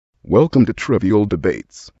Welcome to Trivial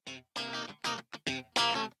Debates.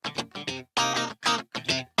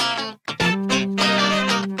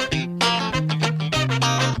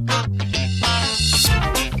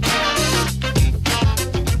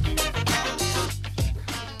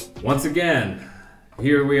 Once again,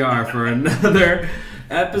 here we are for another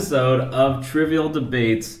episode of Trivial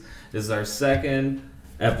Debates. This is our second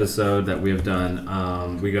episode that we have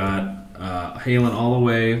done. We got hailing all the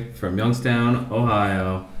way from Youngstown,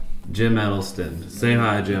 Ohio, Jim Edelston. Say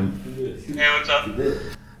hi, Jim. Hey, what's up?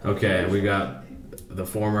 Okay, we got the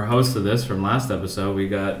former host of this from last episode. We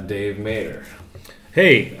got Dave Mater.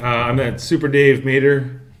 Hey, I'm at Super Dave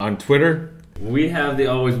Mater on Twitter. We have the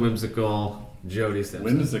always whimsical Jody Simpson.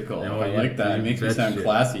 Whimsical. I like that. It makes me sound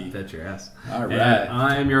classy. That's your ass. All right. And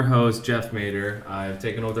I am your host, Jeff Mater. I've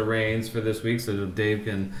taken over the reins for this week so Dave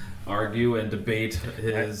can argue and debate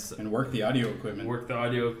his... And work the audio equipment.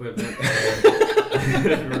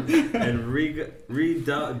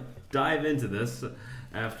 and dive into this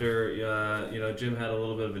after, Jim had a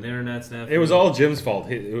little bit of an internet snafu. It was all Jim's fault.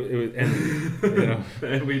 And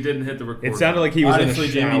we didn't hit the record. It sounded like he was Honestly, in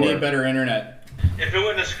a shower. Jim, you need better internet. If it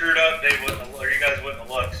wouldn't have screwed up, they wouldn't have, or you guys wouldn't have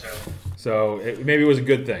looked. So maybe it was a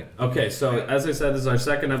good thing. Okay, so as I said, this is our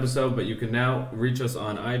second episode, but you can now reach us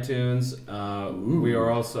on iTunes. We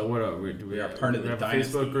are also we are part of the have a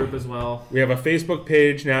dynasty. Facebook group as well. We have a Facebook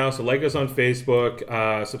page now, so like us on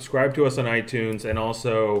Facebook, subscribe to us on iTunes, and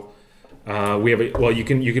also we have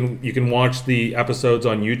you can watch the episodes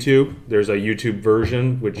on YouTube. There's a YouTube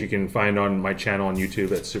version which you can find on my channel on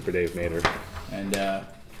YouTube at Super Dave Mater. And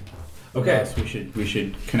Okay. yes, we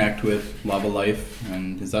should connect with Lava Life,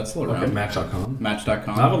 and is that still around? Okay, Match.com.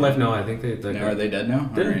 Match.com. Lava Life, no, I think they Are they dead now?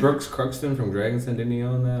 Didn't Alright. Brooks Cruxton from Dragonston, didn't he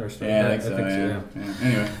own that or something? Yeah, I think so. Yeah.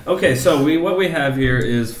 Anyway. Okay, so what we have here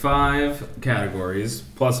is 5 categories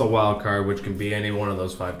plus a wild card, which can be any one of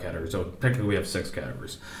those 5 categories. So technically, we have 6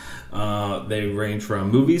 categories. They range from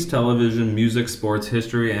movies, television, music, sports,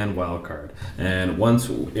 history, and wild card. And once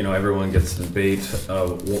everyone gets to debate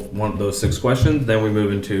one of those 6 questions, then we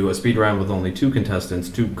move into a speed round with only 2 contestants,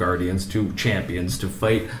 2 guardians, 2 champions to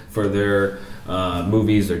fight for their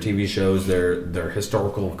movies, their TV shows, their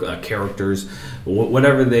historical characters,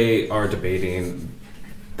 whatever they are debating.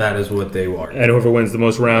 That is what they are. And whoever wins the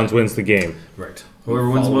most rounds wins the game. Right. Whoever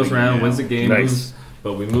wins the most round wins the game. Nice.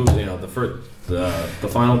 But we move, the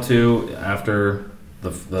final 2 after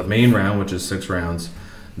the main round, which is 6 rounds.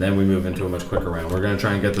 Then we move into a much quicker round. We're going to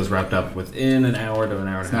try and get this wrapped up within an hour to an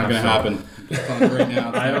hour and a half. It's not going to happen. Just telling you right now,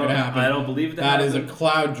 it's not going to happen. I don't believe that. That is a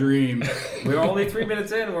cloud dream. We're only 3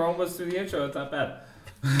 minutes in. We're almost through the intro. It's not bad.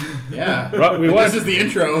 Yeah. Well, This is the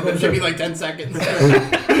intro. It should be like 10 seconds. As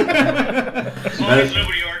long as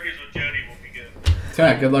nobody argues with Jody, we'll be good.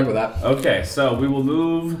 Yeah, good luck with that. Okay, so we will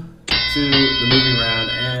move to the movie round,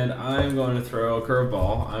 and I'm going to throw a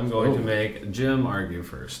curveball. I'm going to make Jim argue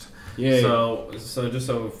first. Yay. So just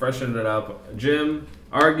so we freshen it up, Jim,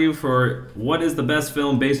 argue for what is the best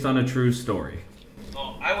film based on a true story.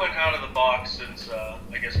 Well, I went out of the box since I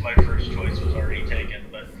guess my first choice was already taken,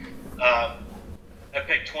 but I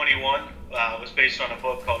picked 21. It was based on a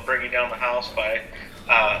book called Bringing Down the House by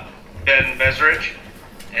Ben Mesrich,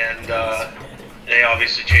 and they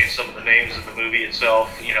obviously changed some of the names of the movie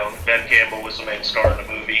itself. Ben Campbell was the main star in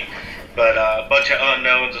the movie, but a bunch of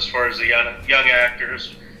unknowns as far as the young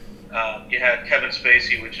actors. You had Kevin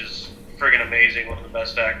Spacey, which is friggin' amazing, one of the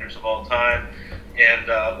best actors of all time, and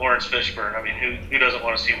Lawrence Fishburne. I mean, who doesn't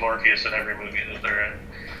want to see Morpheus in every movie that they're in?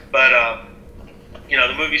 But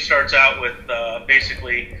the movie starts out with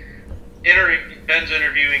basically Ben's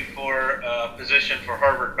interviewing for a position for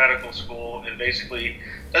Harvard Medical School, and basically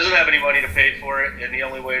doesn't have any money to pay for it, and the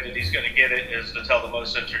only way that he's going to get it is to tell the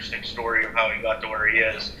most interesting story of how he got to where he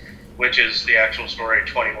is, which is the actual story of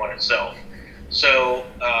 21 itself. So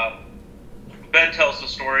Ben tells the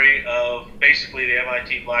story of basically the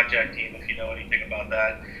MIT blackjack team, if you know anything about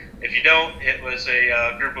that. If you don't, it was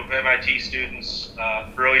a group of MIT students,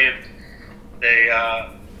 brilliant. They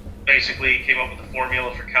basically came up with a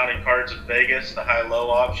formula for counting cards in Vegas, the high-low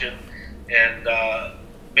option, and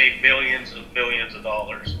made millions and billions of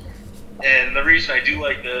dollars. And the reason I do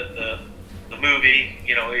like the movie,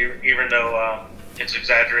 even though it's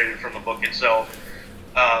exaggerated from the book itself,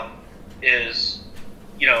 is,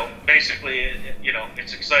 basically,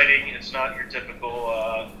 it's exciting. It's not your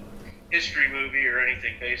typical history movie or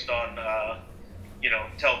anything based on,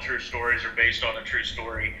 tell true stories or based on a true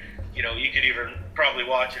story. You could even probably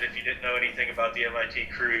watch it if you didn't know anything about the MIT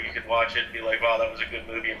crew. You could watch it and be like, wow, that was a good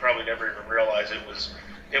movie, and probably never even realize it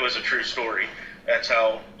was a true story. That's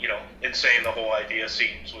how, insane the whole idea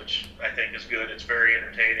seems, which I think is good. It's very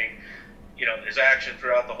entertaining. his action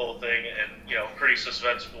throughout the whole thing, and pretty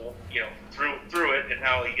suspenseful, through it, and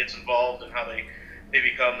how he gets involved and how they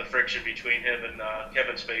become the friction between him and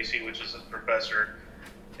Kevin Spacey, which is his professor,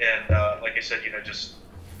 and like I said, just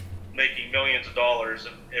making millions of dollars,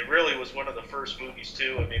 and it really was one of the first movies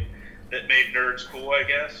too. I mean, that made nerds cool, I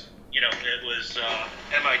guess. It was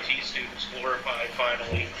MIT students glorified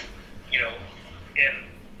finally, in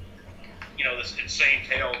this insane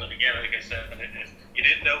tale that, again, like I said, if you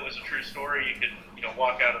didn't know it was a true story, you could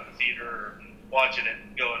walk out of the theater or watching it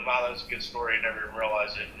and going, wow, that was a good story, and never even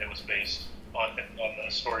realize it was based on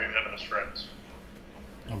the story of him and his friends.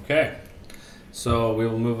 Okay. So we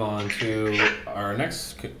will move on to our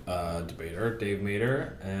next debater, Dave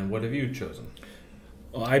Mader. And what have you chosen?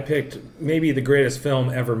 Well, I picked maybe the greatest film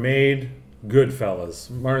ever made, Goodfellas.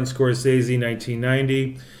 Martin Scorsese,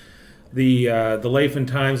 1990. The life and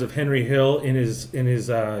times of Henry Hill in his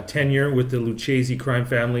tenure with the Lucchese crime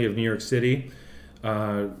family of New York City,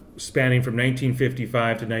 spanning from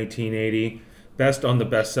 1955 to 1980. Based on the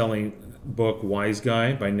best-selling book Wise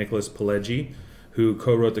Guy by Nicholas Pileggi, who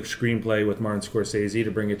co-wrote the screenplay with Martin Scorsese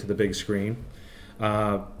to bring it to the big screen.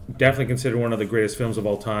 Definitely considered one of the greatest films of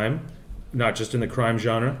all time, not just in the crime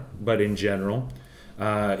genre, but in general.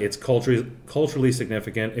 It's culturally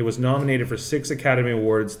significant. It was nominated for 6 Academy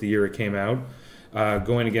Awards the year it came out,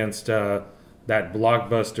 going against that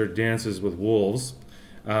blockbuster Dances with Wolves,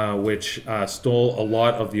 which stole a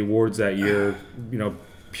lot of the awards that year,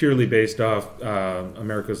 purely based off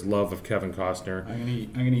America's love of Kevin Costner.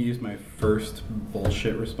 I'm gonna use my first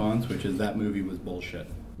bullshit response, which is that movie was bullshit.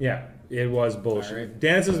 Yeah, it was bullshit. Right.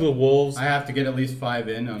 Dances with Wolves. I have to get at least 5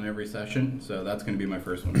 in on every session, so that's gonna be my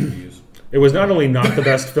first one to use. It was not only not the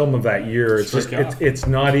best film of that year, it's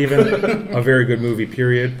not even a very good movie,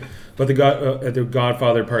 period. But the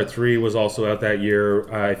Godfather Part 3 was also out that year.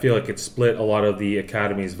 I feel like it split a lot of the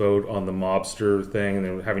Academy's vote on the mobster thing, and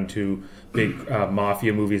then having 2 big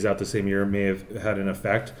mafia movies out the same year may have had an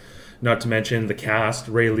effect. Not to mention the cast: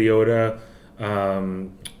 Ray Liotta,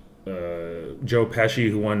 Joe Pesci,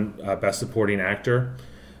 who won Best Supporting Actor,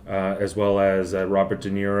 as well as Robert De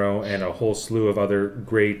Niro, and a whole slew of other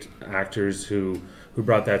great actors who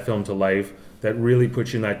brought that film to life. That really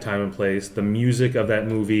puts you in that time and place. The music of that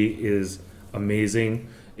movie is amazing.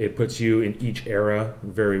 It puts you in each era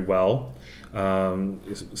very well.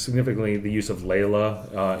 Significantly, the use of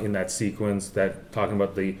Layla in that sequence, that talking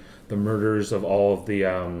about the murders of all of the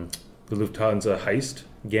Lufthansa heist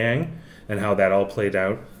gang and how that all played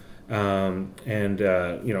out. Not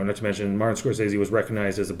to mention, Martin Scorsese was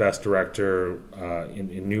recognized as the best director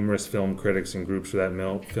in numerous film critics and groups for that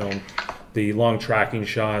film. The long tracking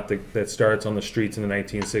shot that starts on the streets in the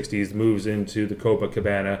 1960s, moves into the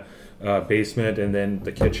Copacabana basement, and then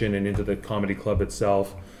the kitchen and into the comedy club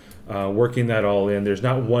itself. Working that all in. There's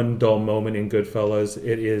not one dull moment in Goodfellas.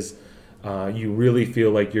 It is, you really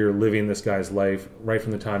feel like you're living this guy's life right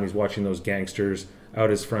from the time he's watching those gangsters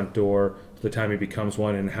out his front door to the time he becomes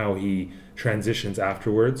one, and how he transitions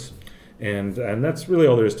afterwards. And that's really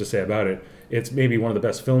all there is to say about it. It's maybe one of the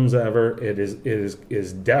best films ever. It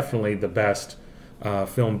is definitely the best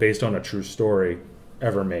film based on a true story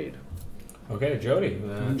ever made. Okay, Jody,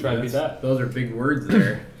 try and beat that. Those are big words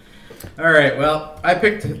there. All right, well, I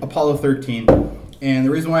picked Apollo 13, and the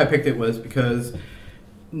reason why I picked it was because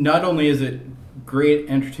not only is it great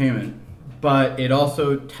entertainment, but it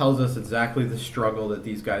also tells us exactly the struggle that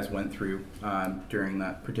these guys went through during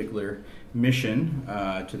that particular mission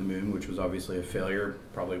to the moon, which was obviously a failure,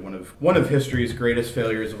 probably one of history's greatest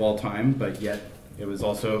failures of all time, but yet it was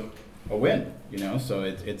also a win, so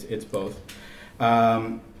it's both.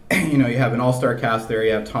 You have an all-star cast there.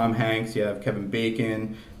 You have Tom Hanks, you have Kevin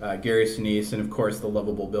Bacon, Gary Sinise, and of course the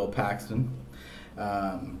lovable Bill Paxton,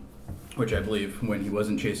 which I believe when he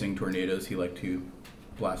wasn't chasing tornadoes, he liked to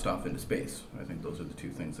blast off into space. I think those are the 2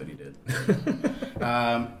 things that he did.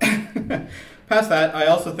 Past that, I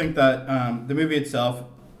also think that the movie itself,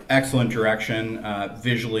 excellent direction,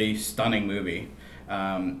 visually stunning movie.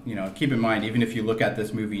 Keep in mind, even if you look at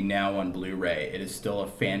this movie now on Blu-ray, it is still a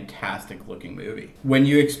fantastic looking movie. When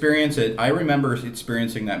you experience it, I remember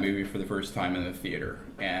experiencing that movie for the first time in the theater,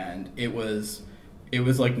 and it was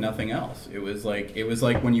like nothing else. It was like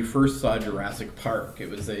when you first saw Jurassic Park. It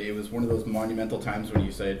was one of those monumental times when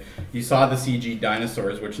you saw the CG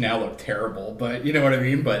dinosaurs, which now look terrible, but you know what I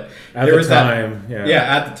mean. But at the time,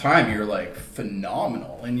 at the time, you're like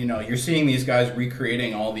phenomenal, and you're seeing these guys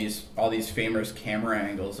recreating all these famous camera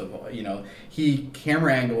angles of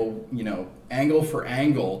camera angle, angle for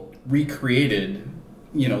angle recreated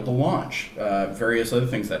the launch, various other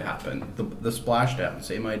things that happened, the splashdown,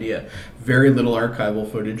 same idea. Very little archival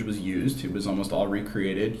footage was used. It was almost all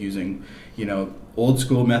recreated using, old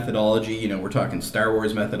school methodology. We're talking Star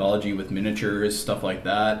Wars methodology with miniatures, stuff like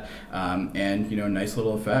that, and nice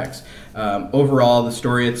little effects. Overall, the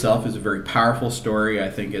story itself is a very powerful story. I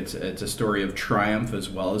think it's a story of triumph as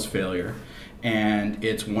well as failure. And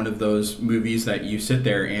it's one of those movies that you sit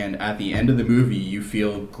there and at the end of the movie you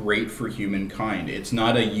feel great for humankind. It's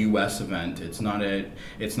not a US event. It's not a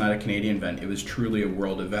Canadian event. It was truly a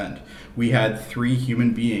world event. We had 3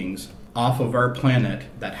 human beings off of our planet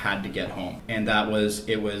that had to get home. And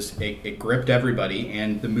it gripped everybody,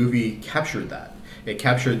 and the movie captured that. It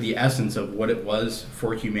captured the essence of what it was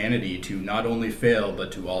for humanity to not only fail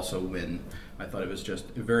but to also win. I thought it was just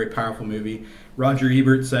a very powerful movie. Roger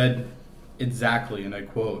Ebert said exactly, and I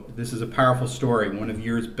quote, "This is a powerful story, one of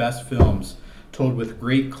year's best films, told with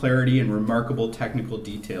great clarity and remarkable technical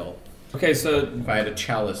detail." Okay, so if I had a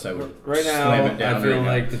chalice, I would right now, slam it down. I feel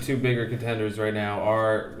like the 2 bigger contenders right now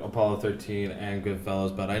are Apollo 13 and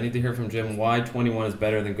Goodfellas, but I need to hear from Jim why 21 is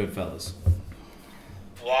better than Goodfellas.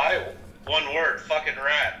 Why? One word, fucking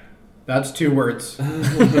rat. That's 2 words. 2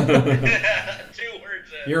 words.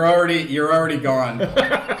 You're already gone.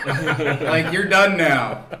 Like, you're done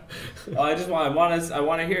now. I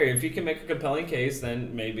want to hear it. If you can make a compelling case,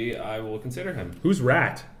 then maybe I will consider him. Who's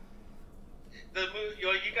Rat? The movie,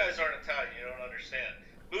 you guys aren't Italian. You don't understand.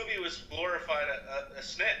 Movie was glorified a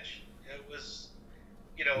snitch. It was,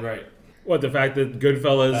 Right. What, the fact that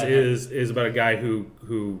Goodfellas is about a guy who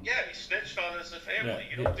Yeah, he snitched on his family.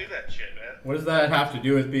 You don't do that shit, man. What does that have to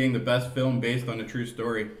do with being the best film based on a true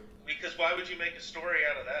story? Because why would you make a story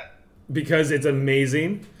out of that? because it's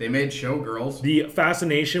amazing. They made Showgirls. The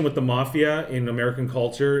fascination with the mafia in American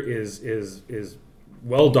culture is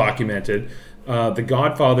well documented. The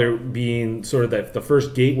Godfather being sort of the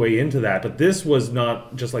first gateway into that, but this was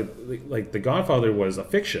not just like The Godfather was a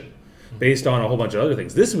fiction based on a whole bunch of other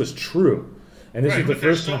things. This was true, and this right, was the but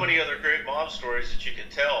there's first so time. many other great mob stories that you can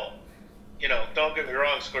tell. You know, don't get me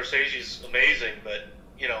wrong, Scorsese's amazing, but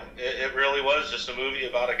you know, it really was just a movie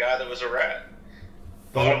about a guy that was a rat.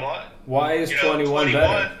 Bottom line. Why is 21 21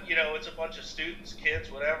 better? You know, it's a bunch of students,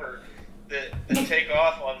 kids, whatever, that take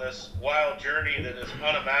off on this wild journey that is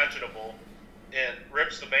unimaginable and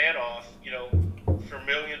rips the man off, you know, for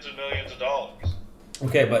millions and millions of dollars.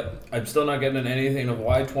 Okay, but I'm still not getting anything of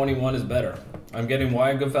why 21 is better. I'm getting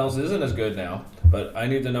why Goodfellas isn't as good now, but I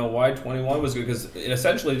need to know why 21 was good, because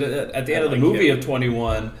essentially at the end of the movie of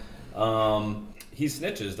 21, he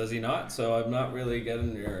snitches, does he not? So I'm not really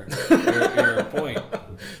getting your point.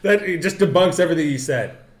 That it just debunks everything he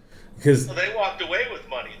said. Because Well, they walked away with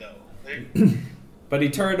money, though. But he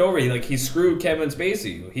turned over. He screwed Kevin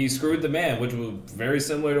Spacey. He screwed the man, which was very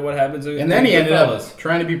similar to what happens in And then he ended Goodfellas. up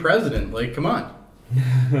trying to be president. Like, come on.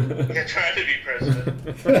 They're trying to be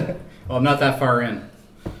president. Well, I'm not that far in.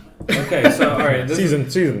 Okay, so all right, season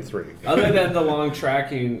 3. Other than the long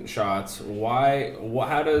tracking shots,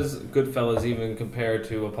 how does Goodfellas even compare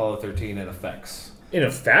to Apollo 13 in effects? In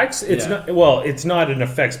effects, it's Yeah. not. Well, it's not an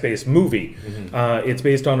effects-based movie. Mm-hmm. It's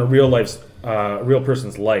based on a real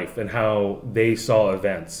person's life and how they saw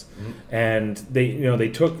events, and they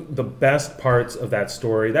took the best parts of that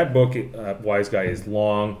story. That book, Wise Guy, is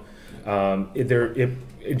long.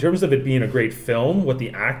 In terms of it being a great film, what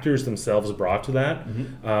the actors themselves brought to that.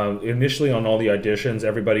 Initially, on all the auditions,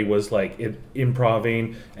 everybody was like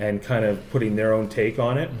improving and kind of putting their own take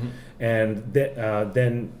on it. And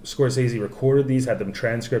then Scorsese recorded these, had them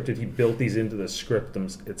transcripted. He built these into the script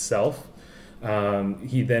itself.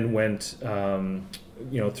 He then went,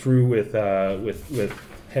 through with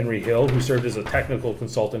Henry Hill, who served as a technical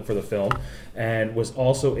consultant for the film, and was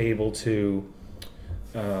also able to.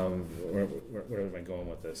 Where am I going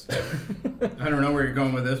with this? I don't know where you're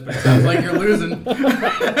going with this, but it sounds like you're losing. All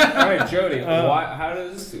right, Jody, how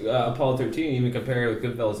does Apollo 13 even compare with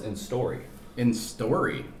Goodfellas in story? In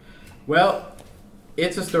story? Well,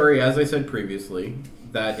 it's a story, as I said previously,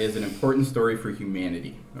 that is an important story for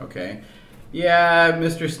humanity, okay? Yeah,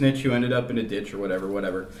 Mr. Snitch who ended up in a ditch or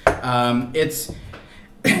whatever.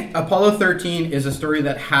 Apollo 13 is a story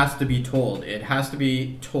that has to be told. It has to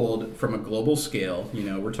be told from a global scale. You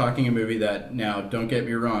know, we're talking a movie that, now, don't get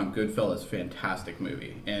me wrong, Goodfellas, fantastic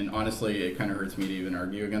movie. And honestly, it kind of hurts me to even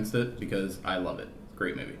argue against it because I love it.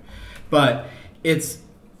 Great movie. But it's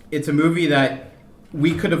a movie that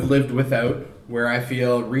we could have lived without, where I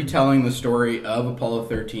feel retelling the story of Apollo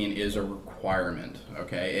 13 is a requirement,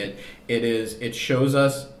 okay? It shows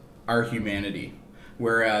us our humanity.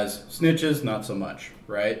 Whereas snitches, not so much,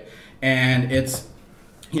 right? And it's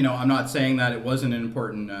I'm not saying that it wasn't an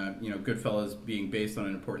important, Goodfellas being based on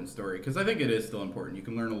an important story, because I think it is still important. You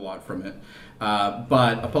can learn a lot from it.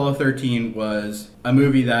 But Apollo 13 was a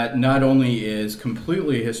movie that not only is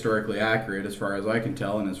completely historically accurate, as far as I can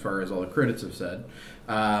tell, and as far as all the critics have said,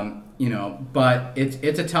 but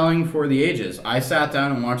it's a telling for the ages. I sat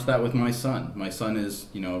down and watched that with my son. My son is,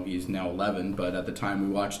 he's now 11, but at the time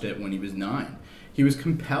we watched it when he was 9. He was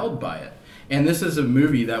compelled by it. And this is a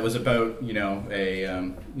movie that was about,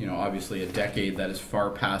 obviously a decade that is far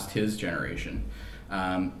past his generation.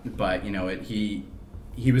 But he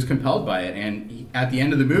was compelled by it. And at the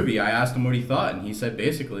end of the movie, I asked him what he thought, and he said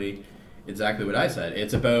basically exactly what I said.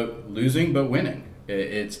 It's about losing but winning.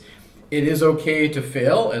 It is okay to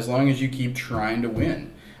fail as long as you keep trying to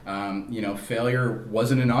win. Failure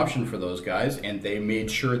wasn't an option for those guys, and they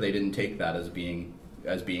made sure they didn't take that as being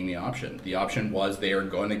the option. The option was they are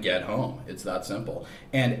going to get home. It's that simple.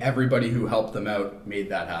 And everybody who helped them out made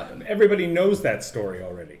that happen. Everybody knows that story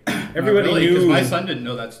already. Everybody really, knew. Because my son didn't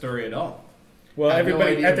know that story at all. Well,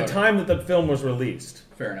 everybody at the time that the film was released.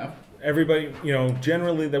 Fair enough. Everybody,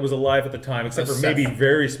 generally that was alive at the time, except for maybe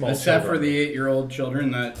very small except children. for the 8-year-old children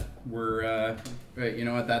that were,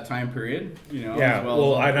 at that time period. Yeah.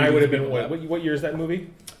 I would have been. What year is that movie?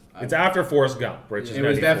 It's after Forrest Gump, which is it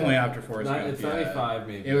was definitely after Forrest Gump. It's 95,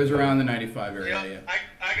 maybe. It was around the 95 area. Yeah,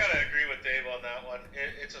 I gotta agree with Dave on that one.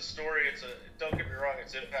 It's a story. Don't get me wrong.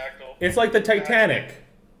 It's impactful. It's like the Titanic.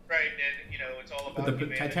 Right, and it's all about. But the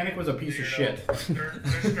Titanic was a piece of shit. They're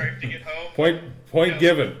striving to get home. Point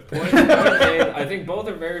given. Point made. I think both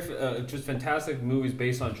are very just fantastic movies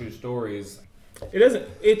based on true stories. It doesn't.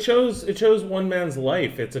 It shows one man's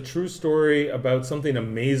life. It's a true story about something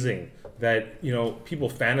amazing that people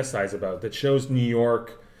fantasize about. That shows New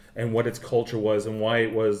York and what its culture was and why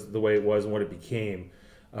it was the way it was and what it became.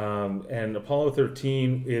 And Apollo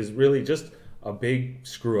 13 is really just a big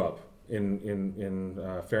screw up. In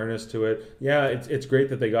fairness to it, yeah, it's great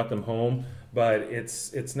that they got them home, but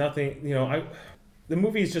it's nothing. The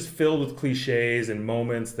movie is just filled with cliches and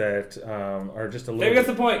moments that are just a little. Dave gets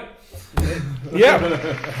the point. Yeah.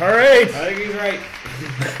 All right. I think he's right.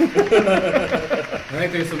 I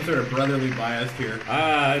think there's some sort of brotherly bias here.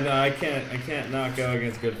 No, I can't not go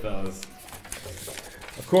against Goodfellas.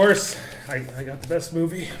 Of course, I got the best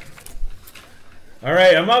movie. All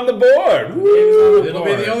right, I'm on the board. Woo! It'll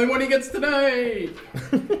be the only one he gets tonight.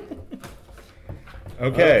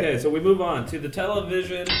 Okay, so we move on to the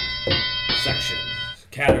television section,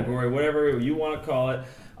 category, whatever you want to call it.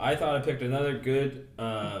 I thought I picked another good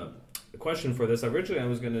question for this. Originally, I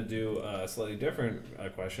was going to do a slightly different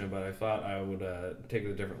question, but I thought I would take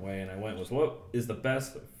it a different way, and I went with what is the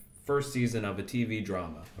best first season of a TV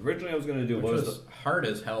drama. Originally, I was going to do Which was hard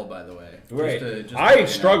as hell, by the way. Right. I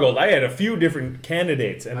struggled. I had a few different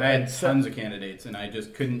candidates, and I had tons of candidates, and I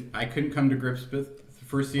just couldn't come to grips with the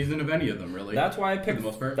first season of any of them. Really. That's why I picked. For the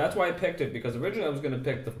most part. That's why I picked it, because originally I was going to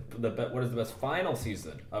pick what is the best final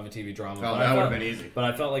season of a TV drama. Oh, that would have been easy. But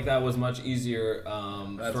I felt like that was much easier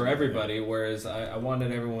for everybody. Whereas I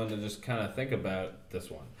wanted everyone to just kind of think about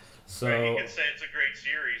this one. So right, you can say it's a great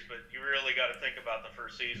series, but you really got to think about the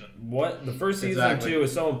first season. What the first season too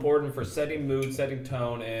is so important for setting mood, setting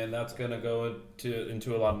tone, and that's going to go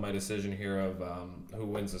into a lot of my decision here of who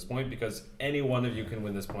wins this point, because any one of you can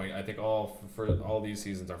win this point. I think all these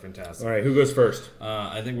seasons are fantastic. All right, who goes first?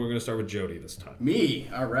 I think we're going to start with Jody this time. Me.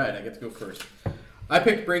 All right, I get to go first. I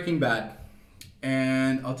picked Breaking Bad,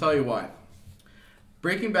 and I'll tell you why.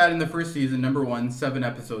 Breaking Bad in the first season, number 1, 7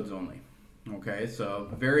 episodes only. Okay, so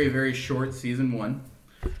very, very short season 1.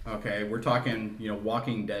 Okay, we're talking,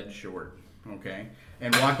 Walking Dead short. Okay,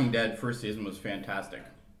 and Walking Dead first season was fantastic,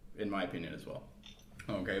 in my opinion as well.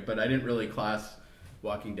 Okay, but I didn't really class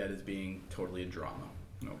Walking Dead as being totally a drama.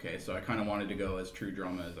 Okay, so I kind of wanted to go as true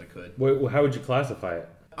drama as I could. How would you classify it?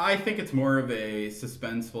 I think it's more of a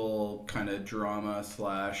suspenseful kind of drama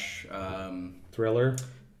 / thriller.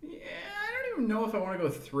 Yeah, I don't even know if I want to go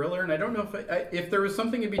with thriller, and I don't know if there was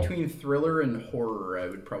something in between thriller and horror, I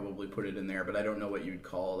would probably put it in there, but I don't know what you'd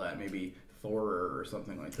call that. Maybe Thorer or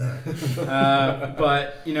something like that.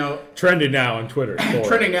 But trending now on Twitter.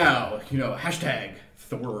 Trending now, hashtag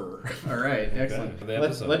Thorer. All right, excellent. Okay.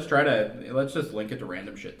 Let's just link it to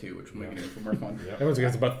random shit too, which will make it even more fun. Everyone's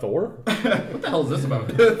against about Thor. What the hell is this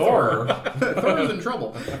about? Thor. Thor's in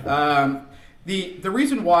trouble. The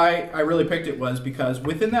reason why I really picked it was because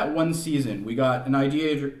within that one season, we got an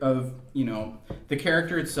idea of, the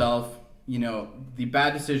character itself, the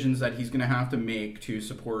bad decisions that he's going to have to make to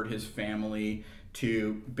support his family,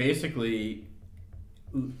 to basically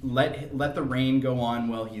let the rain go on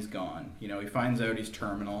while he's gone. He finds out he's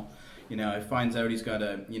terminal. he finds out he's got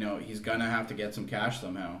to, he's gonna have to get some cash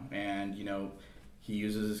somehow, and he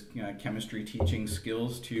uses his chemistry teaching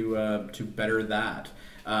skills to better that.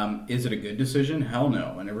 Is it a good decision? Hell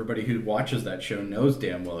no. And everybody who watches that show knows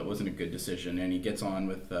damn well it wasn't a good decision. And he gets on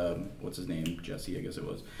with what's his name, Jesse, I guess it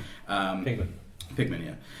was. Pigman,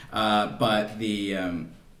 yeah. But the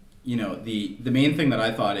main thing that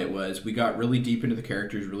I thought it was, we got really deep into the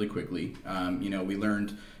characters really quickly. We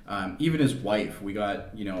learned even his wife. We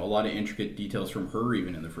got a lot of intricate details from her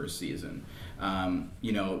even in the first season.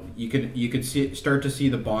 You could start to see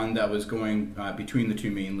the bond that was going between the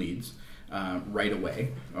two main leads. Right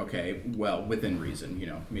away, okay, well, within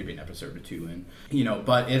reason, maybe an episode or two in,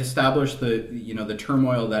 but it established the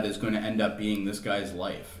turmoil that is going to end up being this guy's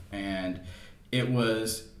life. And it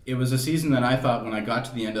was a season that I thought, when I got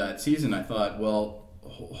to the end of that season, I thought, well,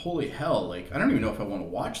 holy hell, like, I don't even know if I want to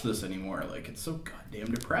watch this anymore. Like, it's so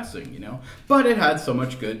goddamn depressing, but it had so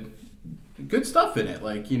much good stuff in it.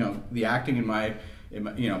 Like, the acting in my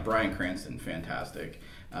Bryan Cranston, fantastic.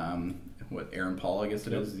 Aaron Paul, I guess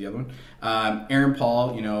it is the other one. Aaron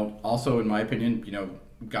Paul, also in my opinion,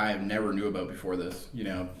 guy I never knew about before this,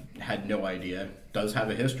 had no idea. Does have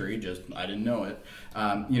a history, just I didn't know it.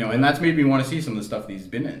 And that's made me want to see some of the stuff that he's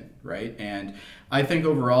been in, right? And I think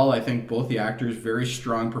overall, both the actors, very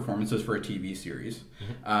strong performances for a TV series.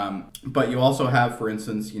 But you also have, for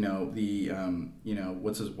instance,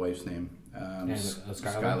 what's his wife's name?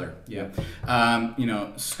 Skylar. Yeah.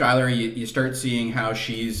 Skylar, you start seeing how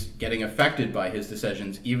she's getting affected by his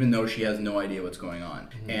decisions, even though she has no idea what's going on.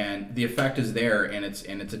 And the effect is there, and it's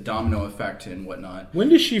a domino effect and whatnot. When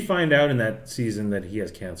does she find out in that season that he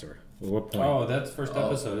has cancer? At what point? Oh, that's first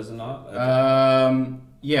episode, is it not?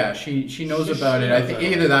 Yeah, she knows about it. I think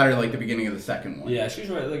either that or like the beginning of the second one. Yeah, she's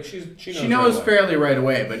right. Like she knows right fairly right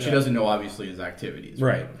away, but she doesn't know obviously his activities.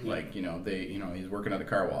 Right. Like he's working at the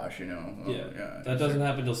car wash. That doesn't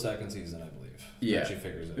happen till second season, I believe. Yeah. When she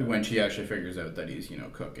figures it out. When she actually figures out that he's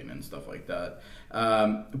cooking and stuff like that.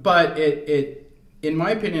 But it in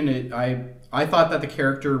my opinion, I thought that the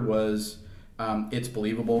character was. It's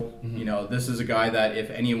believable. This is a guy that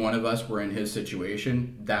if any one of us were in his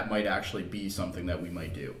situation, that might actually be something that we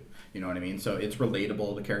might do. You know what I mean? So it's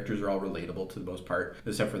relatable. The characters are all relatable to the most part,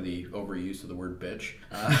 except for the overuse of the word bitch.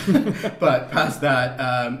 But past that,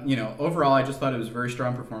 overall, I just thought it was a very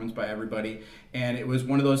strong performance by everybody. And it was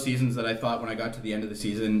one of those seasons that I thought when I got to the end of the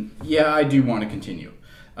season, yeah, I do want to continue.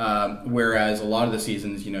 Whereas a lot of the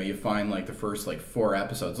seasons, you find like the first 4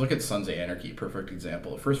 episodes. Look at Sons of Anarchy, perfect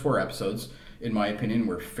example. The first 4 episodes, in my opinion,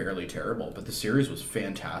 were fairly terrible, but the series was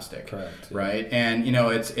fantastic. Correct. Right? And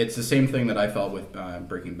it's the same thing that I felt with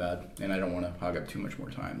Breaking Bad, and I don't want to hog up too much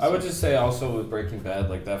more time. I would just say also with Breaking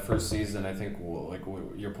Bad, like that first season, I think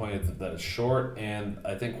your point is that it's short, and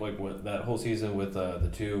I think with that whole season with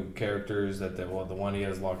the 2 characters the one he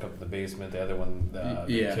has locked up in the basement, the other one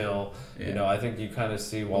they kill. Yeah. I think you kind of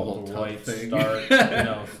see Walter White start.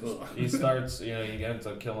 He starts. He ends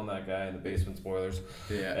up killing that guy in the basement. Spoilers.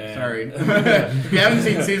 Yeah. And, sorry. If you haven't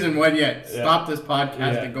seen season 1 yet, stop this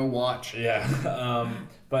podcast and go watch. Yeah.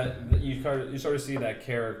 But you sort of see that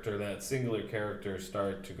character, that singular character,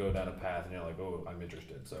 start to go down a path, and you're like, oh, I'm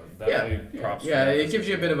interested. So props. Yeah, it gives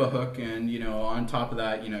you a bit of a hook, and on top of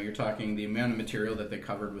that, you're talking the amount of material that they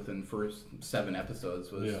covered within the first 7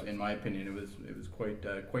 episodes was, in my opinion, it was quite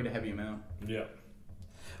a heavy amount. Yeah.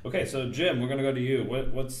 Okay, so Jim, we're gonna go to you.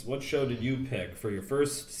 What show did you pick for your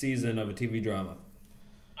first season of a TV drama?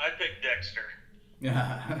 I picked Dexter.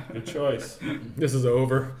 Yeah, good choice. This is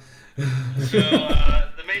over. So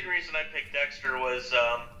the main reason I picked Dexter was,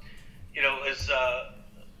 is a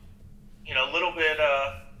little bit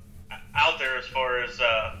out there as far as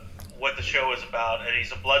what the show is about, and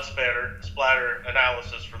he's a blood splatter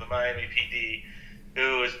analysis for the Miami PD,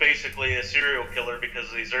 who is basically a serial killer because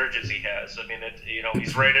of these urges he has. I mean,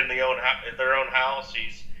 he's right in their own house.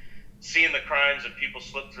 He's seeing the crimes and people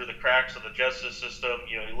slip through the cracks of the justice system.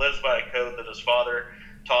 He lives by a code that his father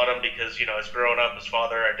taught him because, as growing up, his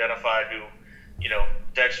father identified who,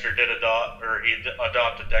 Dexter did adopt, or he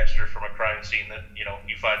adopted Dexter from a crime scene that,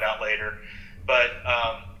 you find out later. But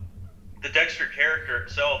the Dexter character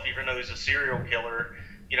itself, even though he's a serial killer,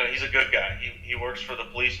 he's a good guy. He works for the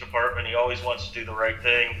police department. He always wants to do the right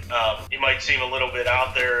thing. He might seem a little bit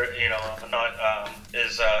out there, not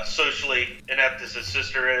as socially inept as his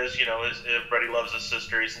sister is. Everybody loves his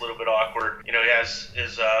sister. He's a little bit awkward. He has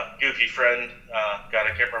his goofy friend. God,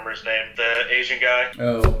 I can't remember his name. The Asian guy.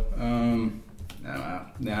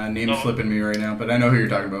 Name's slipping me right now, but I know who you're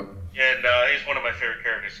talking about. And he's one of my favorite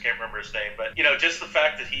characters. Can't remember his name, but just the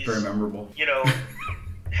fact that he's very memorable.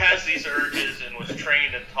 has these urges and was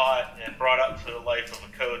trained and taught and brought up to the life of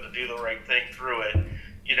a code to do the right thing through it,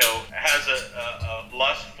 has a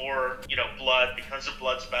lust for, blood, becomes a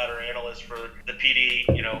blood spatter analyst for the PD,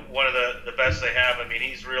 one of the best they have. I mean,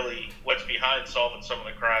 he's really what's behind solving some of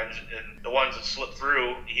the crimes, and the ones that slip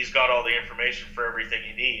through, he's got all the information for everything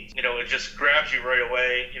he needs. It just grabs you right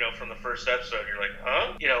away, from the first episode. You're like,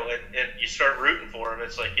 huh? And you start rooting for him.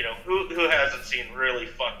 It's like, who hasn't seen really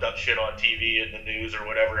fucked up shit on TV and the news or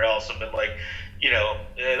whatever else and been like,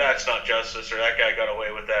 that's not justice, or that guy got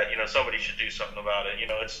away with that. Somebody should do something about it.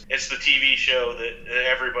 It's the TV show that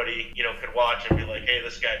everybody, could watch and be like, hey,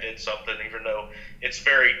 this guy did something, even though it's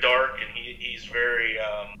very dark and he's very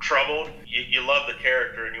troubled. You love the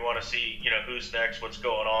character and you want to see, who's next, what's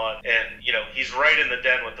going on. And, he's right in the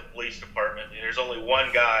den with the police department. And there's only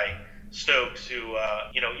one guy, Stokes, who,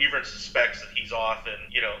 even suspects that he's off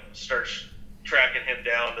and, starts tracking him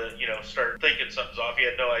down to, start thinking something's off. He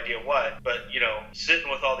had no idea what, but,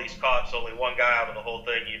 sitting with all these cops, only one guy out of the whole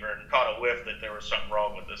thing even caught a whiff that there was something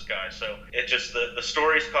wrong with this guy. So it just, the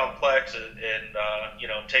story's complex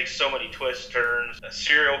and takes so many twists, turns, a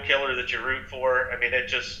serial killer that you root for. I mean,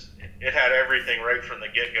 it had everything right from the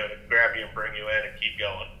get-go to grab you and bring you in and keep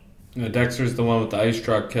going. Dexter's the one with the ice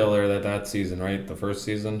truck killer that season, right? The first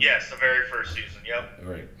season? Yes, the very first season, yep.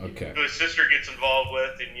 Right, okay. Who his sister gets involved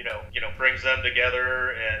with and, brings them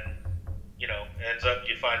together and, ends up,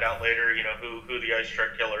 you find out later, who the ice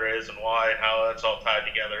truck killer is and why and how that's all tied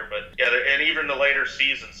together. But, yeah, and even the later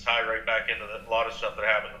seasons tie right back into a lot of stuff that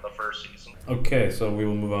happened in the first season. Okay, so we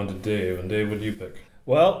will move on to Dave. And Dave, what do you pick?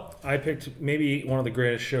 Well, I picked maybe one of the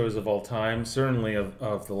greatest shows of all time, certainly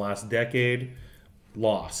of the last decade,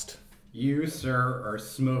 Lost. You, sir, are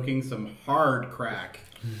smoking some hard crack.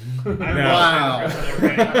 Wow.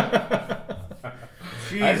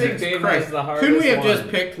 Jesus I think Dave Christ. has the hardest Couldn't we have one.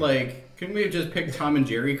 Couldn't we have just picked Tom and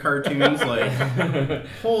Jerry cartoons?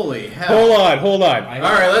 Holy hell. Hold on. All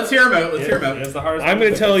right, let's hear him out. It's the hardest I'm one.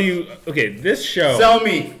 going to tell you, okay, this show... Sell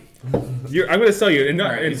me. I'm going to sell you, and, All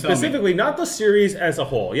right, and you sell me. specifically not the series as a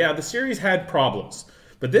whole. Yeah, the series had problems.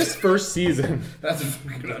 But this first season... That's a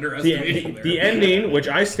fucking underestimation there. The ending, which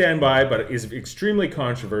I stand by, but is extremely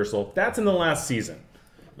controversial, that's in the last season.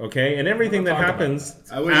 Okay? And everything that happens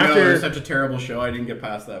I wouldn't know it after... was such a terrible show. I didn't get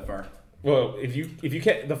past that far. Well, if you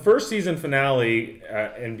can't... The first season finale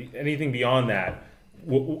and anything beyond that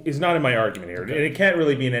is not in my argument here. Okay. And it can't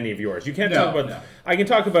really be in any of yours. You can't talk about... No. I can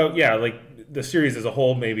talk about, the series as a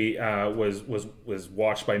whole maybe was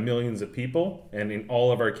watched by millions of people, and in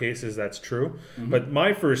all of our cases that's true. Mm-hmm. But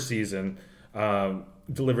my first season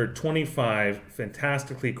delivered 25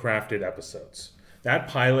 fantastically crafted episodes. That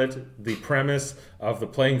pilot, the premise of the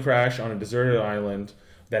plane crash on a deserted island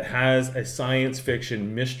that has a science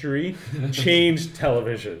fiction mystery, changed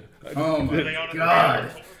television. Oh my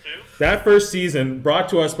God. That first season, brought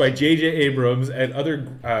to us by J.J. Abrams and other,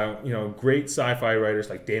 great sci-fi writers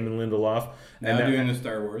like Damon Lindelof. Now doing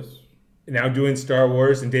Star Wars. Now doing Star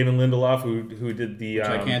Wars, and Damon Lindelof, who did the... Which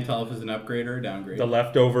I can't tell if it's an upgrade or a downgrade. The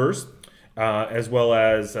Leftovers, as well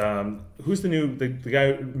as... who's the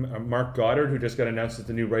guy, Mark Goddard, who just got announced as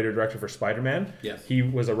the new writer-director for Spider-Man? Yes. He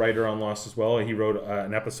was a writer on Lost as well, and he wrote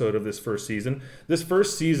an episode of this first season. This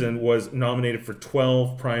first season was nominated for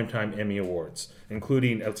 12 Primetime Emmy Awards,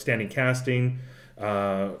 including Outstanding Casting,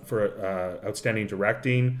 for Outstanding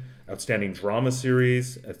Directing, Outstanding Drama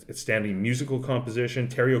Series, Outstanding Musical Composition.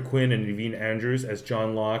 Terry O'Quinn and Naveen Andrews as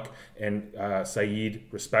John Locke and Saeed,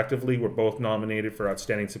 respectively, were both nominated for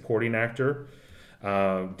Outstanding Supporting Actor.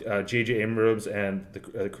 J.J. Abrams and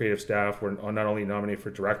the creative staff were not only nominated for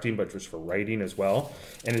directing, but just for writing as well.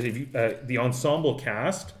 And the ensemble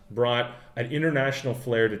cast brought an international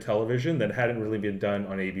flair to television that hadn't really been done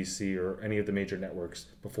on ABC or any of the major networks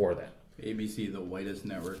before that. ABC, the whitest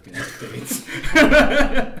network in the States.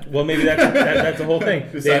 Well, maybe that's the whole thing.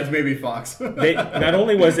 Besides maybe Fox. Not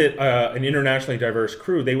only was it an internationally diverse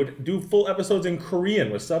crew, they would do full episodes in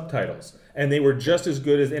Korean with subtitles. And they were just as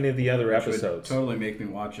good as any of the other episodes. Would totally make me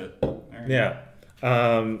watch it. Right. Yeah.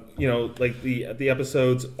 The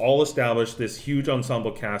episodes all established this huge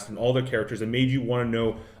ensemble cast and all their characters and made you want to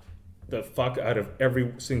know the fuck out of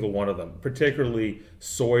every single one of them. Particularly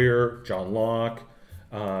Sawyer, John Locke,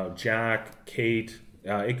 Jack, Kate.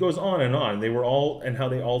 It goes on and on. They were all, and how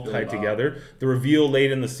they all tied together. The reveal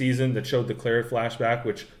late in the season that showed the Claire flashback,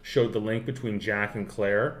 which showed the link between Jack and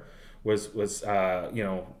Claire, was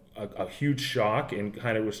a huge shock, and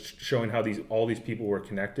kind of was showing how all these people were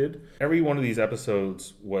connected. Every one of these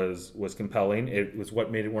episodes was compelling. It was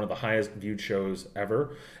what made it one of the highest viewed shows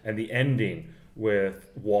ever. And the ending with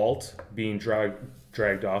Walt being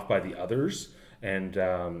dragged off by the others, and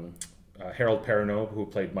Harold Perrineau, who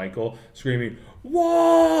played Michael, screaming,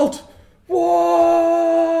 "Walt!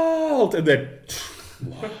 Walt!" and then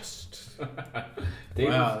lost.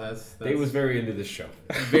 Dave was very into this show.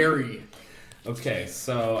 Very. Okay,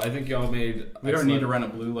 so I think y'all made... We don't need to run a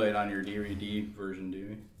blue light on your DVD version,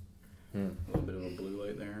 do we? A little bit of a blue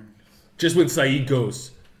light there. Just when Saeed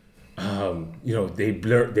goes, they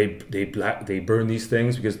burn these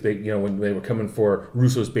things because they, when they were coming for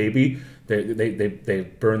Russo's baby,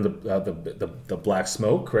 they burned the black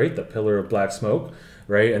smoke, right? The pillar of black smoke,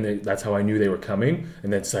 right? And that's how I knew they were coming.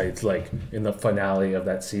 And then Saeed's like, in the finale of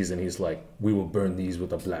that season, he's like, "We will burn these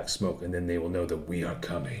with the black smoke, and then they will know that we are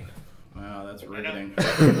coming." Wow, that's riveting. I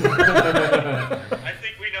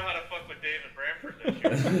think we know how to fuck with Dave and Bramford this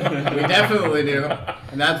year. We definitely do.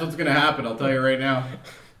 And that's what's going to happen, I'll tell you right now.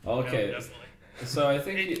 Okay, No, definitely. so I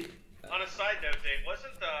think... On a side note, Dave,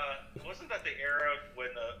 wasn't that the era when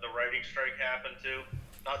the writing strike happened too?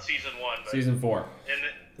 Not season 1, but Season 4.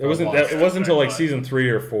 It wasn't until like season 3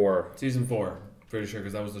 or 4. Season 4. Pretty sure,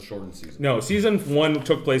 because that was the shortened season. No, season 1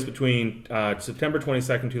 took place between September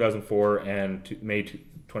 22nd, 2004 and May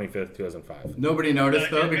 25th, 2005. Nobody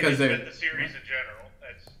noticed, though, because the series in general.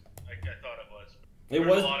 I thought it was. There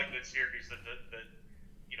was a lot of good series that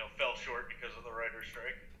fell short because of the writer's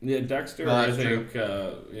strike. Yeah, Dexter, I think,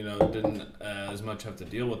 didn't as much have to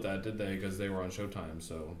deal with that, did they? Because they were on Showtime,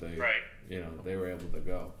 so they were able to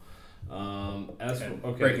go.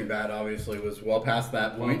 Breaking Bad obviously was well past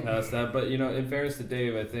that point. But in fairness to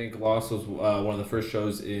Dave, I think Lost was one of the first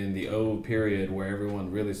shows in the O period where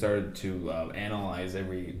everyone really started to analyze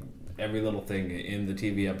every little thing in the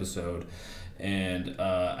TV episode, and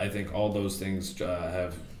I think all those things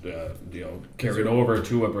have carried over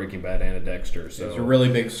to a Breaking Bad and a Dexter. So it's a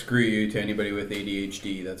really big screw you to anybody with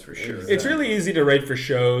ADHD, that's for sure. It's really easy to write for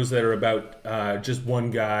shows that are about just one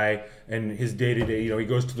guy and his day-to-day. He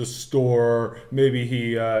goes to the store, maybe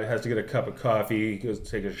he has to get a cup of coffee, he goes to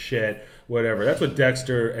take a shit, whatever. That's what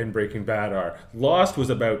Dexter and Breaking Bad are. Lost was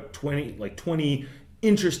about 20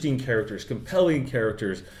 interesting characters, compelling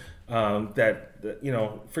characters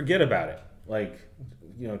that forget about it.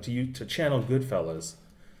 To channel Goodfellas.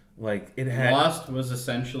 Lost was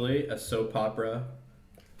essentially a soap opera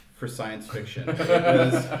for science fiction.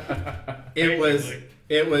 It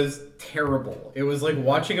was terrible. It was like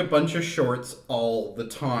watching a bunch of shorts all the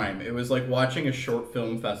time. It was like watching a short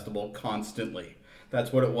film festival constantly.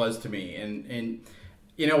 That's what it was to me. And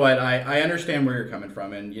you know what? I understand where you're coming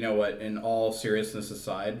from. And you know what? In all seriousness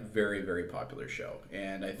aside, very, very popular show.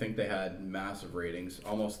 And I think they had massive ratings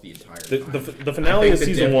almost the entire time. The finale of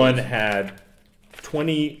season 1 had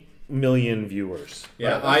 20 million viewers.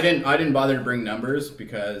 Yeah, I didn't bother to bring numbers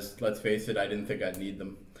because, let's face it, I didn't think I'd need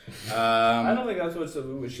them. I don't think that's what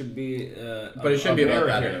it should be. But it should be about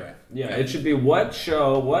that anyway. Yeah, it should be what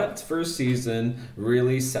first season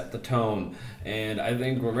really set the tone. And I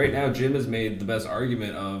think right now Jim has made the best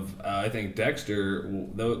argument of, I think Dexter,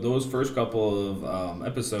 those first couple of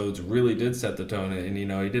episodes really did set the tone. And, he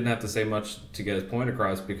didn't have to say much to get his point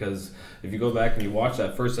across, because if you go back and you watch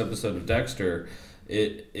that first episode of Dexter,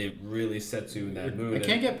 it really sets you in that mood. I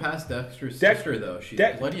can't get past Dexter's sister, though. She's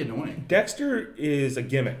bloody annoying. Dexter is a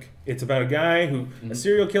gimmick. It's about a guy a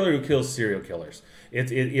serial killer who kills serial killers.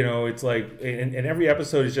 It's like, in every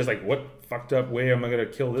episode is just like, what fucked up way am I going to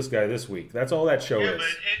kill this guy this week? That's all that show is. Yeah, but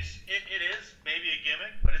it is maybe a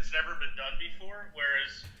gimmick, but it's never been done before,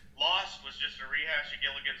 whereas Lost was just a rehash of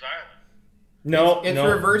Gilligan's Island. It's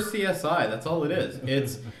reverse CSI. That's all it is.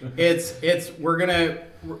 It's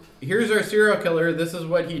here's our serial killer. This is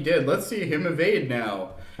what he did. Let's see him evade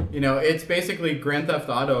now. It's basically Grand Theft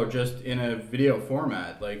Auto just in a video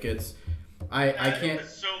format. I can't.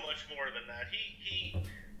 It's so much more than that.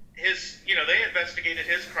 They investigated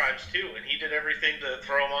his crimes too, and he did everything to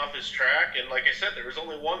throw him off his track. And like I said, there was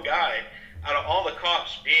only one guy out of all the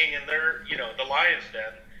cops being in their, the lion's den,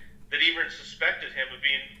 that even suspected him of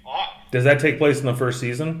being off. Does that take place in the first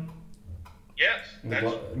season? Yes.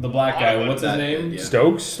 The black guy, what's his name? Yeah.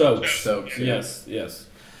 Stokes. Yes.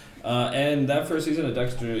 And that first season of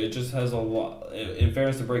Dexter, it just has a lot. In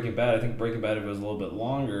fairness to Breaking Bad, I think Breaking Bad, if it was a little bit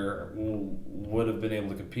longer, would have been able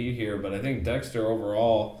to compete here. But I think Dexter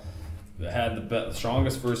overall had the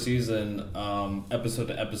strongest first season, episode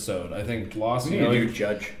to episode. I think Lost,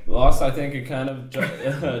 Judge. Lost, I think it kind of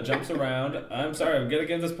jumps around. I'm sorry, I'm gonna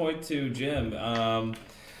give this point to Jim. I'm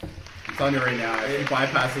telling you right now, if he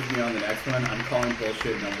bypasses me on the next one, I'm calling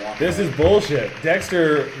bullshit and I'm walking. This is bullshit.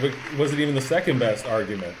 Dexter wasn't even the second best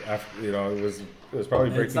argument. After, it was probably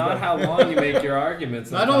Breaking Bad. It's not how long you make your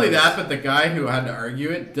arguments. Not only that, but the guy who had to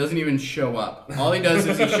argue it doesn't even show up. All he does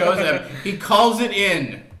is he shows up, he calls it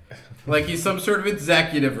in. Like he's some sort of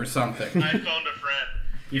executive or something. I phoned a friend.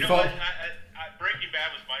 You know what? Breaking Bad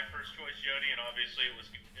was my first choice, Jody, and obviously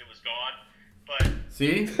it was gone. But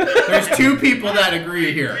see, there's two people that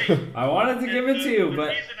agree here. I wanted to give it to you,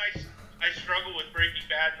 but the reason I struggled with Breaking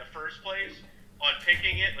Bad in the first place on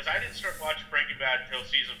picking it was I didn't start watching Breaking Bad until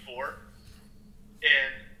season 4,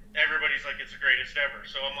 and everybody's like it's the greatest ever.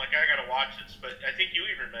 So I'm like I gotta watch this. But I think you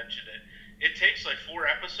even mentioned it. It takes like 4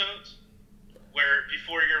 episodes where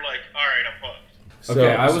before you're like, all right, I'm hooked.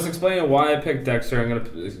 Okay, I was explaining why I picked Dexter. I'm going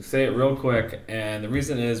to say it real quick, and the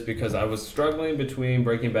reason is because I was struggling between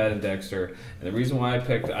Breaking Bad and Dexter, and the reason why I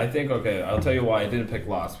picked, I'll tell you why I didn't pick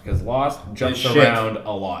Lost, because Lost jumps around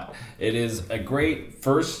a lot. It is a great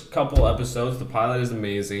first couple episodes. The pilot is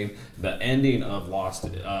amazing. The ending of Lost,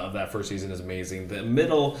 of that first season, is amazing. The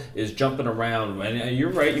middle is jumping around, and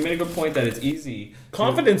you're right, you made a good point that it's easy.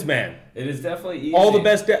 Confidence Man. It is definitely easy. All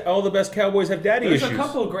the best cowboys have daddy issues. There's a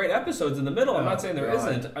couple of great episodes in the middle. I'm not saying there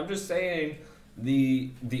isn't. I'm just saying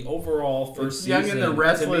the overall first season. Young and the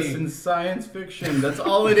Restless in science fiction. That's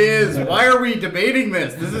all it is. Why are we debating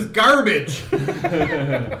this? This is garbage. You know,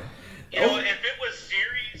 if it was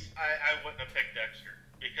series, I wouldn't have picked Dexter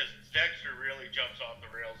because Dexter really jumps off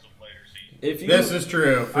the rails of later seasons. This is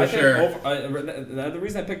true, for sure. The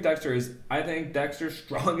reason I picked Dexter is I think Dexter's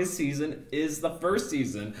strongest season is the first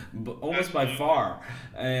season, almost by far.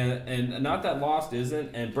 And not that Lost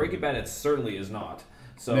isn't, and Breaking Bad it certainly is not.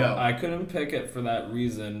 So no. I couldn't pick it for that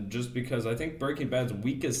reason, just because I think Breaking Bad's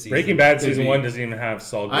weakest season. Breaking Bad season 1 doesn't even have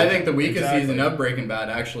Saul Goodman. I think the weakest season of Breaking Bad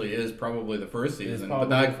actually is probably the first season. But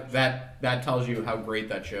that tells you how great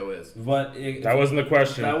that show is. But that wasn't the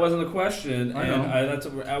question. That wasn't the question,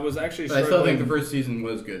 I was actually. But I still think the first season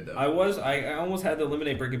was good, though. I almost had to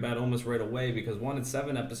eliminate Breaking Bad almost right away because one had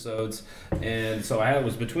 7 episodes, and so I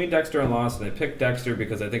was between Dexter and Lost, and I picked Dexter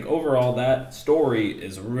because I think overall that story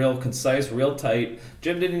is real concise, real tight.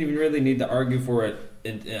 Jim didn't even really need to argue for it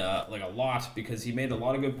like a lot because he made a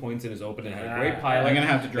lot of good points in his open and had a great pilot. I'm gonna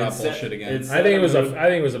have to drop bullshit again. I think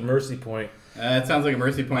it was a mercy point. It sounds like a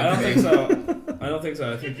mercy point. I don't think so. I don't think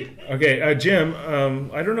so. I think. Okay, Jim.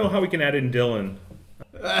 I don't know how we can add in Dylan.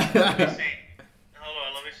 Let me see. Hold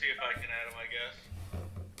on. Let me see if I can add him. I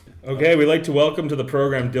guess. Okay, we'd like to welcome to the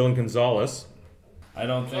program Dylan Gonzalez. I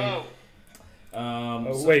don't think.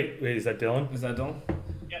 Wait. Is that Dylan? Is that Dylan?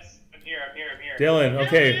 Yes, I'm here. Dylan.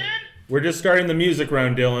 Okay, we're just starting the music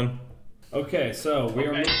round, Dylan. Okay, so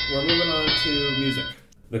we're moving on to music.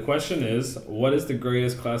 The question is, what is the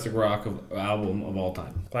greatest classic rock album of all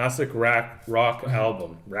time? Classic rock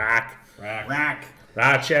album. Rock.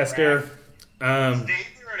 Rochester. Is Dave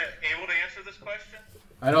able to answer this question?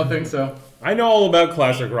 I don't think so. I know all about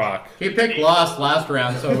classic rock. He picked Lost last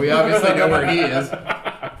round, so we obviously know where he is.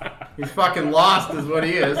 He's fucking lost is what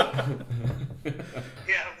he is.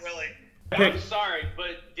 Yeah, really. I'm sorry,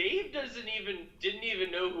 but Dave didn't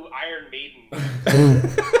even know who Iron Maiden was.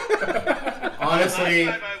 Honestly,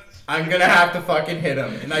 I'm gonna have to fucking hit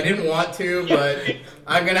him, and I didn't want to, but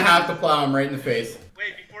I'm gonna have to plow him right in the face.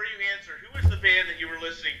 Wait, before you answer, who was the band that you were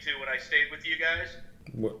listening to when I stayed with you guys?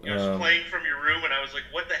 It was playing from your room, and I was like,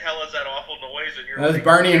 "What the hell is that awful noise?" And you're That was like,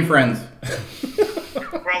 Barney and Friends.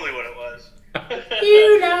 probably what it was.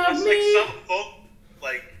 You know It's me. like some folk,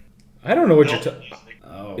 like. I don't know what you're talking. music.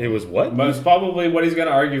 Oh. It was what? But it's probably what he's going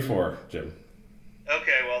to argue for, Jim.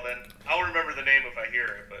 Okay, well then I'll remember the name if I hear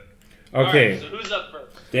it. But Okay. All right, so who's up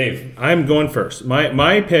first? Dave. I'm going first.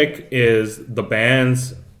 My pick is the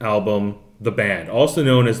band's album, The Band, also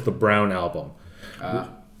known as the Brown Album.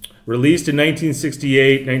 Released in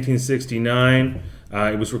 1968, 1969.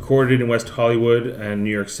 It was recorded in West Hollywood and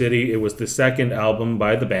New York City. It was the second album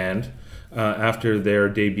by the band after their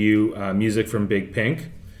debut, Music from Big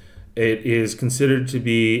Pink. It is considered to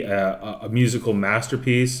be a musical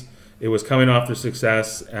masterpiece. It was coming off their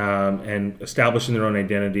success and establishing their own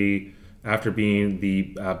identity after being the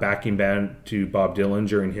backing band to Bob Dylan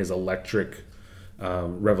during his electric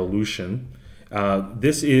revolution.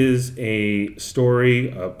 This is a story,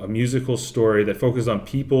 a musical story that focuses on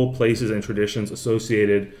people, places, and traditions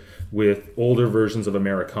associated with older versions of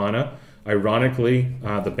Americana. Ironically,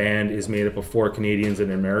 the band is made up of 4 Canadians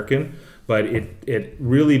and an American, but it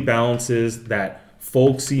really balances that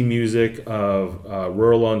folksy music of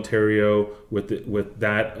rural Ontario with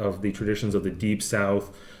that of the traditions of the Deep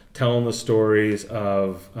South, telling the stories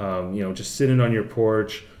of just sitting on your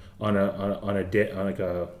porch on a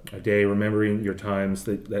day, remembering your times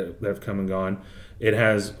that have come and gone. It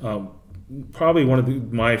has probably one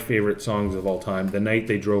of my favorite songs of all time, "The Night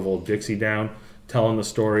They Drove Old Dixie Down," telling the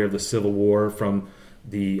story of the Civil War from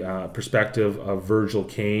the perspective of Virgil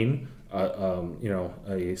Caine,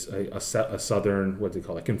 a Southern, what they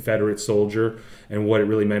call a Confederate soldier, and what it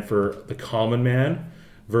really meant for the common man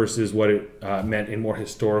versus what it meant in more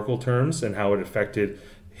historical terms and how it affected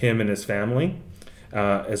him and his family,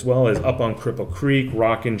 as well as Up on Cripple Creek,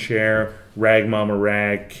 Rockin' Chair, Rag Mama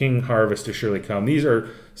Rag, King Harvest to Surely Come. These are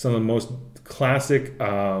some of the most classic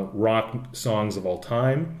rock songs of all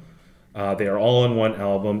time. They are all in one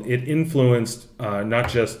album. It influenced not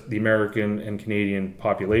just the American and Canadian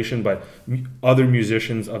population, but other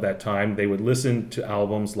musicians of that time. They would listen to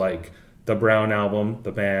albums like the Brown Album,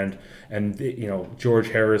 the band, and George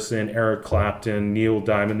Harrison, Eric Clapton, Neil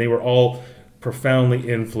Diamond. They were all profoundly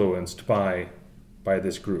influenced by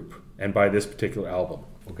this group and by this particular album.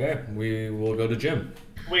 Okay, we will go to Jim.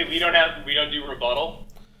 Wait, we don't do rebuttal?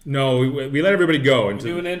 No, we let everybody go.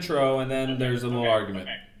 Do an intro, and then there's a little argument.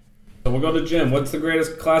 Okay. So we'll go to Jim. What's the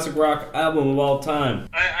greatest classic rock album of all time?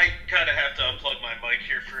 I kind of have to unplug my mic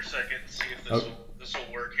here for a second and see if this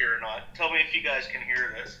will work here or not. Tell me if you guys can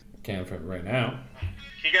hear this. Can't right now.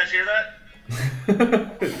 Can you guys hear that?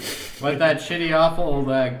 Like that shitty, awful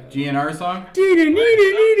GNR song? See,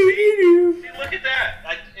 look at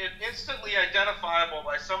that. It's instantly identifiable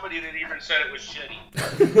by somebody that even said it was shitty.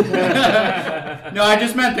 No, I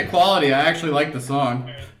just meant the quality. I actually like the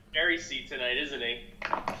song. Very seat tonight, isn't he?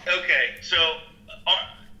 Okay, so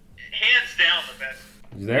hands down the best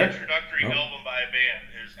introductory album by a band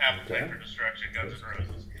is Appetite for Destruction, Guns N'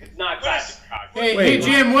 Roses. It's not classic rock. Hey,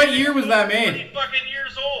 Jim, what year was that made? 20 fucking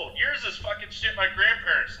years old. Yours is fucking shit my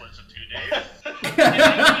grandparents listened to, Dave.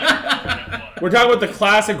 We're talking about the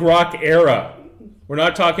classic rock era. We're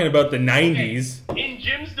not talking about the 90s. Okay. In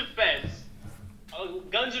Jim's defense,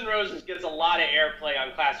 Guns N' Roses gets a lot of airplay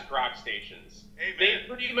on classic rock stations. Hey, they've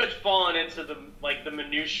pretty much fallen into the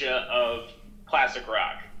minutia of classic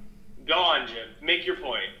rock. Go on, Jim. Make your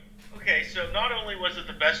point. Okay, so not only was it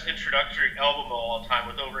the best introductory album of all time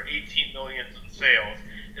with over 18 million in sales,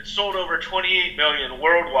 it sold over 28 million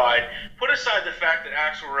worldwide. Put aside the fact that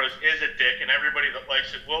Axl Rose is a dick and everybody that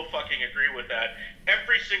likes it will fucking agree with that.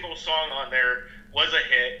 Every single song on there was a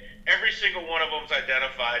hit. Every single one of them was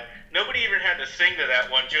identified. Nobody even had to sing to that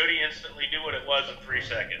one. Jody instantly knew what it was in 3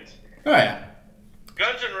 seconds. Oh, yeah.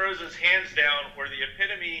 Guns N' Roses, hands down, were the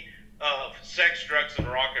epitome of sex, drugs, and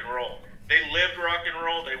rock and roll. They lived rock and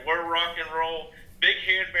roll. They were rock and roll. Big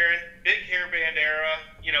hair band era.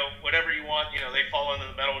 Whatever you want. They fall into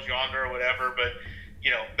the metal genre or whatever. But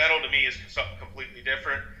metal to me is something completely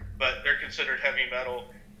different. But they're considered heavy metal.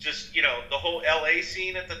 Just the whole LA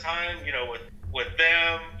scene at the time. With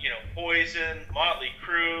them. Poison, Motley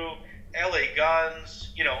Crue, LA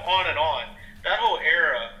Guns. On and on. That whole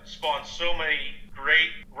era spawned so many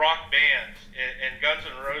great rock bands, and Guns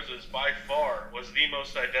N' Roses by far was the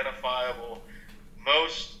most identifiable,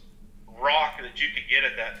 most rock that you could get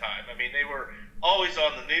at that time. I mean, they were always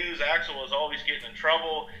on the news. Axl was always getting in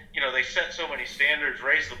trouble. They set so many standards,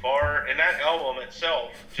 raised the bar, and that album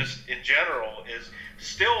itself, just in general,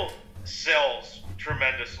 still sells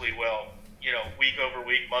tremendously well. Week over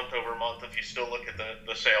week, month over month, if you still look at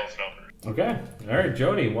the sales numbers. Okay. All right,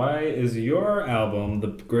 Jody, why is your album the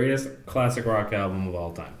greatest classic rock album of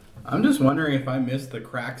all time? I'm just wondering if I missed the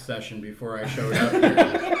crack session before I showed up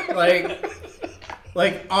here.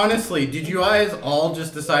 Like, honestly, did you guys all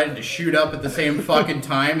just decided to shoot up at the same fucking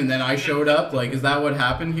time and then I showed up? Like, is that what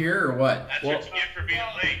happened here or what? That's what you get for being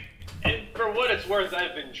late. And for what it's worth,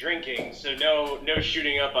 I've been drinking, so no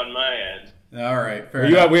shooting up on my end. All right, fair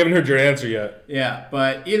enough. We haven't heard your answer yet. Yeah,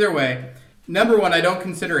 but either way, number one, I don't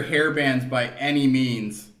consider hair bands by any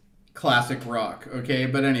means classic rock, okay?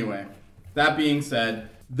 But anyway, that being said,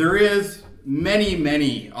 there is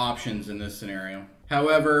many options in this scenario.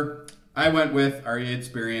 However, I went with Are You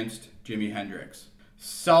Experienced, Jimi Hendrix.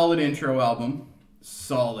 Solid intro album.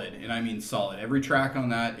 Solid, and I mean solid. Every track on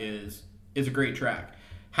that is a great track.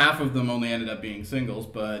 Half of them only ended up being singles,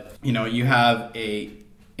 but, you have a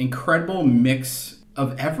incredible mix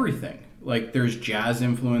of everything. Like, there's jazz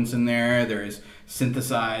influence in there, there's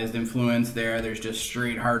synthesized influence there's just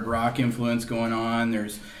straight hard rock influence going on,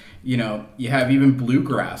 there's you have even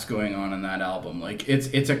bluegrass going on in that album. Like,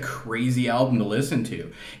 it's a crazy album to listen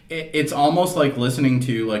to. It's almost like listening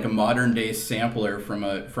to like a modern day sampler from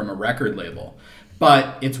a record label,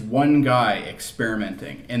 but it's one guy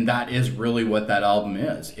experimenting, and that is really what that album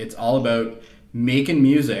is. It's all about making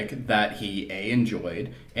music that he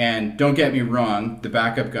enjoyed, and don't get me wrong, the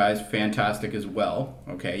backup guy's fantastic as well.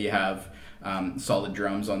 Okay, you have solid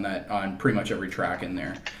drums on pretty much every track in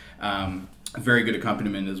there. Very good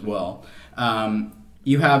accompaniment as well.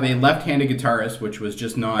 You have a left-handed guitarist, which was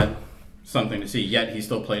just not something to see. Yet he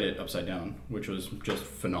still played it upside down, which was just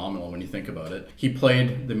phenomenal when you think about it. He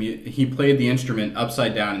played the instrument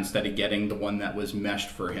upside down instead of getting the one that was meshed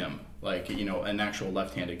for him, like, you know, an actual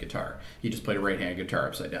left-handed guitar. He just played a right-handed guitar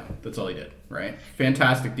upside down. That's all he did, right?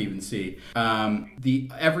 Fantastic to even see.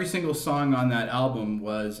 Every single song on that album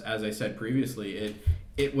was, as I said previously,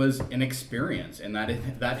 it was an experience, and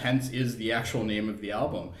that hence is the actual name of the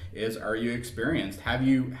album, is Are You Experienced? Have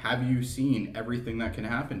you seen everything that can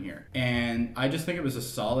happen here? And I just think it was a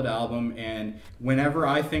solid album, and whenever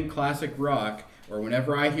I think classic rock, or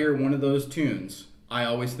whenever I hear one of those tunes, I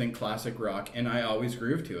always think classic rock, and I always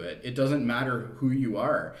groove to it. It doesn't matter who you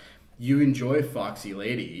are. You enjoy Foxy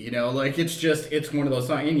Lady, you know, like it's one of those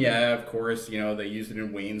songs. And yeah, of course, you know, they used it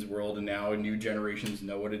in Wayne's World, and now new generations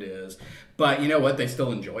know what it is. But you know what? They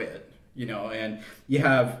still enjoy it, you know. And you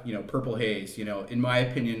have, you know, Purple Haze, you know, in my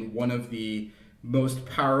opinion, one of the most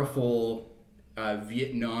powerful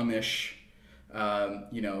Vietnamish, there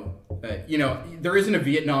isn't a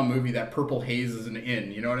Vietnam movie that Purple Haze isn't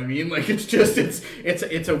in, you know what I mean? Like it's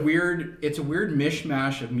a weird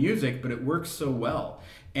mishmash of music, but it works so well.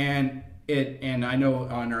 And I know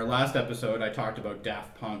on our last episode I talked about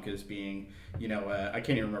Daft Punk as being, you know, I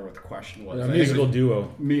can't even remember what the question was. Musical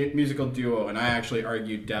duo. Musical duo, and I actually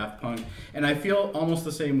argued Daft Punk. And I feel almost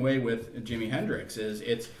the same way with Jimi Hendrix.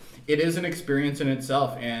 It is an experience in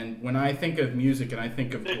itself. And when I think of music and I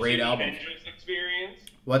think of great albums. The Jimi Hendrix experience?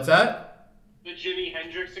 What's that? The Jimi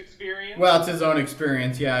Hendrix experience? Well, it's his own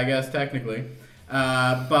experience, yeah, I guess technically.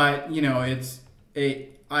 But you know,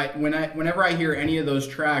 whenever I hear any of those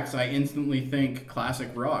tracks, I instantly think classic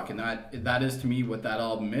rock, and that is to me what that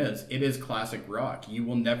album is. It is classic rock. You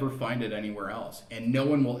will never find it anywhere else, and no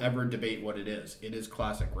one will ever debate what it is. It is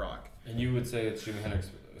classic rock. And you would say it's Jimi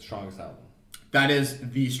Hendrix's strongest album? That is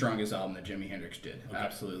the strongest album that Jimi Hendrix did, okay.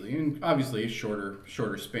 Absolutely. And obviously a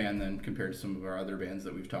shorter span than compared to some of our other bands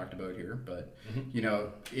that we've talked about here, but you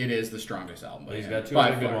know, it is the strongest album. Well, he's got two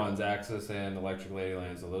other good ones, Axis and Electric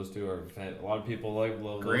Ladyland, so those two are a lot of people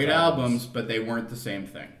love great albums, but they weren't the same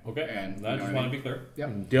thing. Okay, and I just want to be clear. Yep.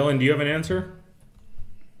 Dylan, do you have an answer?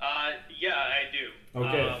 Yeah, I do.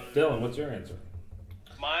 Okay, Dylan, what's your answer?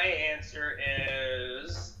 My answer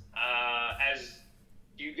is,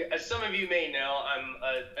 as some of you may know, I'm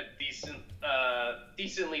a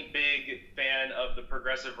decently big fan of the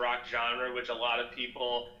progressive rock genre, which a lot of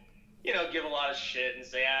people, you know, give a lot of shit and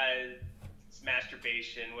say, it's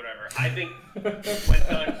masturbation, whatever. I think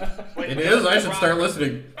I should start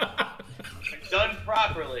listening. When done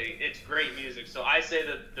properly, it's great music. So I say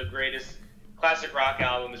that the greatest classic rock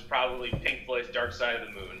album is probably Pink Floyd's Dark Side of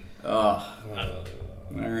the Moon. Oh,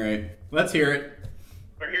 all right, let's hear it.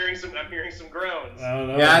 I'm hearing some groans. I don't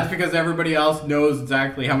know. Yeah, it's because everybody else knows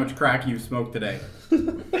exactly how much crack you've smoked today.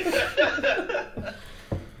 None.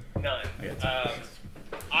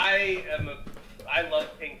 I love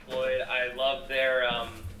Pink Floyd. I love their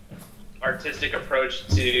artistic approach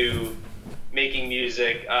to making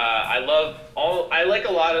music. I like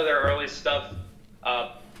a lot of their early stuff.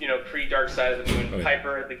 Pre Dark Side of the Moon. Right.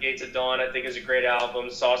 Piper at the Gates of Dawn, I think, is a great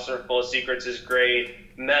album. Saucer Full of Secrets is great.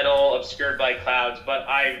 Metal, Obscured by Clouds. But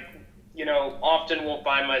I, often will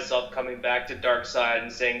find myself coming back to Dark Side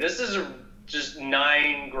and saying, this is just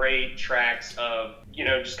 9 great tracks of,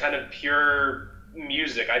 just kind of pure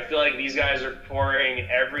music. I feel like these guys are pouring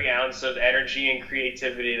every ounce of energy and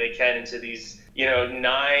creativity they can into these,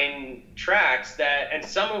 9 tracks and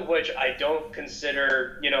some of which I don't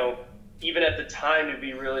consider, even at the time, to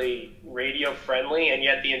be really radio friendly, and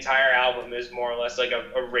yet the entire album is more or less like a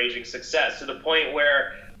raging success, to the point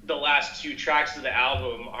where the last 2 tracks of the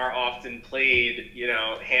album are often played,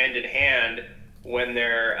 hand in hand when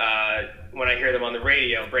when I hear them on the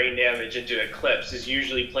radio. Brain Damage into Eclipse is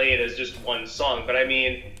usually played as just one song, but I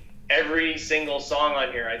mean, every single song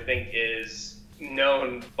on here I think is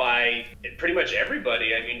known by pretty much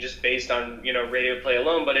everybody. I mean, just based on radio play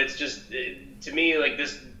alone. But it's just to me like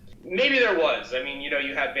this. Maybe there was. I mean,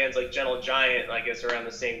 you had bands like Gentle Giant, I guess, around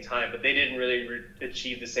the same time, but they didn't really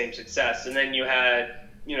achieve the same success. And then you had,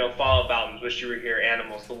 follow-up albums, Wish You Were Here,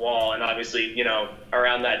 Animals, The Wall, and obviously,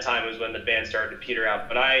 around that time was when the band started to peter out.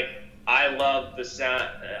 But I love the sound.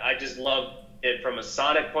 I just love it from a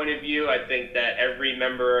sonic point of view. I think that every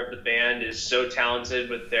member of the band is so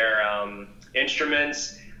talented with their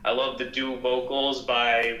instruments. I love the dual vocals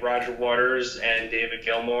by Roger Waters and David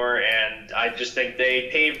Gilmour, and I just think they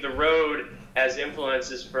paved the road as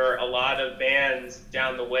influences for a lot of bands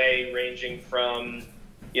down the way, ranging from,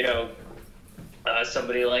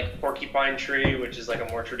 somebody like Porcupine Tree, which is like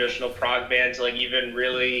a more traditional prog band, to like even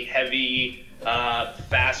really heavy,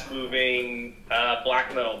 fast-moving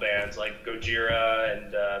black metal bands like Gojira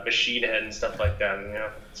and Machine Head and stuff like that. You know,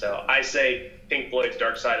 so I say Pink Floyd's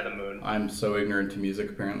Dark Side of the Moon. I'm so ignorant to music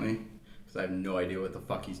apparently, because I have no idea what the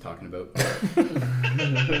fuck he's talking about.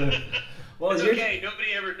 Well, it's okay.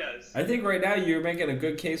 Nobody ever does. I think right now you're making a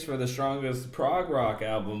good case for the strongest prog rock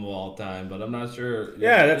album of all time, but I'm not sure.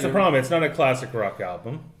 Yeah, that's the problem. It's not a classic rock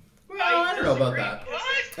album. Well, I don't know about that. What?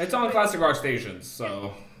 It's on classic rock stations,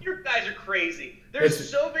 so. You guys are crazy. There's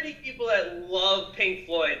so many people that love Pink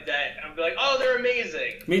Floyd that I'm like, oh, they're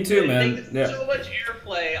amazing. Me too, they man. get so much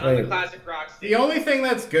airplay on the classic rock stage. The only thing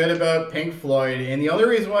that's good about Pink Floyd, and the only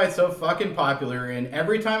reason why it's so fucking popular, and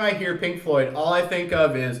every time I hear Pink Floyd, all I think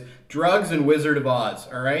of is drugs and Wizard of Oz.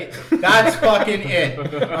 All right, that's fucking it.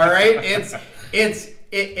 All right,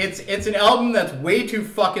 it's an album that's way too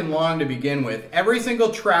fucking long to begin with. Every single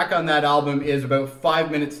track on that album is about 5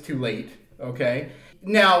 minutes too late. Okay.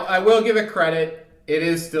 Now, I will give it credit. It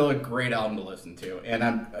is still a great album to listen to. And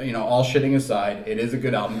I'm, all shitting aside, it is a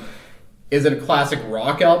good album. Is it a classic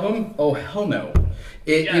rock album? Oh, hell no.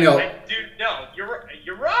 Dude, no, you're wrong.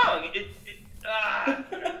 You're wrong.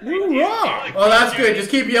 Oh, that's good. Just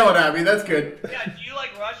keep yelling at me. That's good. Yeah, do you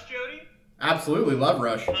like Rush, Jody? Absolutely. Love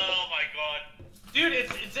Rush. Oh my god. Dude,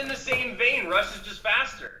 it's in the same vein. Rush is just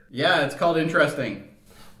faster. Yeah, it's called Interesting.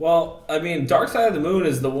 Well, I mean, Dark Side of the Moon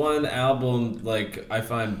is the one album, like, I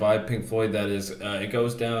find by Pink Floyd that is, it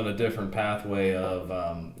goes down a different pathway of,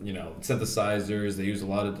 synthesizers. They use a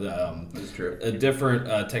lot of That's true.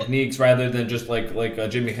 different techniques rather than just like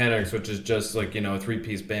Jimi Hendrix, which is just like, a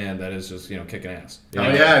three-piece band that is just, kicking ass. Oh,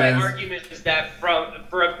 yeah, my argument is that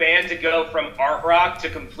for a band to go from art rock to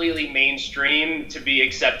completely mainstream to be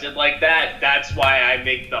accepted like that, that's why I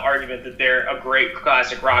make the argument that they're a great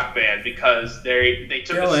classic rock band, because they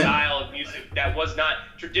took a style of music that was not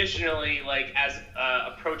traditionally like as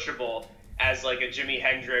approachable as like a Jimi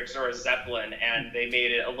Hendrix or a Zeppelin, and they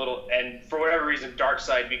made it a little, and for whatever reason Dark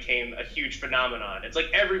Side became a huge phenomenon. It's like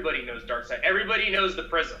everybody knows Dark Side. Everybody knows the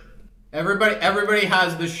Prism. Everybody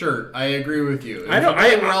has the shirt. I agree with you. I don't.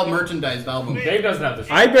 We're all merchandised album. Dave doesn't have the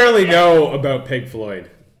shirt. I barely know about Pink Floyd.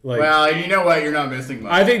 Like, well, and you know what? You're not missing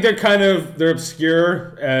much. I think they're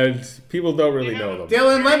obscure and people don't really know them.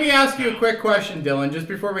 Dylan, let me ask you a quick question, Dylan, just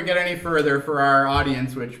before we get any further for our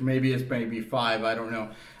audience, which maybe is maybe 5, I don't know.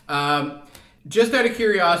 Just out of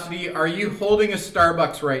curiosity, are you holding a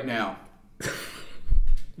Starbucks right now?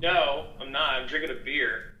 No, I'm not. I'm drinking a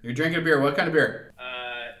beer. You're drinking a beer. What kind of beer?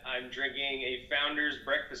 I'm drinking a Founder's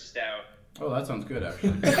Breakfast Stout. Oh, that sounds good,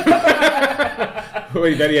 actually.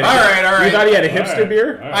 Wait, all right. You thought he had a hipster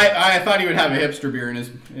beer? Right. I thought he would have a hipster beer in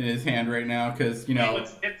his hand right now, because Hey,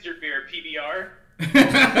 what's hipster beer? PBR? Wait,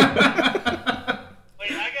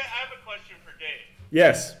 I have a question for Dave.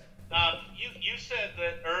 Yes. You said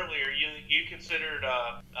that earlier you considered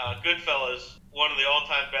Goodfellas one of the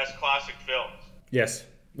all-time best classic films. Yes.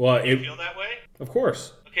 Well, Do you feel that way? Of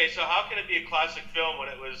course. Okay, so how can it be a classic film when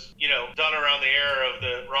it was, done around the era of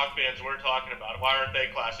the rock bands we're talking about? Why aren't they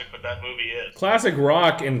classic, but that movie is? Classic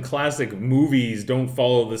rock and classic movies don't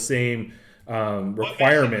follow the same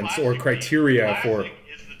requirements or criteria for. Is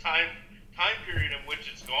the time period in which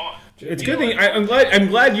it's gone. It's good thing I'm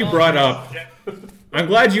glad you brought up. I'm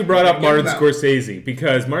glad you brought up Martin Scorsese,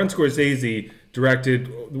 because Martin Scorsese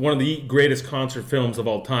directed one of the greatest concert films of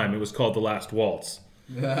all time. It was called The Last Waltz.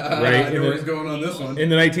 Right? I know what's going on this one. In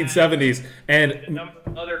the 1970s. And a number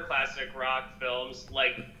of other classic rock films,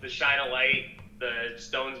 like The Shine a Light, the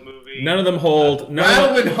Stones movie. None of them hold.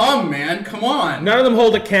 Rattle and hum, man. Come on. None of them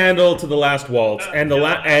hold a candle to The Last Waltz. And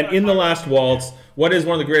in The Last Waltz, what is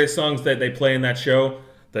one of the greatest songs that they play in that show?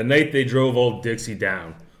 The Night They Drove Old Dixie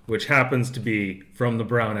Down, which happens to be from the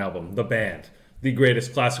Brown album, the band. The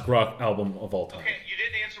greatest classic rock album of all time. Okay, you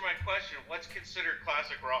didn't answer my question. What's considered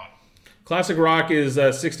classic rock? Classic rock is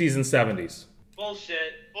 60s and 70s.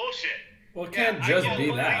 Bullshit. Well, it can't just be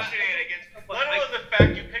that. Let alone the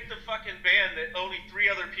fact you picked a fucking band that only 3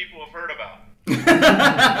 other people have heard about.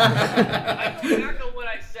 I go back on what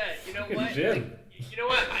I said. You know what? Jim. You know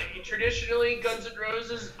what? Traditionally, Guns N'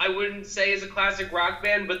 Roses, I wouldn't say is a classic rock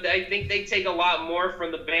band, but I think they take a lot more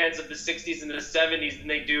from the bands of the 60s and the 70s than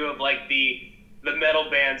they do of like the metal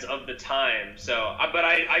bands of the time. So, but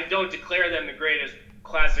I don't declare them the greatest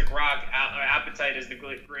classic rock. Appetite is the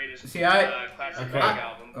greatest classic rock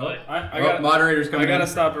album. But moderators coming. I gotta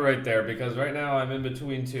stop it right there, because right now I'm in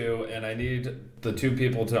between 2, and I need the 2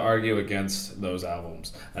 people to argue against those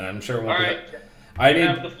albums, and I'm sure we'll. All right. I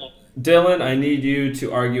need. Dylan, I need you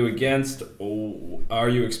to argue against Are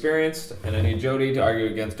You Experienced? And I need Jody to argue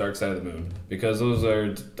against Dark Side of the Moon. Because those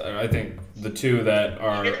are, I think, the two that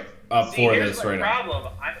are up for this right now.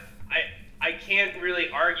 Problem. I can't really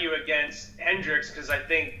argue against Hendrix because I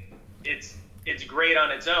think it's great on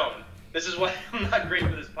its own. This is why I'm not great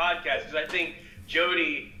for this podcast, because I think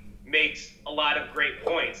Jody makes a lot of great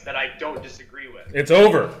points that I don't disagree with. It's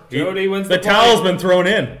over. Jody wins the point. The towel's been thrown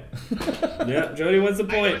in. Yeah, Jody wins the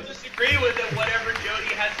point. I don't disagree with it, whatever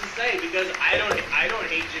Jody has to say, because I don't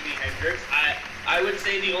hate Jimi Hendrix. I would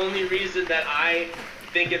say the only reason that I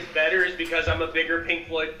think it's better is because I'm a bigger Pink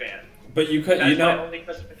Floyd fan. But you could, That's my only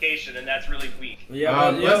justification, and that's really weak. Yeah,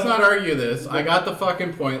 let's not argue this. I got the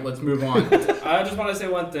fucking point. Let's move on. I just want to say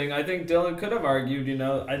one thing. I think Dylan could have argued.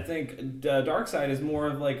 I think Dark Side is more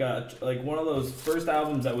of like one of those first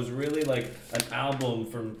albums that was really like an album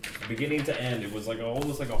from beginning to end. It was like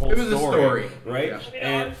almost like a whole story. It was a story, right? Yeah. I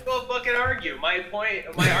mean, I'll go fucking argue. My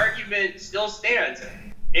argument still stands.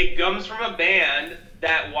 It comes from a band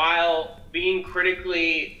that, while being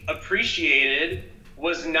critically appreciated,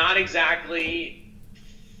 was not exactly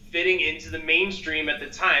fitting into the mainstream at the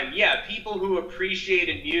time. Yeah, people who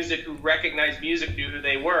appreciated music, who recognized music, knew who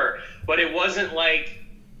they were. But it wasn't like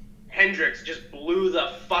Hendrix just blew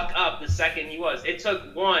the fuck up the second he was. It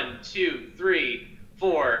took 1, 2, 3,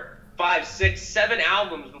 4, 5, 6, 7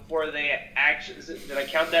 albums before they actually... Did I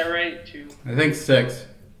count that right? 2? I think 6.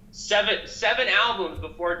 7 albums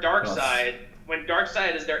before Dark Side, when Dark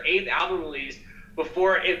Side is their 8th album release,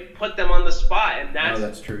 before it put them on the spot. And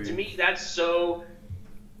that's true. To me, that's so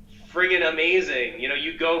friggin' amazing.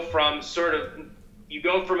 You go from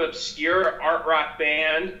obscure art rock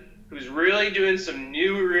band who's really doing some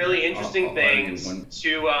new, really interesting things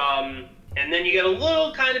to, and then you get a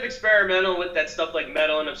little kind of experimental with that stuff like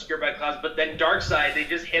Metal and Obscure by Clouds, but then Dark Side, they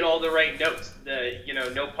just hit all the right notes.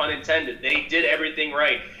 No pun intended. They did everything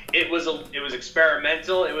right. It was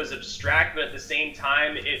experimental, it was abstract, but at the same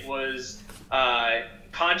time, it was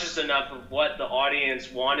conscious enough of what the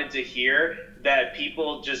audience wanted to hear that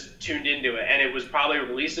people just tuned into it, and it was probably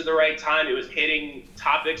released at the right time. It was hitting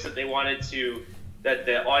topics that they wanted to, that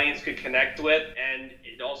the audience could connect with, and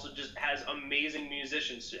it also just has amazing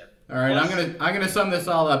musicianship. All right, I'm gonna sum this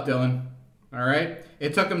all up, Dylan. All right,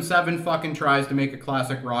 it took them 7 fucking tries to make a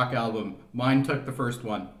classic rock album. Mine took the first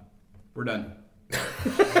one. We're done.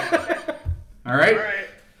 All right.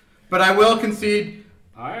 But I will concede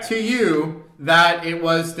to you that it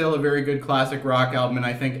was still a very good classic rock album, and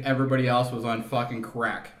I think everybody else was on fucking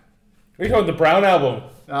crack. Are you talking the Brown album?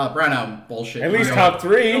 Brown album, bullshit. At least top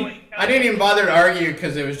 3. I didn't even bother to argue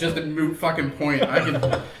because it was just a moot fucking point.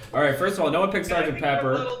 All right, first of all, no one picked Sgt.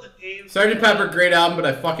 Pepper. Sgt. Pepper, great album, but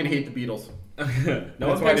I fucking hate the Beatles. No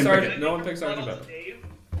one picked Sgt. Pepper.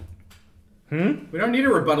 We don't need a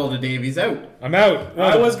rebuttal to Dave. He's out. I'm out.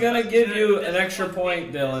 I was gonna give you an extra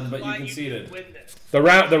point, Dylan, but you conceded. The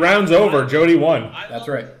round's over. Jody won. That's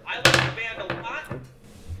right. I like the band a lot,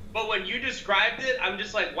 but when you described it, I'm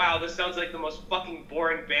just like, wow, this sounds like the most fucking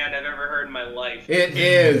boring band I've ever heard in my life. It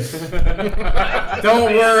is.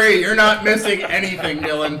 Don't worry, you're not missing anything,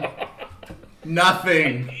 Dylan.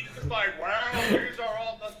 Nothing. It's like, wow, these are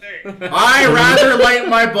all the things. I rather light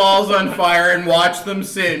my balls on fire and watch them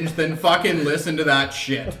singe than fucking listen to that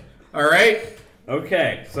shit. All right?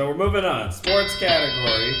 Okay, so we're moving on. Sports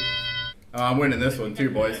category. I'm winning this one too,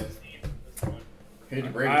 boys.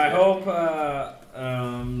 I hope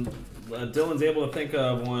Dylan's able to think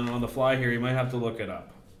of one on the fly here. You might have to look it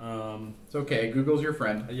up. It's okay. Google's your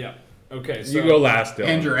friend. Yeah. Okay. So you go last, Dylan.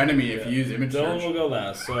 And your enemy if you use image Dylan search. will go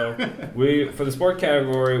last. So for the sport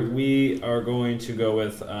category, we are going to go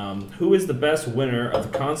with who is the best winner of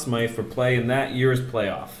the Conn Smythe for play in that year's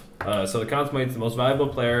playoff. So the Conn Smythe is the most valuable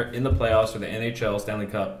player in the playoffs for the NHL Stanley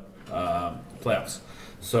Cup playoffs.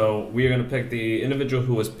 So we are going to pick the individual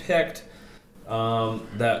who was picked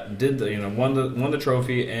that did won the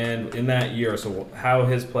trophy and in that year. So how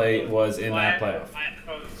his play was in that playoff.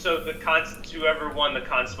 So whoever won the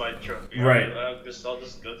Conn Smythe trophy. Right. I'll just go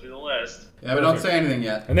through the list. Yeah, but don't say anything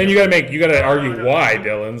yet. And then you gotta argue why,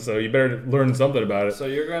 Dylan. So you better learn something about it. So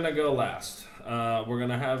you're gonna go last. We're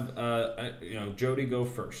gonna have Jody go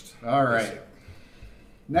first. All right.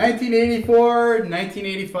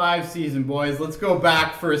 1984-1985 season, boys. Let's go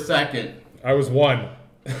back for a second. I was 1.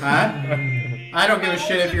 Huh? I don't give a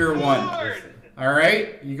shit if you're 1. All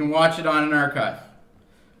right? You can watch it on an archive.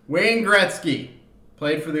 Wayne Gretzky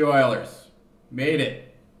played for the Oilers. Made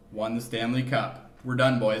it. Won the Stanley Cup. We're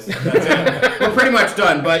done, boys. That's it. We're pretty much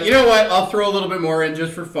done. But you know what? I'll throw a little bit more in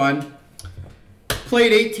just for fun.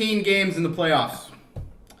 Played 18 games in the playoffs.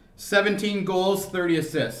 17 goals, 30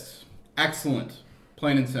 assists. Excellent.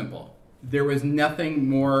 Plain and simple. There was nothing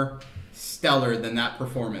more stellar than that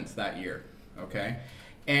performance that year. Okay?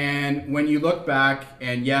 And when you look back,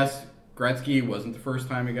 and yes, Gretzky wasn't the first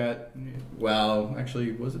time he got... Well,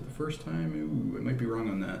 actually, was it the first time? Ooh, I might be wrong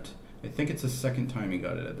on that. I think it's the second time he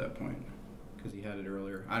got it at that point. Because he had it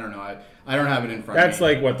earlier. I don't know. I don't have it in front of me. That's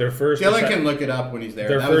like what, their first... Dylan can look it up when he's there.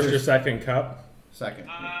 Their That first was or second cup? Second.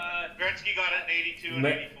 Gretzky got it in 82 and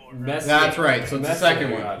 84. Messi- That's right. So it's the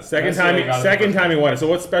second one. got it. Second time he won it. So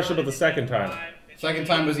what's special about the second time? Second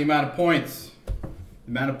time was the amount of points.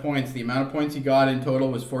 The amount of points he got in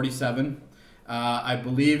total was 47. I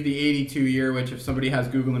believe the 82 year, which if somebody has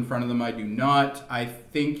Google in front of them, I do not. I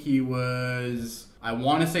think he was, I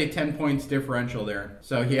want to say 10 points differential there.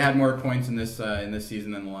 So he had more points in this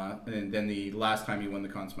season than the last time he won the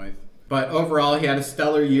Conn Smythe. But overall, he had a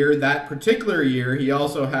stellar year. That particular year, he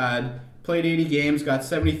also played 80 games, got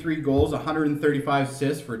 73 goals, 135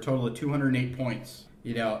 assists for a total of 208 points.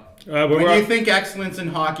 You know, when you think excellence in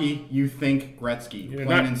hockey, you think Gretzky.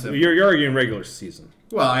 Plain and simple. You're arguing regular season.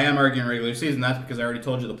 Well, I am arguing regular season. That's because I already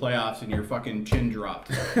told you the playoffs and your fucking chin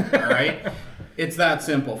dropped. All right? It's that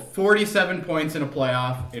simple. 47 points in a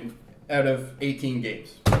playoff out of 18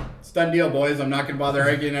 games. It's done deal, boys. I'm not going to bother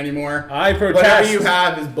arguing anymore. I protest. Whatever you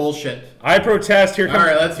have is bullshit. I protest. Here comes... All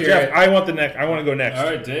right, let's hear Jeff, it. I want to go next. All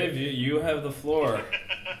right, Dave, you have the floor.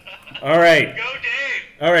 All right. Go, Dave.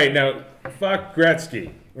 All right, now, fuck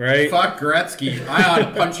Gretzky, right? Fuck Gretzky. I ought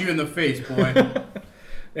to punch you in the face, boy.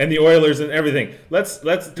 And the Oilers and everything. Let's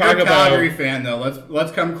talk You're a about... Calgary fan, though.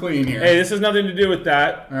 Let's come clean here. Hey, this has nothing to do with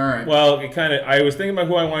that. All right. Well, I was thinking about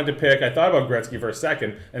who I wanted to pick. I thought about Gretzky for a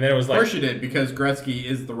second, and then it was like... Of course you did, because Gretzky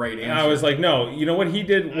is the right answer. I was like, no, you know what he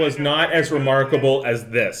did was not as remarkable as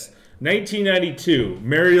this. 1992,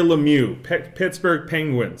 Mario Lemieux, Pittsburgh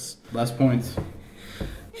Penguins. Less points.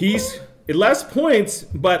 He's... Less points,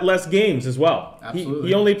 but less games as well. Absolutely.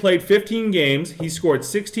 He only played 15 games. He scored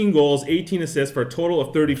 16 goals, 18 assists for a total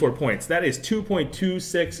of 34 points. That is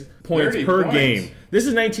 2.26 points per game. This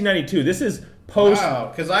is 1992. This is post...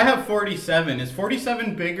 Wow, because I have 47. Is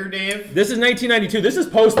 47 bigger, Dave? This is 1992. This is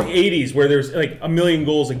post the 80s where there's like a million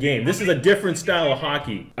goals a game. This is a different style of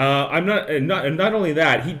hockey. Not only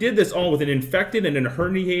that, he did this all with an infected and a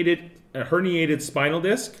herniated spinal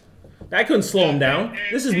disc. That couldn't slow him down.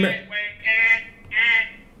 This is...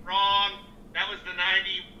 Wrong. That was the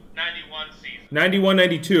 90-91 season.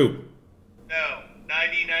 91-92. No,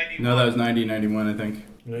 90-91. No, that was 90-91, I think.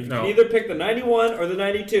 You can either pick the 91 or the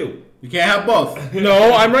 92. You can't have both.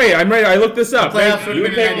 No, I'm right. I looked this up. Playoffs would You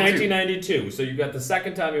have been picked 92. 1992, so you got the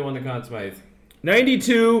second time you won the Conn Smythe.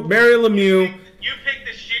 92, Mario Lemieux. You picked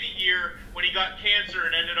the shitty year when he got cancer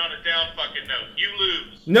and ended on a down fucking note. You lose.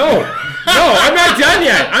 No, I'm not done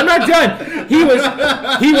yet. I'm not done.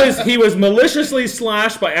 He was maliciously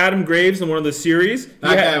slashed by Adam Graves in one of the series.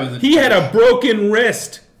 He had a broken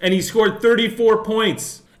wrist, and he scored 34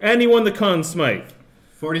 points, and he won the Conn Smythe.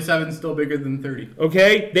 47 is still bigger than 30.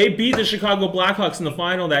 Okay, they beat the Chicago Blackhawks in the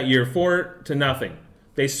final that year 4-0.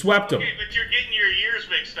 They swept them. Okay, but you're getting your years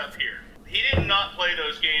mixed up here. He did not play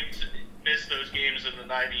those games, miss those games in the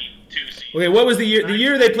 92 season. Okay, what was the year? The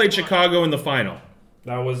year they played Chicago in the final.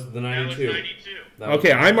 That was the 92. That was 92.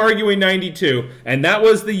 Okay, I'm arguing 92, and that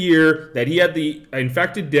was the year that he had the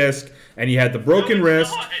infected disc and he had the broken No, it's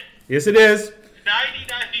wrist. not. Yes, it is.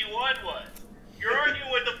 90-91 was. You're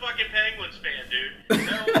arguing with the fucking Penguins fan, dude.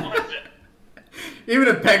 No, it wasn't. Even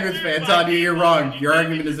if Penguins fans on you, you're wrong. Your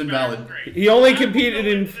argument is invalid. He only competed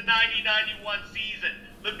in... The 90-91 season.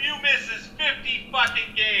 Lemieux misses 50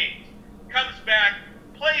 fucking games. Comes back,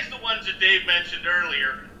 plays the ones that Dave mentioned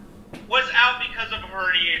earlier. Was out because of a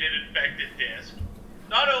herniated infected disc.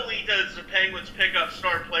 Not only does the Penguins pick up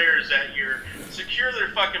star players that year, secure their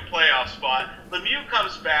fucking playoff spot, Lemieux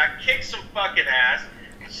comes back, kicks some fucking ass,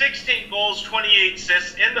 16 goals, 28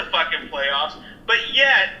 assists in the fucking playoffs, but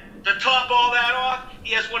yet, to top all that off,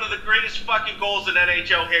 he has one of the greatest fucking goals in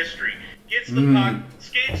NHL history. Gets the puck,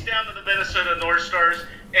 skates down to the Minnesota North Stars,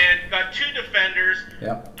 and got two defenders,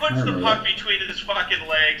 puts the puck between his fucking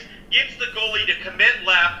legs, gets the goalie to commit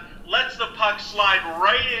left, lets the puck slide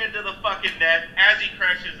right into the fucking net as he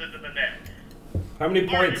crashes into the net. How many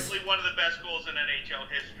points? Arguably one of the best goals in NHL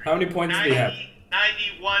history. How many points did he have?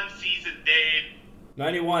 91 season, Dave.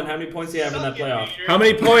 91. How many points did he have in that playoff? How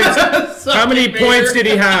many points? How many points did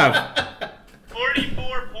he have?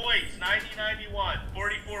 44 points. 90-91.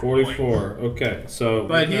 44 44. Okay, so.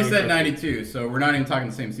 But he said 92, so we're not even talking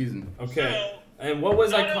the same season. Okay. And what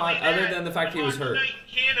was iconic other than the fact he was hurt?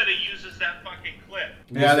 Canada uses that fucking clip.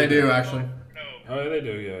 Yeah, they do, actually. Oh, they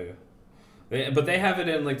do, yeah. But they have it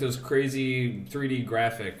in like those crazy 3D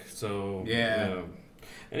graphic, so... Yeah.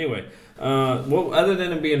 Anyway, well, other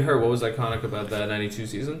than him being hurt, what was iconic about that '92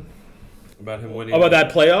 season? About him winning? About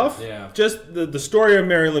that playoff? Yeah. Just the story of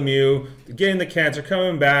Mary Lemieux, getting the cancer,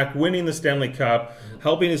 coming back, winning the Stanley Cup,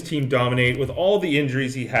 helping his team dominate with all the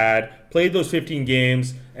injuries he had, played those 15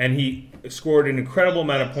 games, and he scored an incredible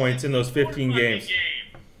amount of points in those 15 games.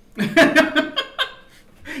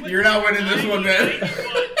 You're not winning this one, man.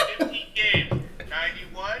 15 games.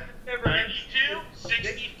 91, 92,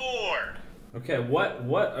 64. Okay, what?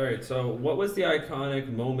 All right, so what was the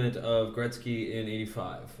iconic moment of Gretzky in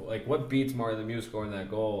 '85? Like, what beats Mario Lemieux scoring that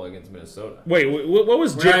goal against Minnesota? Wait, what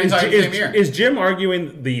was We're Jim? not talking the same year. Is Jim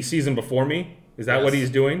arguing the season before me? Is that what he's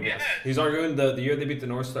doing? Yes. He's arguing the year they beat the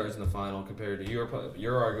North Stars in the final compared to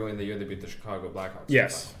you're arguing the year they beat the Chicago Blackhawks.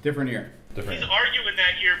 Yes. Different year. Different. He's arguing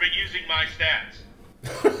that year, but using my stats.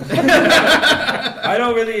 I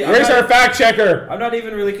don't really. Where's our fact checker? I'm not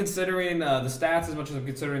even really considering the stats as much as I'm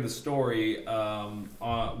considering the story with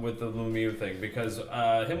the Lemieux thing, because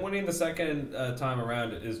him winning the second time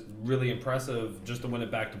around is really impressive just to win it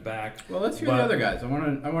back to back. Well, let's hear the other guys. I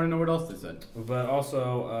want to know what else they said. But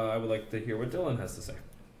also, I would like to hear what Dylan has to say.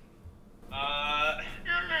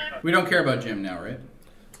 We don't care about Jim now, right?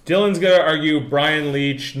 Dylan's gonna argue Brian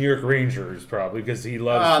Leach, New York Rangers, probably because he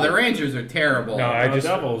loves. The Rangers are terrible. No, I just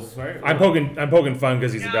Devils, right? I'm poking fun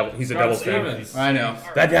because he's a devil. He's a Devils fan. Stevens. I know.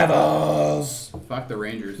 The Devils. Fuck the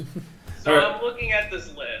Rangers. So I'm looking at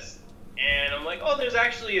this list, and I'm like, oh, there's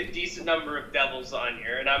actually a decent number of Devils on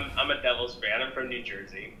here, and I'm a Devils fan. I'm from New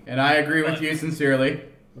Jersey. And I agree with you sincerely.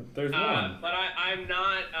 There's one. But I'm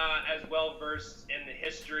not as well versed in the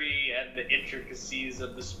history and the intricacies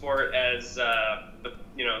of the sport as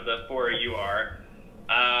the four of you are.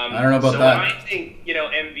 I don't know about so that. I think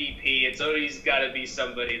MVP. It's always got to be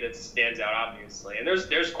somebody that stands out, obviously. And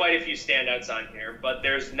there's quite a few standouts on here, but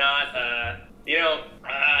there's not. I'd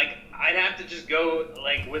have to just go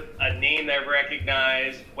with a name that I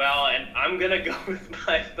recognize well, and I'm gonna go with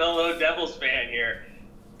my fellow Devils fan here.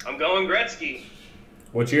 I'm going Gretzky.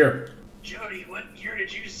 What year? Jody, what year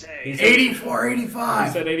did you say? 84, He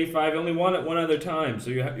 85. said 85. Only won it one other time, so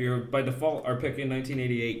you're by default are picking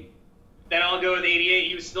 1988. Then I'll go with 88.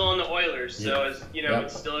 He was still on the Oilers, so Yep.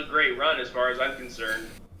 It's still a great run as far as I'm concerned.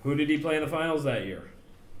 Who did he play in the finals that year?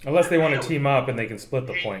 Unless they want to team up and they can split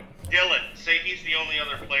the point. Dylan, say he's the only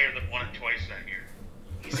other player that won it twice that year.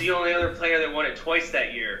 He's the only other player that won it twice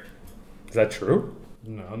that year. Is that true?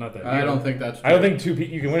 No, not that year. I don't think that's true. I don't think you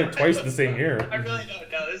can win it twice the same year. I really don't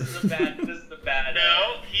know. This is a bad.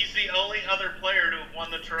 No, he's the only other player to have won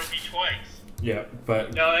the trophy twice. Yeah,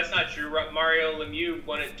 but No, that's not true. Mario Lemieux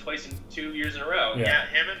won it twice in 2 years in a row. Yeah. Yeah,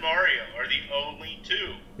 him and Mario are the only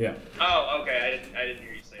two. yeah, Oh, okay. I didn't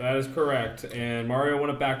hear you say that is correct. And Mario won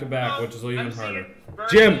it back to back, which is even I'm harder. seeing Bernie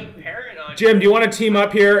Jim. Parent on Jim, do you want to team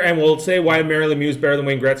up here and we'll say why Mary Lemieux is better than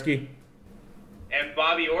Wayne Gretzky? And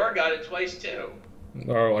Bobby Orr got it twice too.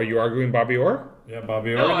 Or are you arguing Bobby Orr? Yeah,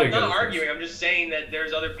 Bobby No, Orr I'm did get not it first. arguing. I'm just saying that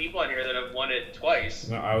there's other people on here that have won it twice.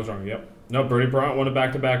 No, I was wrong. Yep. No, Bernie Bryant won it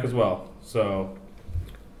back to back as well. So,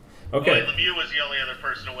 okay. Boy, Lemieux was the only other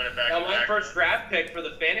person to win it back Now, to my back. first draft pick for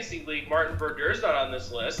the fantasy league, Martin Berger's not on this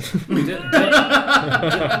list.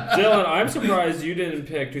 Dylan, I'm surprised you didn't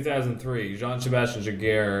pick 2003, Jean-Sebastien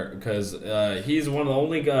Giguère, because he's one of the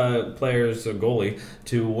only players, a goalie,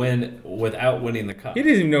 to win without winning the cup. He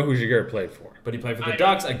didn't even know who Giguère played for. But he played for the I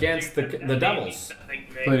Ducks don't against think the that Devils.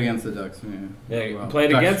 Played against the Ducks. Yeah, he Wow.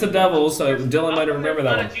 played Ducks. against the Devils, so Dylan might have remembered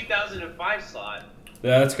that on one. a 2005 slot.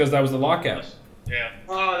 Yeah, that's because that was the lockout. Yeah.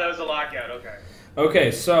 Oh, that was a lockout. Okay.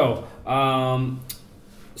 Okay, so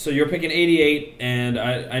you're picking 88, and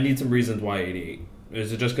I need some reasons why 88.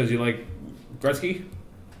 Is it just because you like Gretzky?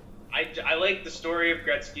 I like the story of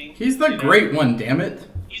Gretzky. He's the great one, damn it.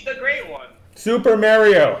 He's the great one. Super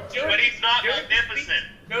Mario. But he's not magnificent.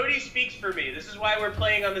 Jody speaks for me. This is why we're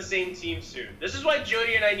playing on the same team soon. This is why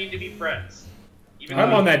Jody and I need to be friends. Even I'm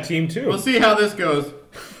though- on that team too. We'll see how this goes.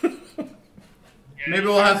 Yeah, Maybe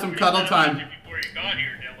we'll have some cuddle time. Before you got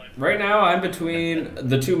here, Dylan. Right now, I'm between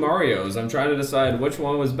the two Marios. I'm trying to decide which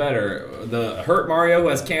one was better. The hurt Mario who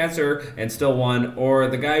has cancer and still won, or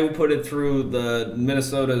the guy who put it through the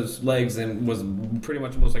Minnesota's legs and was pretty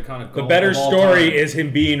much the most iconic goal The better of all story time. is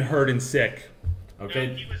him being hurt and sick. Okay.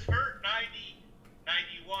 No, he was hurt 90,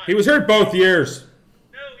 91. He was hurt both years.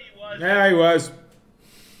 No, he wasn't. Yeah, he was.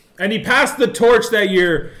 And he passed the torch that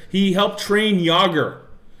year. He helped train Yager.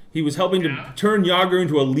 He was helping to turn Yager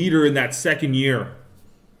into a leader in that second year.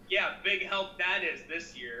 Yeah, big help that is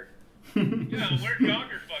this year. Yeah, where'd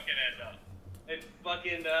Yager fucking end up? And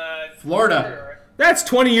fucking Florida. That's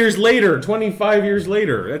 20 years later, 25 years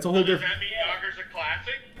later. That's a whole Does different... that mean Yager's a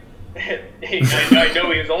classic? I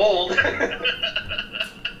know he was old.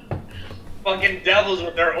 fucking Devils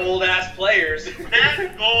with their old ass players.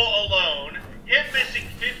 That goal alone, him missing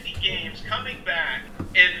 50 games, coming back,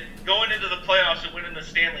 and going into the playoffs and winning the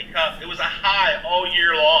Stanley Cup, it was a high all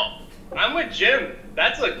year long. I'm with Jim.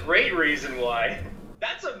 That's a great reason why.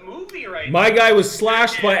 That's a movie right My there. guy was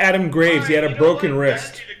slashed by Adam Graves. He had a broken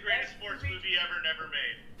wrist. That's the greatest sports movie ever never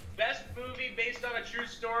made. Best movie based on a true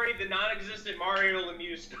story, the non-existent Mario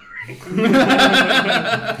Lemieux story.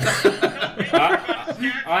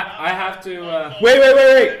 I have to. Wait.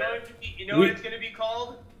 You know what it's going to be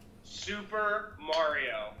called? Super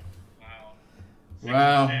Mario.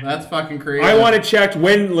 Wow, that's fucking crazy. I want to check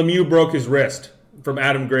when Lemieux broke his wrist from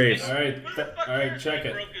Adam Graves. All right, check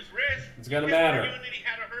it. Broke his wrist. It's gonna People were matter. arguing that he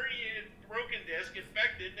had a herniated broken disc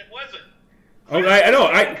infected, and it wasn't. Oh, I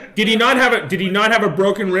know. Did he not have a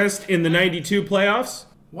broken wrist in the '92 playoffs?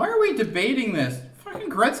 Why are we debating this?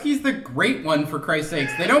 Fucking Gretzky's the great one, for Christ's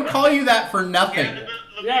sakes. They don't call you that for nothing.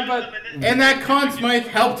 Yeah, but- And that Conn Smythe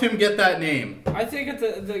helped him get that name. I think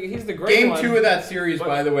he's the great Game one. 2 of that series,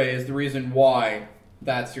 by the way, is the reason why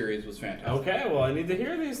that series was fantastic. Okay, well, I need to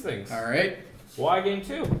hear these things. All right. Why game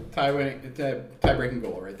 2? Tie-breaking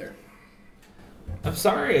goal right there. I'm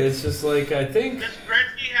sorry, it's just like, I think... Does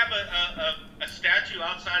Gretzky have a statue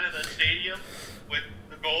outside of the stadium with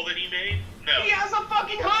the goal that he made? No. He has a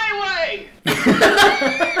fucking highway!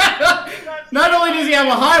 Not only does he have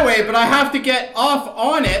a highway, but I have to get off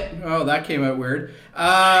on it. Oh, that came out weird.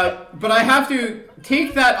 But I have to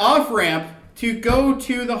take that off-ramp to go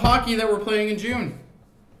to the hockey that we're playing in June.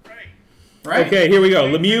 Right? Okay, here we go.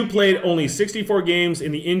 Lemieux played only 64 games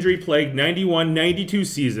in the injury-plagued 91-92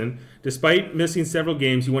 season. Despite missing several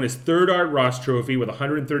games, he won his third Art Ross Trophy with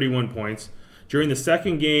 131 points. During the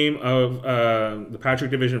second game of the Patrick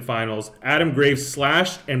Division Finals, Adam Graves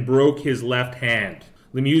slashed and broke his left hand.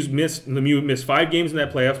 Lemieux missed 5 games in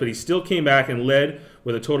that playoffs, but he still came back and led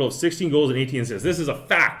with a total of 16 goals and 18 assists. This is a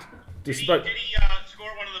fact. Did he score one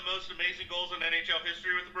of the most amazing goals in NHL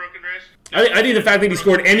history with a broken wrist? I think the fact that he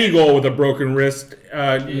scored any goal with a broken wrist,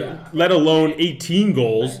 let alone 18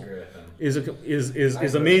 goals,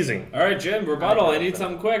 is amazing. All right, Jim, rebuttal. I need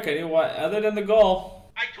something quick. I need what other than the goal.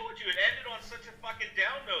 I told you it ended on such a fucking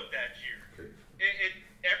down note that year.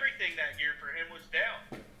 Everything that year for him was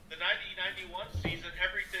down. The 90-91 season,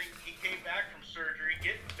 everything, he came back from surgery,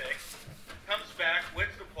 getting fixed, comes back,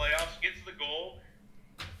 wins the playoffs, gets the goal.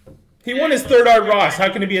 He won his third Art Ross. How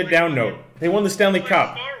can it be a down note? They won the Stanley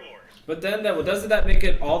Cup. Star Wars. But then, doesn't that make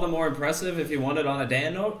it all the more impressive if he won it on a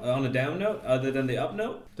down note, other than the up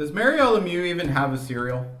note? Does Mario Lemieux even have a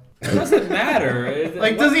cereal? It doesn't matter.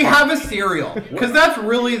 Like, does he have a cereal? Because that's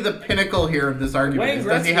really the pinnacle here of this argument.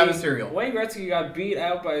 Does he have a cereal? Wayne Gretzky got beat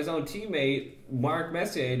out by his own teammate, Mark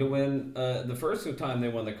Messier, to win the first time they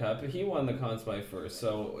won the Cup. He won the Conn Smythe first.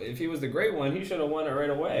 So if he was the great one, he should have won it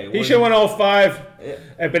right away. He should have won all 5.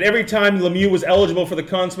 But every time Lemieux was eligible for the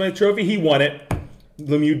Conn Smythe Trophy, he won it.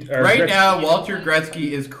 Right now, Walter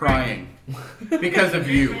Gretzky is crying because of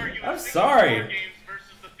you. I'm sorry.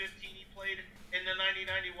 Versus the 15 he played in the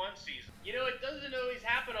 90-91 season. You know, it doesn't always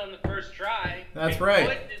happen on the first try. That's And right.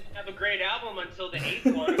 Wood didn't have a great album until the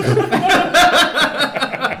 8th one.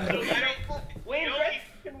 Wayne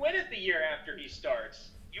Gretzky can win it the year after he starts.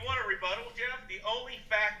 You want a rebuttal, Jeff? The only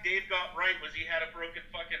fact Dave got right was he had a broken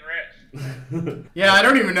fucking wrist. Yeah, I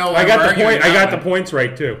don't even know. I got the point. I got the points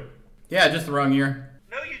right too. Yeah, just the wrong year.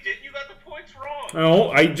 No, you didn't. You got the points wrong. Oh,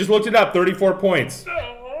 I just looked it up. 34 points.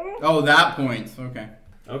 Oh, that points. Okay.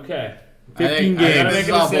 Okay. 15 I Gotta think games. make this a is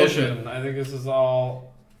all decision. bullshit. I think this is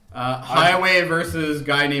all. Highway versus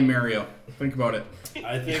guy named Mario. Think about it.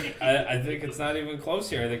 I think it's not even close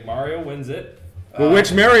here. I think Mario wins it. Well,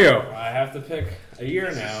 which Mario? I have to pick a year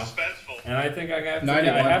This is now, suspenseful. and I think I have to.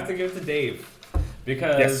 91. I have to give it to Dave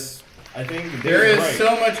because Yes. I think Dave's There is right.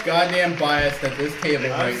 so much goddamn bias at this table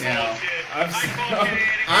right now. Bullshit.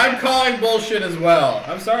 I'm calling bullshit as well.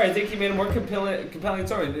 I'm sorry. I think he made a more compelling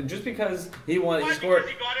story. Just because he won, Why? he scored.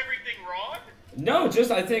 Because he got everything wrong? No,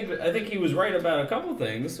 just I think he was right about a couple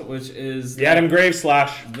things, which is The Adam Graves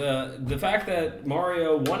slash. the fact that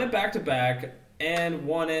Mario won it back to back and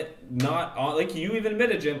won it not on, like you even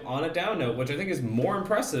admitted, Jim, on a down note, which I think is more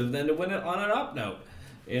impressive than to win it on an up note.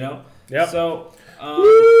 You know. Yep. So. He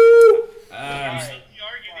argued the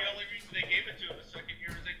only reason they gave it to him the second year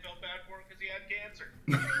is they felt bad for him because he had cancer.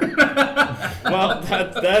 Well,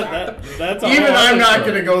 that's a Even whole I'm other not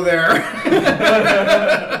story. going to go there.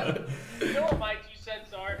 You know what my 2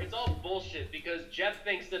 cents are? It's all bullshit because Jeff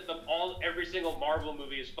thinks that every single Marvel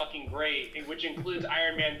movie is fucking great, which includes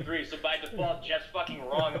Iron Man 3. So by default, Jeff's fucking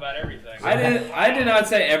wrong about everything. I did not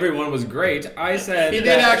say everyone was great. I said He did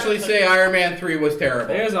that actually say Iron Man 3 was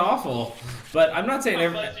terrible. it was awful, but I'm not saying I'm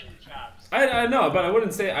every. busting your chops. I know, but I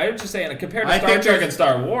wouldn't say. I was just saying compared to I Star think Trek there's- and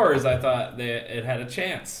Star Wars, I thought it had a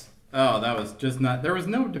chance. Oh, that was just not. There was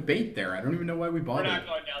no debate there. I don't even know why we We're bothered. not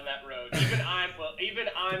going down that road. Even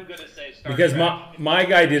I'm gonna say Star Because Trek. my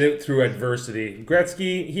guy did it through adversity.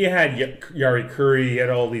 Gretzky, he had Yari Curry, he had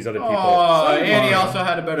all these other people. Oh, So and he Mario. also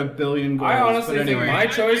had about 1 billion goals. I honestly but think anyway. my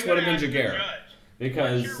choice would have been I gotta Jaguar. ask the judge,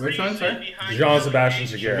 Because what's your Which one, reason sir? behind Jean-Sebastian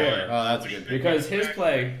your Jaguar. age? Oh, that's a good pick. because his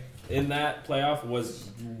play in that playoff was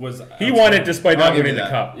He won it despite I'll not give winning you the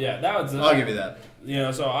that. cup. Yeah, that was. I'll give you that. You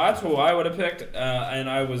know, so that's who I would have picked, and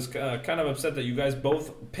I was kind of upset that you guys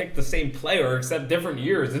both picked the same player except different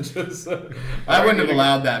years. It's just I wouldn't have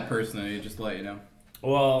allowed that personally, just to let you know.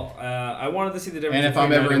 Well, I wanted to see the difference. And if I'm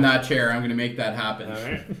between ever in that chair, I'm going to make that happen. All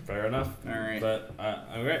right, fair enough. All right. But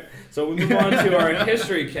all right, so we move on to our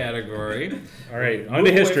history category. All right, on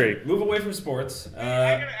to history. Move away from sports. I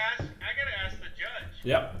gotta ask the judge.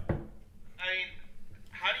 Yep. I mean,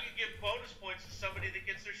 how do you give bonus points to somebody that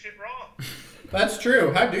gets their shit wrong? That's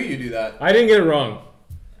true. How do you do that? I didn't get it wrong.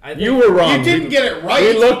 I think You were wrong. You didn't get it right.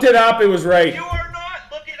 We looked it up, it was right. You are not.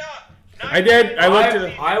 Look it up. I did. I looked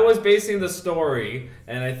it up. I was basing the story,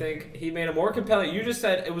 and I think he made it more compelling. You just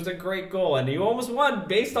said it was a great goal, and you almost won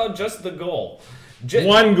based on just the goal.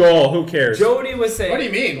 One goal, who cares? Jody was saying. What do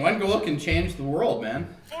you mean? One goal can change the world, man.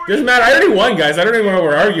 Doesn't matter. I already won, guys. I don't even know why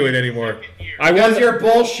we're arguing anymore. I won. Because you're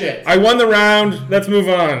bullshit. I won the round. Let's move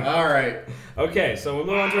on. All right. Okay, so we'll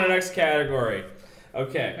move on to our next category. I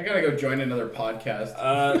Okay. gotta go join another podcast.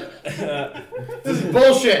 This is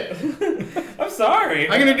bullshit. I'm sorry.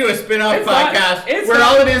 I'm gonna do a spin-off It's not- podcast it's where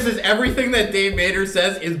not- all it is everything that Dave Mader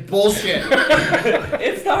says is bullshit.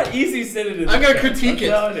 It's not easy sitting in I'm this gonna show. critique I'm it.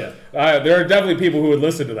 telling you. There are definitely people who would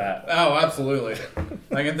listen to that. Oh, absolutely.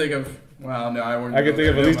 I can think of. Well, no, I wouldn't. I can go think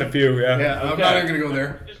of there, at least no, a few. Yeah. Yeah, I'm Okay. not even gonna go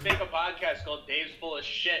there. Just make a podcast called Dave's Full of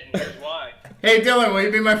Shit, and here's why. Hey, Dylan, will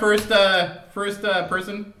you be my first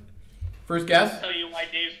person? First guest? Tell you why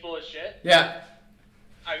Dave's full of shit? Yeah.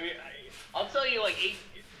 I mean, I'll tell you like 8.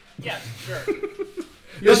 Yes, sure.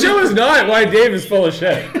 The show is not why Dave is full of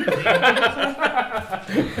shit.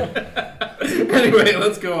 Anyway,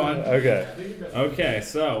 let's go on. Okay. Okay,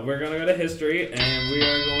 so we're gonna go to history, and we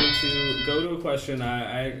are going to go to a question.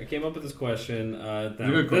 I came up with this question. It's a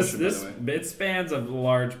good question, by this the way. it spans a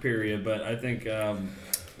large period, but I think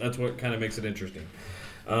that's what kind of makes it interesting.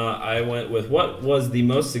 I went with what was the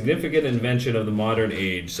most significant invention of the modern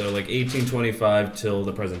age, so like 1825 till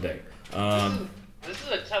the present day. This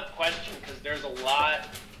is a tough question because there's a lot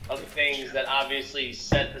of things that obviously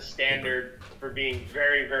set the standard for being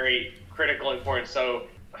very, very critical and important. So,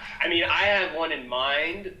 I mean, I have one in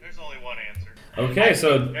mind. There's only one answer. Okay,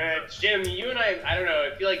 so Jim, you and I don't know,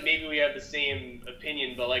 I feel like maybe we have the same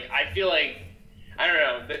opinion, but like, I feel like, I don't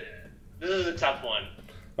know, this is a tough one.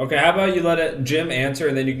 okay, how about you let Jim answer,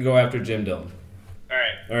 and then you can go after Jim Dillon. All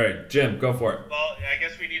All right, Jim, go for it. Well, I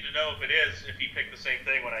guess we need to know if it is, if you pick the same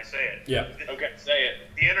thing when I say it. Yeah. right, okay, say it.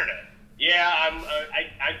 The internet. Yeah,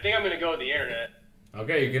 I think I'm gonna go with the internet.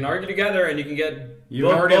 Okay, you can argue together, and you can get You've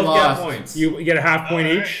both already get lost. points. You get a half point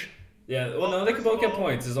All right. each. Yeah, well, no, they can both get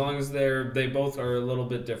points as long as they both are a little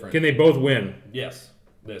bit different. Can they both win? Yes,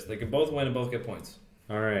 they can both win and both get points.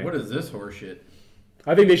 All right. What is this horseshit?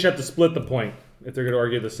 I think they should have to split the point if they're going to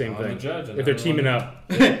argue the same I'm the thing. judge, and if they're I'm the teaming one.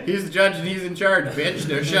 up. He's the judge and he's in charge, bitch.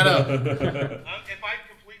 No, shut up. If I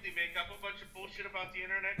completely make up a bunch of bullshit about the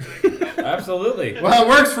internet, can I get Absolutely. Well, it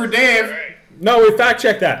works for All Dave. right. No, we fact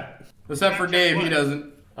check that. Except for Dave, he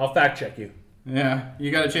doesn't. I'll fact check you. Yeah,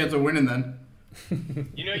 you got a chance of winning then.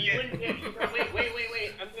 You know, you wouldn't.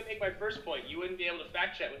 Wait. I'm gonna make my first point. You wouldn't be able to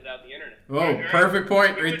fact check without the internet. Oh, Right. perfect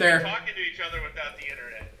point We right wouldn't there. be talking to each other without the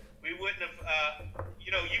internet. We wouldn't have,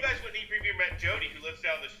 you guys wouldn't even met Jody, who lives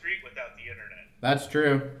down the street, without the internet. That's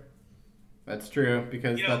true. That's true,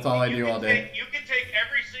 because You know, that's all I you do can all day. You can take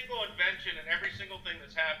every single invention and every single thing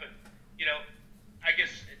that's happened. I guess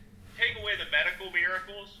take away the medical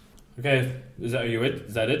miracles. Okay, is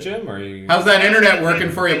that it, Jim? Or are you? How's that internet working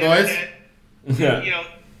for you, boys? Yeah.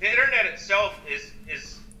 The internet itself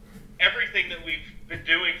is everything that we've been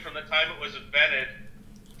doing from the time it was invented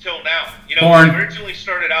till now. Porn. It originally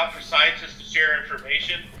started out for scientists to share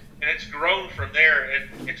information, and it's grown from there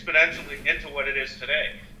and exponentially into what it is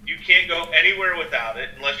today. You can't go anywhere without it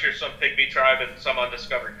unless you're some pygmy tribe in some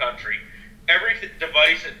undiscovered country. Every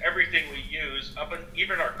device and everything we use, up and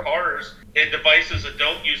even our cars and devices that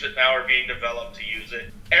don't use it now are being developed to use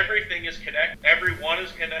it. Everything is connected. Everyone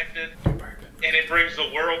is connected, and it brings the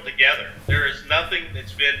world together. There is nothing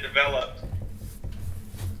that's been developed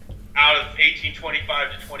out of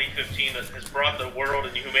 1825 to 2015 that has brought the world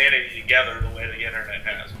and humanity together the way the internet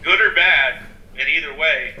has. Good or bad, in either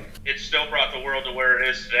way, it still brought the world to where it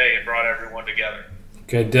is today. It brought everyone together.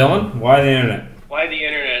 Okay, Dylan, why the internet? Why the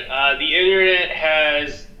internet? The internet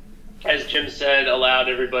has, as Jim said, allowed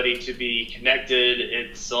everybody to be connected.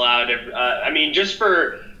 It's allowed, just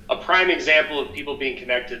for a prime example of people being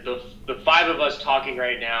connected, the five of us talking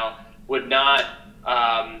right now would not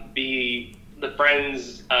be the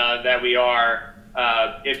friends that we are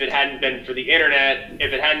if it hadn't been for the internet,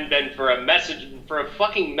 if it hadn't been for a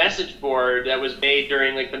fucking message board that was made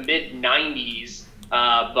during like the mid-90s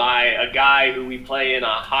by a guy who we play in a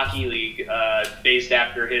hockey league based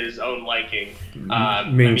after his own liking.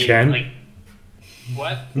 Ming Chen? Like,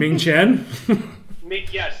 what? Ming Chen?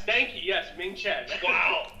 Yes, thank you. Yes, Ming Chen.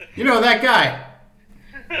 Wow. You know that guy.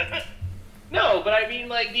 No, but I mean,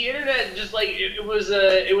 like, the internet just like it was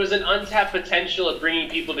an untapped potential of bringing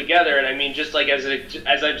people together, and I mean, just like as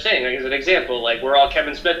I'm saying, like as an example, like we're all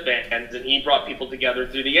Kevin Smith fans, and he brought people together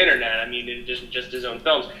through the internet. I mean, it just his own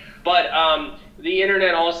films, but the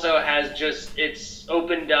internet also has it's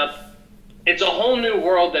opened up. It's a whole new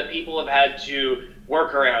world that people have had to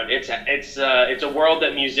work around. It's a world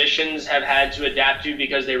that musicians have had to adapt to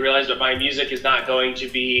because they realize that my music is not going to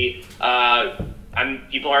be.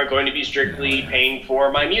 People aren't going to be strictly paying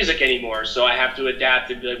for my music anymore, so I have to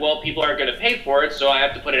adapt and be like, well, people aren't going to pay for it, so I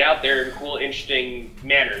have to put it out there in cool, interesting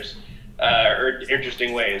manners, or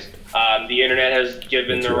interesting ways. The internet has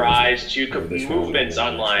given the rise to movements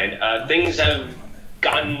online. Things have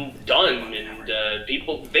gotten done,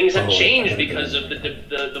 and things have changed because of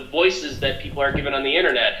the voices that people are given on the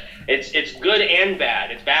internet. It's good and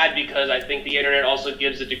bad. It's bad because I think the internet also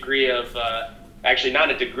gives a degree of actually not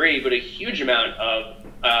a degree, but a huge amount of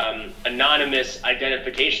anonymous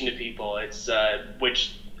identification to people. It's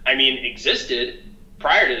which I mean existed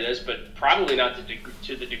prior to this, but probably not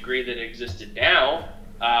to the degree that it existed now.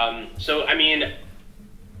 So I mean,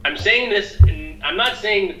 I'm saying this. I'm not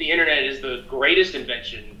saying that the internet is the greatest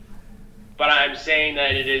invention, but I'm saying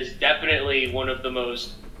that it is definitely one of the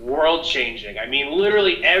most world-changing. I mean,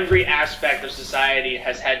 literally every aspect of society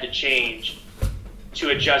has had to change to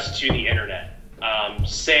adjust to the internet.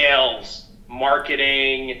 Sales,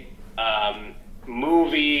 marketing,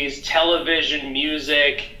 movies, television,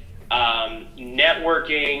 music,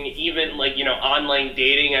 networking, even like, online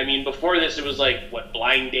dating. I mean, before this, it was like,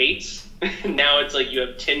 blind dates? Now it's like you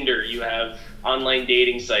have Tinder, you have online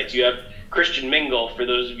dating sites, you have Christian Mingle for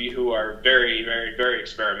those of you who are very, very, very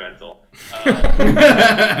experimental. You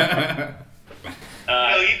can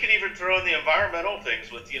even throw in the environmental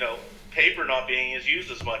things with, paper not being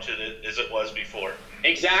used as much as it was before.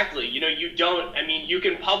 Exactly. You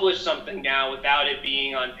can publish something now without it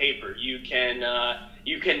being on paper. You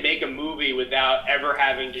can make a movie without ever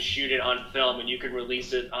having to shoot it on film, and you can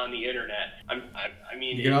release it on the internet.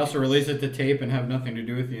 You can also release it to tape and have nothing to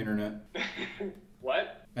do with the internet.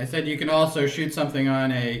 What? I said you can also shoot something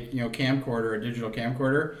on a camcorder, a digital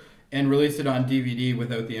camcorder, and release it on DVD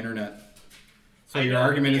without the internet. So your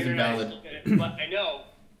argument is invalid. I know.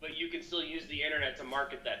 But you can still use the internet to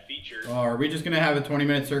market that feature. Oh, are we just going to have a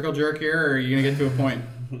 20-minute circle jerk here, or are you going to get to a point?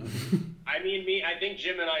 I think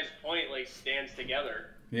Jim and I's point, stands together.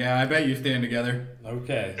 Yeah, I bet you stand together.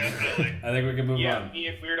 Okay. I think we can move on. Yeah, me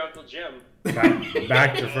and Weird Uncle Jim.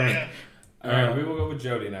 Back to front. All right, we will go with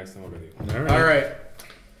Jody next, and we'll go with you. All right.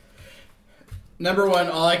 Number one,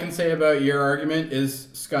 all I can say about your argument is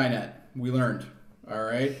Skynet. We learned. All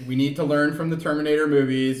right, we need to learn from the Terminator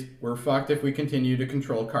movies. We're fucked if we continue to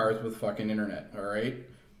control cars with fucking internet. All right,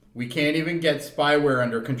 we can't even get spyware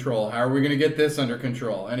under control. How are we going to get this under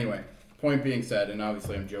control? Anyway, point being said, and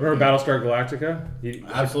obviously I'm joking. Remember Battlestar Galactica?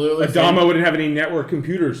 Absolutely. Adama wouldn't have any network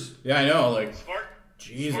computers. Yeah, I know.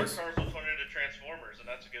 Jesus. Smart cars will turn into Transformers, and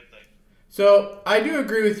that's a good thing. So I do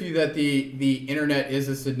agree with you that the internet is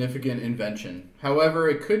a significant invention. However,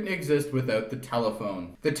 it couldn't exist without the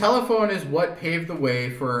telephone. The telephone is what paved the way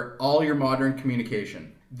for all your modern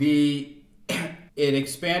communication. It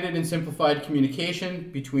expanded and simplified communication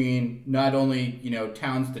between not only,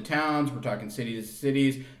 towns to towns, we're talking cities to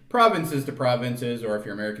cities, provinces to provinces, or if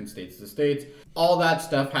you're American, states to states. All that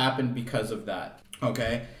stuff happened because of that,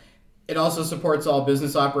 okay? It also supports all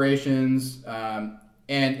business operations,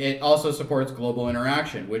 and it also supports global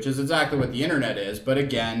interaction, which is exactly what the internet is. But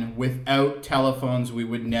again, without telephones, we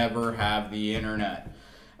would never have the internet.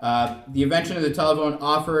 The invention of the telephone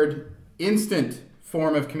offered instant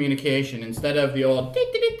form of communication instead of the old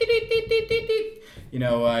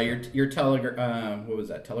your telegraph. What was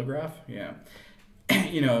that? Telegraph? Yeah.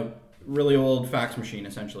 Really old fax machine,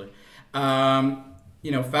 essentially.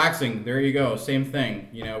 Faxing. There you go. Same thing.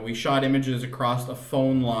 We shot images across a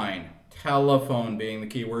phone line. Telephone being the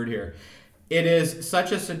key word here. It is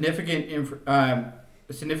such a significant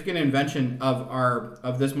a significant invention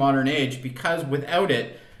of this modern age, because without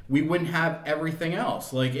it, we wouldn't have everything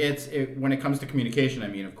else. Like when it comes to communication, I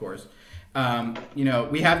mean, of course, you know,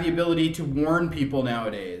 we have the ability to warn people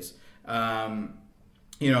nowadays.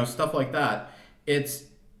 You know, stuff like that. It's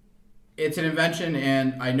an invention,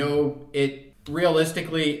 and I know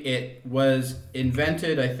realistically it was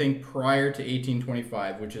invented, I think, prior to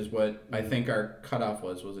 1825, which is what I think our cutoff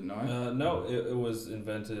was it not? No, it was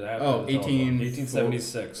invented after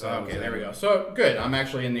 1876. Okay, there we go. So good, I'm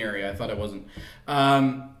actually in the area. I thought I wasn't.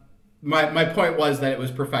 My point was that it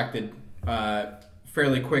was perfected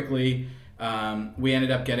fairly quickly. We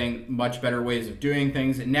ended up getting much better ways of doing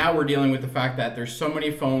things, and now we're dealing with the fact that there's so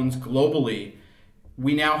many phones globally.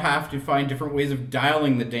 We now have to find different ways of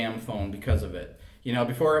dialing the damn phone because of it. You know,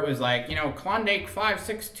 before it was like, you know, Klondike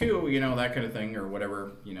 562, you know, that kind of thing, or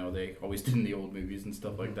whatever, you know, they always did in the old movies and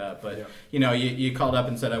stuff like that. But, you know, you called up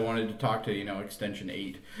and said, I wanted to talk to, you know, extension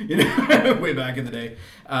 8, you know, way back in the day.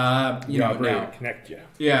 You know, now, connect you.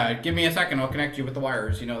 Yeah, give me a second, I'll connect you with the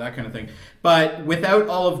wires, you know, that kind of thing. But without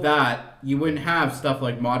all of that, you wouldn't have stuff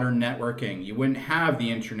like modern networking. You wouldn't have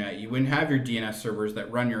the internet. You wouldn't have your DNS servers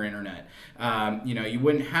that run your internet. You know, you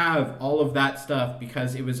wouldn't have all of that stuff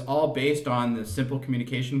because it was all based on the simple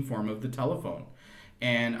communication form of the telephone.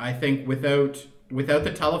 And I think without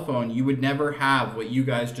the telephone, you would never have what you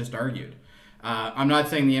guys just argued. I'm not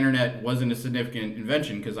saying the internet wasn't a significant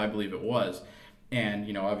invention, because I believe it was. And,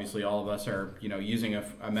 you know, obviously all of us are, you know, using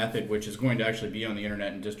a method which is going to actually be on the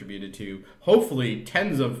internet and distributed to, hopefully,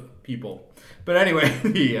 tens of people. But anyway,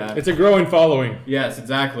 it's a growing following. Yes,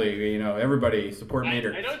 exactly. You know, everybody support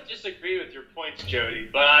Mater. I don't disagree with your points, Jody,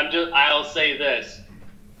 but I'll say this.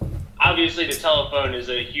 Obviously, the telephone is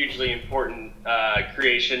a hugely important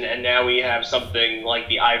creation, and now we have something like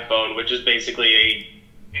the iPhone, which is basically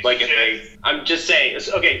I'm just saying,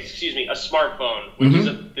 okay, excuse me, a smartphone, which is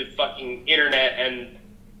the fucking internet, and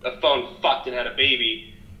a phone fucked and had a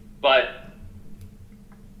baby. But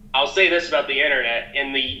I'll say this about the internet: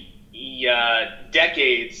 in the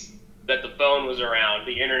decades that the phone was around,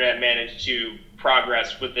 the internet managed to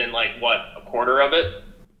progress within a quarter of it.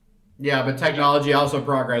 Yeah, but technology also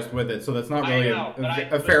progressed with it, so that's not really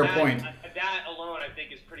a fair point. That alone, I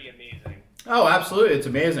think, is pretty amazing. Oh, absolutely, it's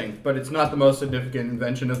amazing, but it's not the most significant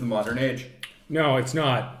invention of the modern age. No, it's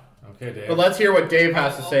not. Okay, Dave. But let's hear what Dave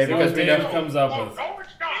has to say, because we know comes up with.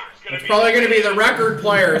 It's probably going to be the record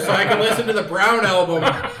player, so I can listen to the Brown album.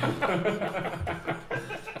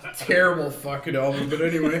 Terrible fucking album, but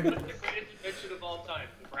anyway. The greatest invention of all time,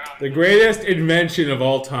 the Brown. The greatest invention of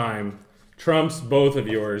all time trumps both of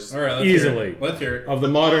yours easily. Let's hear it. Of the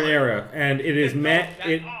modern era, and it is Jim, That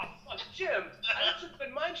should have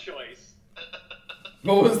been my choice.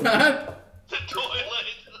 What was that? The toilet.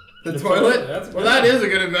 The toilet? That's Well, good. that is a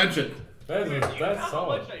good invention. That's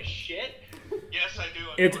solid. How much I shit? Yes, I do.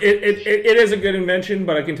 It is a good invention,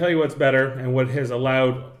 but I can tell you what's better, and what has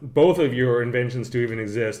allowed both of your inventions to even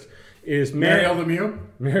exist is Mario Lemieux?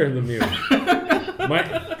 Mario Lemieux.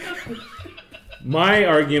 My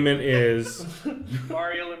argument is...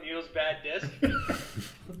 Mario Lemieux's bad disc.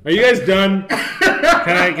 Are you guys done?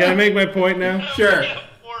 Can I make my point now? Sure. Yeah,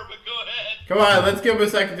 before, but go ahead. Come on, let's give him a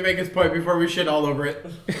second to make his point before we shit all over it.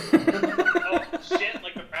 Oh, shit,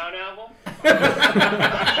 like the Brown album?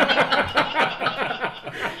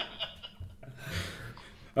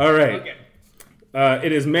 All right. Okay.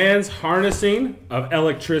 It is man's harnessing of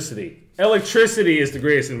electricity. Electricity is the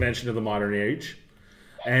greatest invention of the modern age.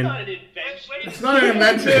 And Not an invention. It's not an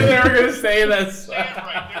invention. They were going to say this. Say it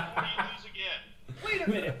right. Therefore, you lose again. Wait a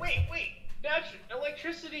minute. Wait.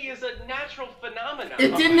 Electricity is a natural phenomenon.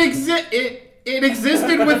 It didn't exist. It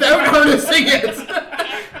existed without harnessing it.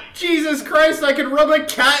 Jesus Christ, I could rub a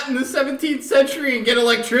cat in the 17th century and get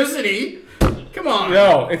electricity. Come on.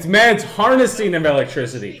 no, it's man's harnessing of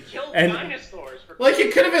electricity. He killed And dinosaurs. Like,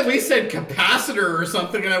 you could have at least said capacitor or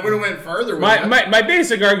something, and I would have went further with that. my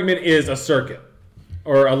basic argument is a circuit.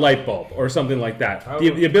 Or a light bulb, or something like that.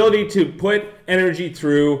 The ability to put energy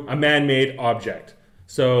through a man-made object.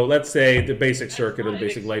 So let's say the basic circuit or the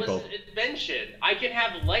basic light bulb. Invention. I can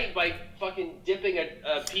have light by fucking dipping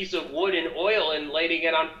a piece of wood in oil and lighting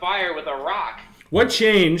it on fire with a rock. What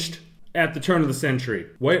changed at the turn of the century?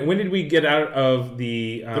 When did we get out of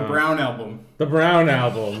the Brown album. The Brown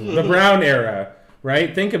album, the Brown era,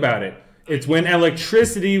 right? Think about it. It's when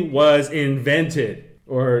electricity was invented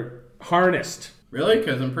or harnessed. Really?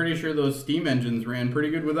 Because I'm pretty sure those steam engines ran pretty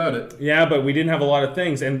good without it. Yeah, but we didn't have a lot of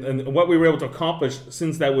things. And what we were able to accomplish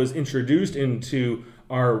since that was introduced into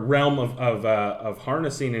our realm of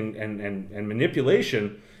harnessing and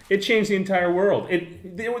manipulation, it changed the entire world.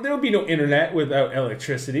 There would be no internet without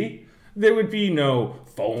electricity. There would be no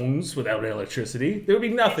phones without electricity. There would be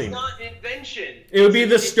nothing. It's not an invention. It would be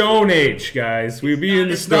the Stone Age, guys. We'd be in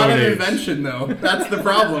the Stone Age. It's not an invention, though. That's the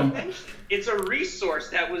problem. It's a resource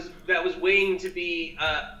that was waiting to be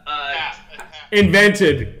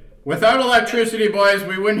Invented. Without electricity, boys,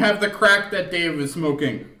 we wouldn't have the crack that Dave was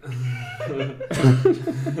smoking.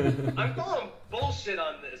 I'm calling bullshit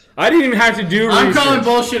on this. I didn't even have to do research. I'm calling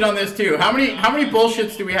bullshit on this too. How many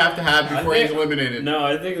bullshits do we have to have before he's eliminated? No,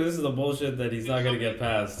 I think this is the bullshit that he's not going to get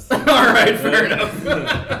past. All right, fair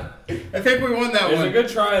enough. I think we won that It's one. a good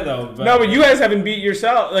try, though. No, but you guys haven't beat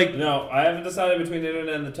yourself. Like, No, I haven't decided between the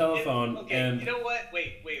internet and the telephone. Okay, and you know what?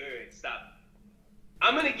 Wait, stop.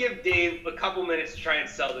 I'm gonna give Dave a couple minutes to try and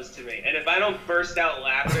sell this to me, and if I don't burst out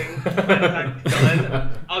laughing by the time he's done,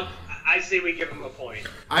 I say we give him a point.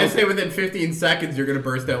 I say within 15 seconds you're gonna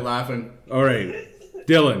burst out laughing. all right,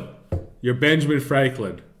 Dylan, you're Benjamin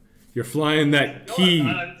Franklin. You're flying that key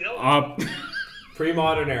I'm Dylan. up,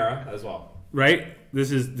 pre-modern era as well. right? This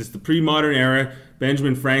is the pre-modern era.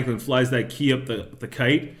 Benjamin Franklin flies that key up the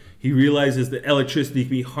kite. He realizes that electricity can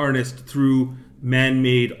be harnessed through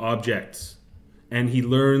man-made objects. And he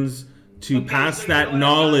learns to pass so that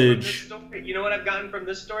knowledge. You know what I've gotten from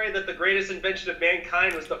this story? That the greatest invention of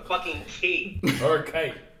mankind was the fucking key. Or a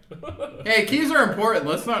kite. Hey, keys are important.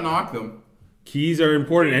 Let's not knock them. Keys are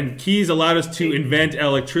important, and keys allowed us to invent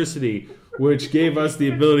electricity, which gave us the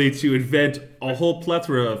ability to invent a whole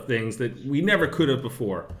plethora of things that we never could have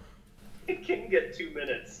before. It can get 2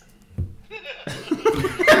 minutes.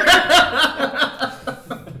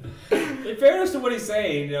 In fairness to what he's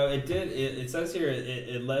saying, you know, it says here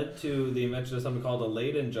it led to the invention of something called a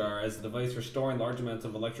Leyden jar as a device for storing large amounts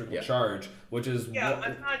of electrical charge, which is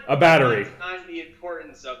a battery. Not the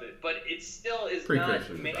importance of it, but it still is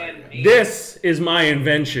Precursor not to man-made. This is my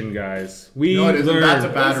invention, guys. We No, it isn't. learned. That's a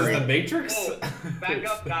This battery. is the Matrix. Oh, back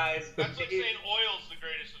up, guys. That's like saying oil's the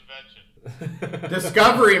greatest invention.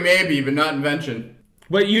 Discovery maybe, but not invention.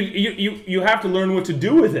 But you have to learn what to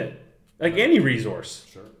do with it, like any resource.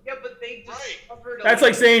 Sure. Yeah, but they discovered. That's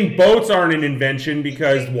like saying boats aren't an invention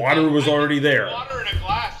because water was already there. Water in a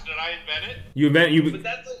glass. Did I invent it? But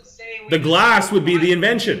that's like saying The glass would be the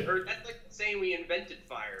invention. Or that's like saying we invented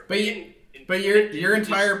fire. But We you- didn't but invent your it, we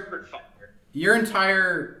entire- discovered fire. Your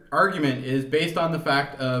entire argument is based on the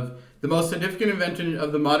fact of the most significant invention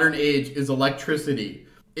of the modern age is electricity.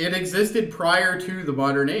 It existed prior to the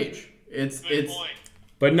modern age. Good point.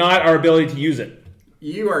 But not our ability to use it.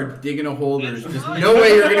 You are digging a hole. There's just no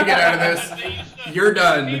way you're gonna get out of They this. used to- You're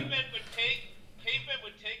done. Pavement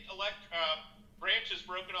would take branches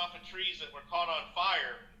broken off of trees that were caught on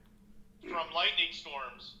fire from lightning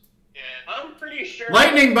storms. And I'm pretty sure.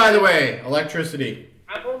 Lightning, by the way, electricity.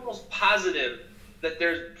 I'm almost positive that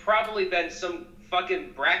there's probably been some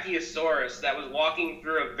fucking brachiosaurus that was walking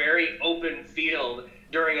through a very open field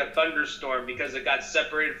during a thunderstorm because it got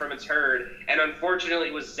separated from its herd, and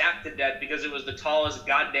unfortunately was zapped to death because it was the tallest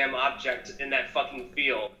goddamn object in that fucking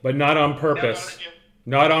field. But not on purpose.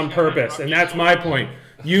 Not on purpose. And that's my point.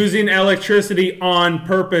 Using electricity on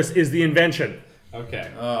purpose is the invention.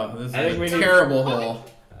 Okay. Oh, this I think we is a need- terrible hole.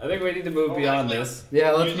 I think we need to move beyond this.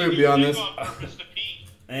 Yeah, let's move beyond this. on purpose to pee.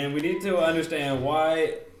 And we need to understand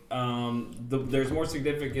why there's more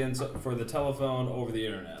significance for the telephone over the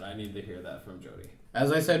internet. I need to hear that from Jody.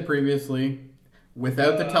 As I said previously,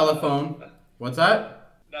 without the telephone, what's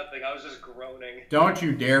that? Nothing. I was just groaning. Don't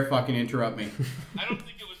you dare fucking interrupt me. I don't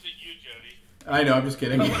think it was at you, Jody. I know, I'm just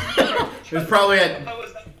kidding. It was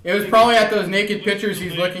probably at those naked pictures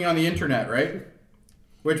he's looking on the internet, right?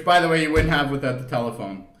 Which, by the way, you wouldn't have without the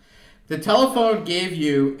telephone. The telephone gave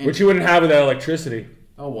you... Which you wouldn't have without electricity.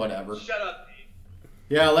 Oh, whatever. Shut up, Dave.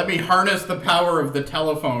 Yeah, let me harness the power of the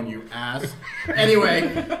telephone, you ass. Anyway,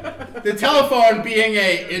 the telephone being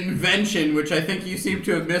a invention, which I think you seem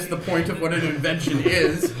to have missed the point of what an invention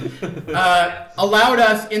is, allowed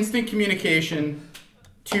us instant communication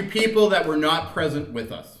to people that were not present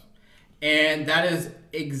with us. And that is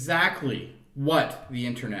exactly what the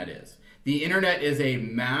internet is. The internet is a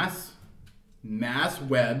mass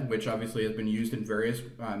web, which obviously has been used in various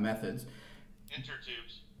methods.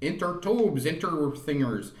 Intertubes. Intertubes,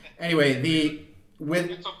 interthingers. Anyway,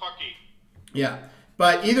 It's a fucky. yeah.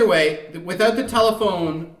 But either way, without the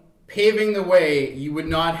telephone paving the way, you would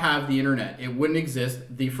not have the internet. It wouldn't exist.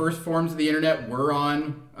 The first forms of the internet were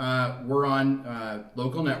on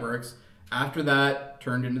local networks. After that,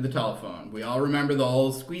 turned into the telephone. We all remember the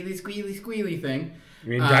whole squealy thing. You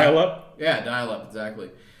mean dial-up? Yeah, dial-up, exactly.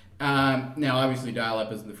 Now, obviously,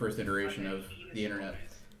 dial-up is the first iteration of the internet.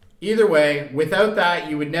 Either way, without that,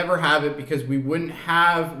 you would never have it because we would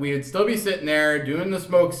still be sitting there doing the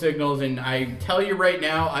smoke signals. And I tell you right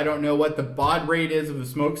now, I don't know what the baud rate is of a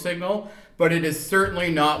smoke signal, but it is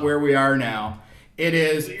certainly not where we are now. It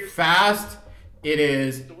is fast. It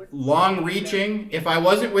is long reaching. If I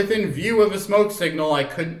wasn't within view of a smoke signal, I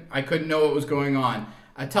couldn't know what was going on.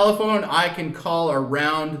 A telephone I can call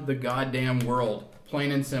around the goddamn world,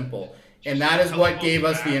 plain and simple. And that is what gave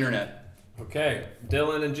us the internet. Okay,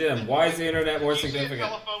 Dylan and Jim, why is the internet more Did you say significant?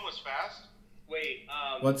 the telephone was fast? Wait,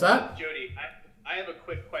 What's that? Jody, I have a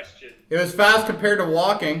quick question. It was fast compared to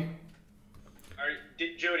walking.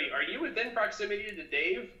 Jody, are you within proximity to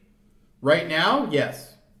Dave? Right now,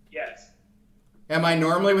 yes. Yes. Am I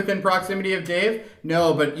normally within proximity of Dave?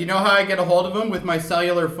 No, but you know how I get a hold of him? With my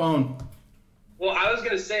cellular phone. Well, I was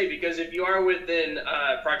going to say, because if you are within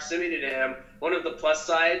proximity to him, one of the plus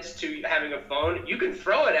sides to having a phone, you can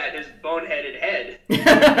throw it at his boneheaded head.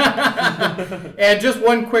 And just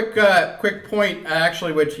one quick point,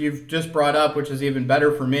 actually, which you've just brought up, which is even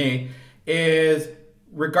better for me, is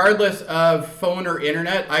regardless of phone or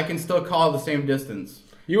internet, I can still call the same distance.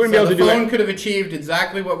 You wouldn't be able to do the it. phone could have achieved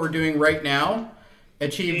exactly what we're doing right now,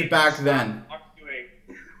 achieved back then.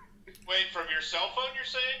 Wait, from your cell phone you're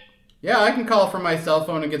saying? Yeah, I can call from my cell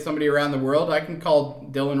phone and get somebody around the world. I can call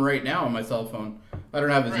Dylan right now on my cell phone. I don't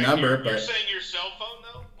have his number, You're but... saying your cell phone,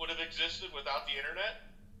 though, would have existed without the internet?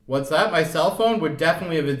 What's that? My cell phone would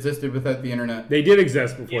definitely have existed without the internet. They did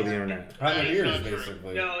exist before the internet. 100 years, not true.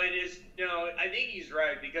 basically. No, it is. No, I think he's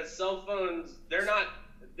right, because cell phones, they're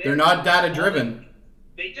not data-driven.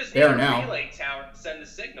 They just They need are a now. relay tower to send the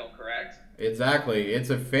signal, correct? Exactly. It's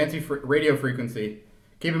a fancy radio frequency.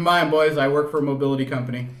 Keep in mind, boys, I work for a mobility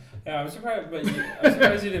company. Yeah, I'm surprised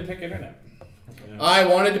you didn't pick internet. Yeah. I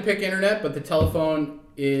wanted to pick internet, but the telephone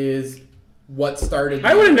is what started.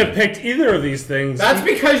 I wouldn't have picked either of these things. That's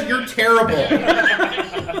because you're terrible. Something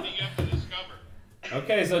you have to discover.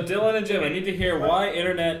 Okay, so Dylan and Jim, I need to hear why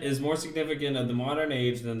internet is more significant in the modern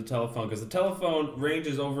age than the telephone. Because the telephone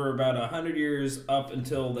ranges over about 100 years up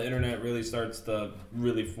until the internet really starts to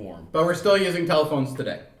really form. But we're still using telephones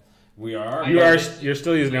today. We are. You're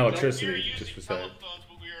still using We're electricity. using Just for saying. telephones,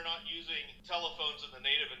 but we are not using telephones in the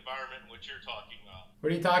native environment in which you're talking about.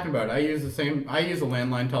 What are you talking about? I use a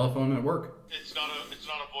landline telephone at work. It's not a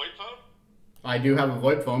VoIP phone? I do have a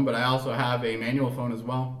VoIP phone, but I also have a manual phone as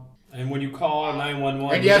well. And when you call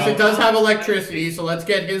 911, And yes, it does have electricity, so let's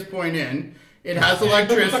get his point in. It has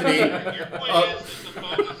electricity. Your point is that the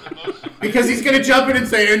phone is the most... Because he's going to jump in and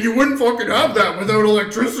say, and you wouldn't fucking have that without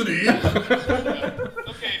electricity.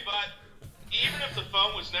 Okay, but even if the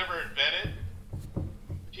phone was never invented,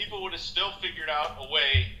 people would have still figured out a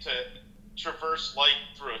way to traverse light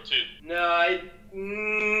through a tube. No,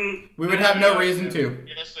 We would have no reason to.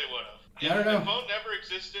 Yes, they would have. I don't know. If the phone never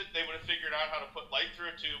existed, they would have figured out how to put light through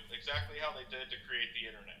a tube exactly how they did to create the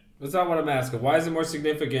internet. That's not what I'm asking. Why is it more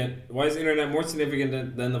significant? Why is the internet more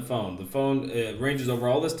significant than the phone? The phone ranges over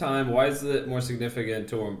all this time. Why is it more significant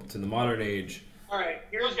to the modern age? all right.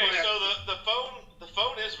 Here's Okay, my so the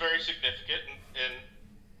phone is very significant and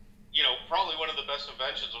you know, probably one of the best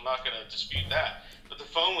inventions. I'm not going to dispute that. But the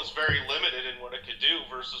phone was very limited in what it could do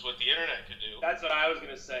versus what the internet could do. That's what I was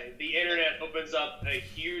going to say. The internet opens up a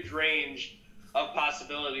huge range of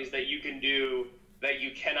possibilities that you can do that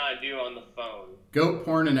you cannot do on the phone. Goat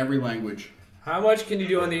porn in every language. How much can you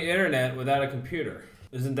do on the internet without a computer?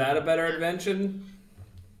 Isn't that a better invention?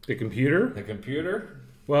 The computer? The computer?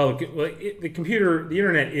 Well, the computer, the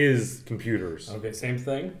internet is computers. Okay, same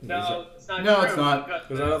thing? No, it's not No, true. it's not.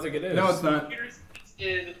 Because I don't think it is. No, it's not. Computers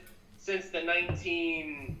existed since the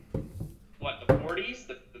 40s,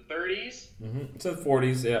 the 30s. Mm-hmm. It's the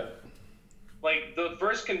 40s, yeah. Like, the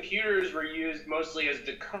first computers were used mostly as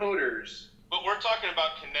decoders. But we're talking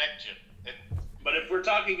about connection. And But if we're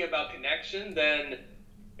talking about connection, then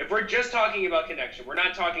if we're just talking about connection, we're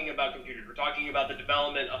not talking about computers. We're talking about the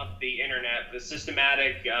development of the internet, the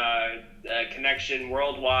systematic connection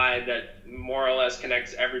worldwide that more or less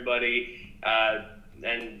connects everybody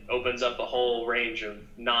and opens up a whole range of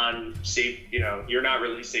non-safe, you're not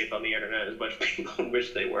really safe on the internet as much as people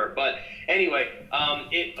wish they were. But anyway,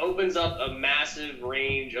 it opens up a massive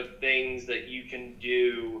range of things that you can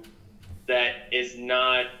do that is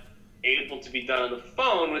not able to be done on the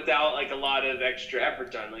phone without like a lot of extra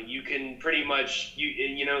effort done. Like you can pretty much,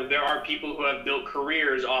 there are people who have built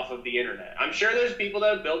careers off of the internet. I'm sure there's people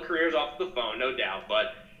that have built careers off of the phone, no doubt,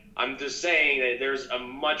 but I'm just saying that there's a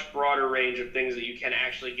much broader range of things that you can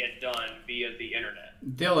actually get done via the internet.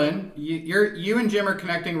 Dylan, you and Jim are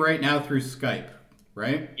connecting right now through Skype,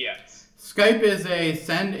 right? Yes. Skype is a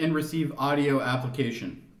send and receive audio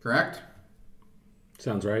application, correct?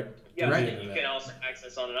 Sounds right. Yeah, Right. you can also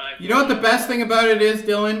access on an iPhone. You know what the best thing about it is,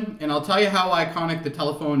 Dylan? And I'll tell you how iconic the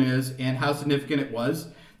telephone is and how significant it was.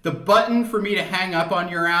 The button for me to hang up on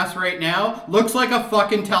your ass right now looks like a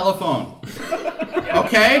fucking telephone.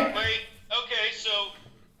 Okay? Wait, okay, so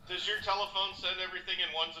does your telephone send everything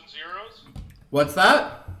in ones and zeros? What's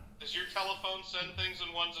that? Does your telephone send things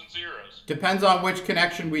in ones and zeros? Depends on which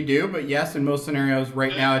connection we do, but yes, in most scenarios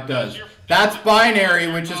right now it does. Does your- That's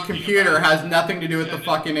binary, which is Talking computer, about- has nothing to do with the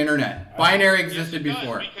fucking internet. Binary existed Yes, it does,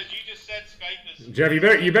 before. because you just said Skype is Jeff,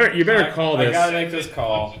 you better call I this. gotta make this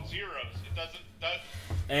call. ones and zeros. It doesn't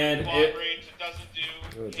And quad rates, it doesn't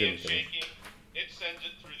do Jim's handshaking. It sends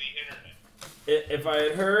it through the internet. if I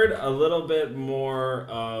had heard a little bit more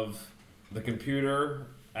of the computer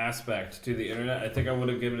aspect to the internet, I think I would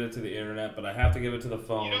have given it to the internet, but I have to give it to the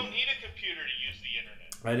phone. You don't need a computer to use the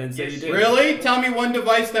internet. I didn't say Yes, you did. Really? Tell me one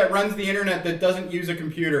device that runs the internet that doesn't use a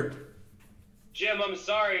computer. Jim, I'm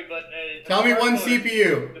sorry, but Tell me one smartphone is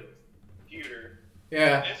CPU. a computer.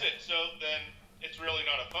 Yeah. Is it? So then it's really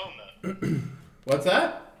not a phone then. What's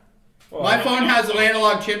that? Well, My phone has an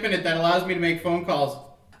analog chip in it that allows me to make phone calls.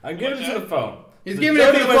 I'm giving it to the phone. He's So giving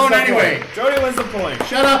it to the wins phone the anyway. point. Jody wins the point.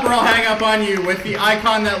 Shut up or I'll hang up on you with the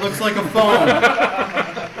icon that looks like a phone.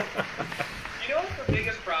 You know what the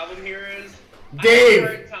biggest problem here is? Dave. I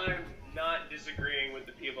have a hard time not disagreeing with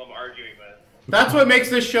the people I'm arguing with. That's what makes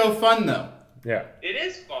this show fun, though. Yeah. It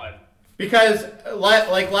is fun. Because,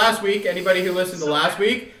 like last week, anybody who listened to last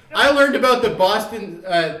week, I learned about the Boston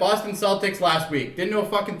Celtics last week. Didn't know a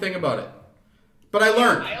fucking thing about it. But I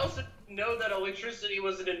learned. I also know that electricity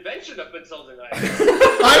was an invention up until tonight.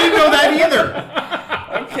 I didn't know that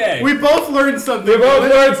either. Okay. We both learned something. We both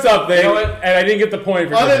learned something, You know what? and I didn't get the point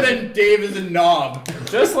for Other something. than Dave is a knob.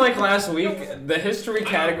 Just like last week, the history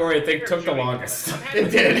category I think took the longest.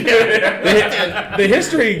 It did. Yeah. The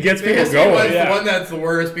history gets The people history was going. the one that's the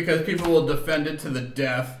worst because people will defend it to the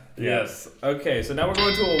death. Yes. Okay, so now we're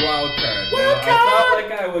going to a wild card. Wild Now, card! I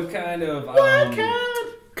felt like I would kind of Wild card.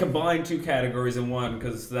 combine two categories in one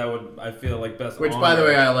because that would, I feel like, best Which, honor. by the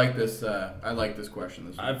way, I like this. I like this question.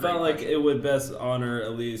 This is a I great felt like question. it would best honor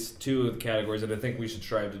at least two of the categories, and I think we should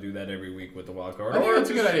strive to do that every week with the wild card. I think Or that's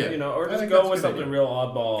a good just, idea. You know, or I just think go that's a with good something idea. real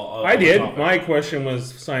oddball. I did. topic. My question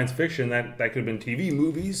was science fiction. That could have been TV,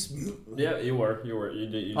 movies. Yeah, you were. You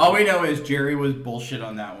did. All we know is Jerry was bullshit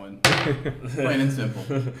on that one. Plain and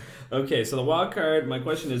simple. Okay, so the wild card. My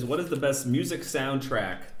question is, what is the best music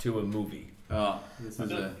soundtrack to a movie? Oh, this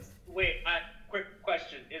is a. Wait, quick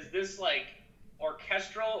question. Is this like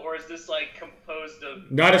orchestral or is this like composed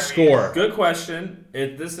of Not a various- score. Good question.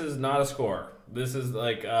 This is not a score. This is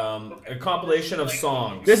like a compilation of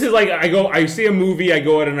songs. This is like I see a movie, I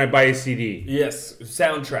go out and I buy a CD. Yes,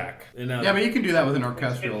 soundtrack. You know, Yeah, but you can do that with an It can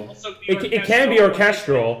orchestral. also be It can be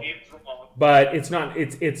orchestral. but it's wrong. But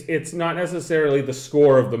it's not necessarily the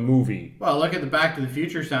score of the movie. Well, look at the Back to the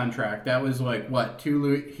Future soundtrack. That was like what,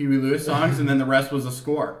 two Huey Lewis songs, and then the rest was a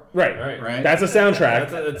score. Right. Right. That's a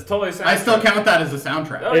soundtrack. it's totally a soundtrack. I still count that as a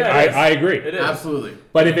soundtrack. Oh, yeah, it is. I agree. It is. Absolutely.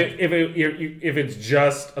 But if it's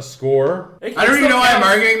just a score, It I don't even still know why I'm counts.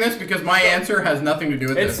 arguing this because my answer has nothing to do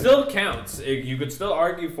with It this. still counts. You could still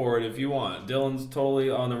argue for it if you want. Dylan's totally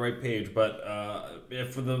on the right page, but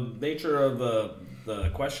if for the nature of the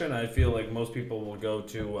question, I feel like most people will go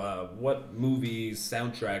to what movie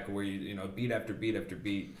soundtrack where you know beat after beat after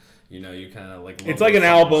beat. You know, you kind of like. love it's like those an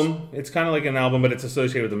songs. album. It's kind of like an album, but it's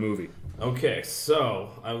associated with a movie. Okay,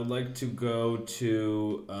 so I would like to go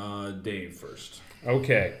to Dave first.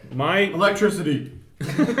 Okay, my Electricity.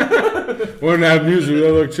 won't have music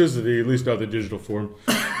without electricity, at least not the digital form.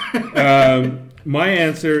 My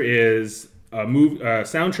answer is a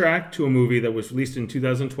soundtrack to a movie that was released in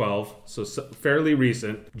 2012, so fairly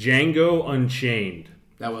recent. Django Unchained.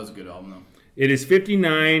 That was a good album, though. It is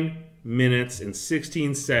 59 minutes and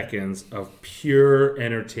 16 seconds of pure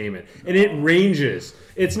entertainment, and it ranges.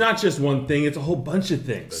 It's not just one thing; it's a whole bunch of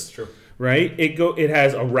things. That's true. Right? It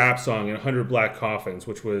has a rap song in 100 Black Coffins,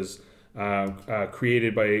 which was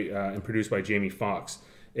created by and produced by Jamie Foxx.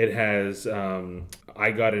 It has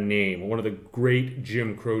I Got a Name, one of the great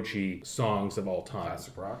Jim Croce songs of all time.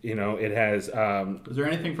 Classic rock. You know, it has Is there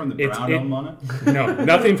anything from the It's- Brown it- album on it? no,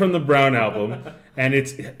 nothing from the Brown album, and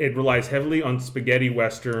it relies heavily on spaghetti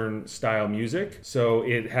western style music. So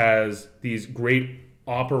it has these great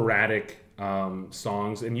operatic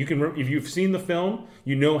songs, and you can if you've seen the film,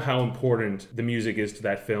 you know how important the music is to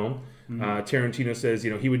that film. Tarantino says,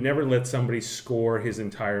 he would never let somebody score his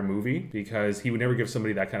entire movie because he would never give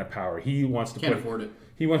somebody that kind of power. He wants to Can't afford it.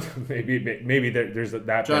 He wants maybe there's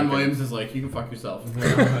that. John Williams is like, you can fuck yourself.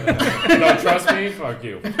 No, trust me, fuck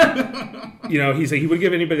you. He's like, he would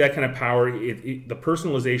give anybody that kind of power. The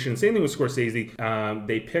personalization. Same thing with Scorsese.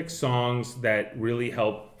 They pick songs that really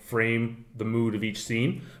help frame the mood of each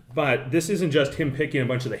scene. But this isn't just him picking a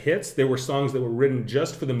bunch of the hits. There were songs that were written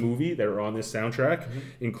just for the movie that are on this soundtrack,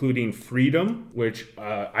 including Freedom, which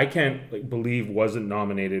I can't believe wasn't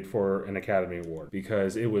nominated for an Academy Award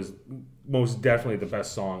because it was most definitely the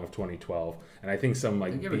best song of 2012. And I think some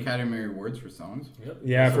They give Academy Awards for songs.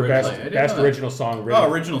 Yeah, for best original song. Written.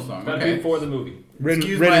 Oh, original song. Okay. For the movie.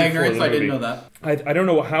 Excuse my ignorance, I didn't know that. I don't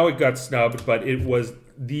know how it got snubbed, but it was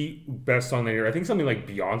the best song that year. I think something like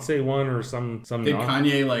Beyonce won or some. Did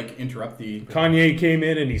Kanye interrupt the? Kanye came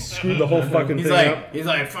in and he screwed the whole fucking thing up. He's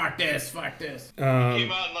like, fuck this. Came out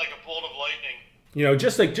in like a bolt of lightning.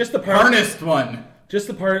 Just the part. Harnessed one. Just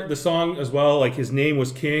the song as well. Like his name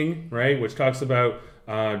was King, right? Which talks about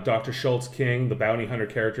Dr. Schultz King, the bounty hunter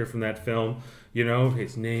character from that film.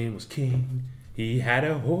 His name was King. He had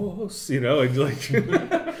a horse, and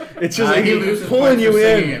it's just like he's pulling you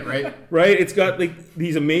in, it, right? It's got like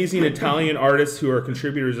these amazing Italian artists who are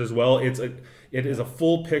contributors as well. It is a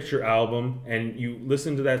full picture album, and you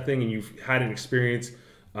listen to that thing, and you've had an experience,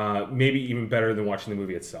 maybe even better than watching the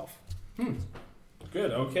movie itself.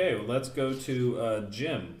 Good. Okay, well, let's go to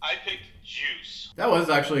Jim. I picked Juice. That was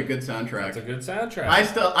actually a good soundtrack. That's a good soundtrack.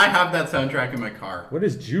 I have that soundtrack in my car. What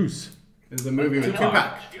is Juice? It's a movie with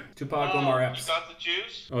Tupac. Tupac Omar Epps. You got the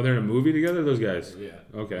juice? Oh, they're in a movie together, those guys? Yeah.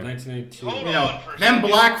 Okay. 1982. Hold You on know, for a them second.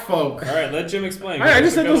 black folk. All right, let Jim explain. I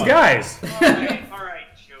just said Come those on. guys. All right,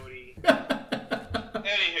 Jody.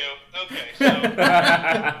 Anywho, okay, so sorry,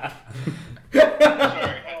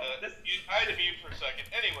 I had to mute for a second.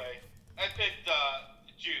 Anyway, I picked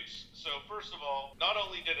Juice. So first of all, not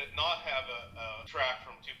only did it not have a track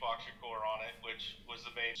from Tupac Shakur on it, which was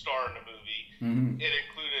the main star in the movie, it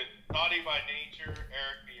included Naughty by Nature,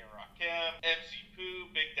 Eric B. and Rakim, MC Pooh,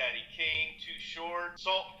 Big Daddy Kane, Too Short,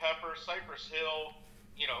 Salt and Pepper, Cypress Hill,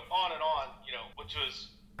 on and on, which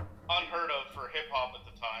was unheard of for hip hop at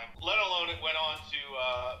the time. Let alone it went on to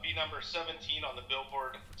be number 17 on the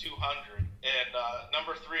Billboard 200 and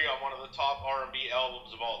number 3 on one of the top R&B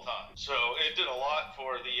albums of all time. So it did a lot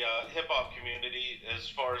for the hip hop community as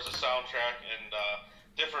far as the soundtrack and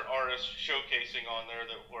different artists showcasing on there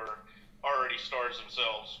that were already stars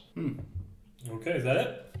themselves. Okay, is that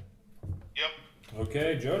it? Yep.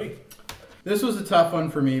 Okay, Jody. This was a tough one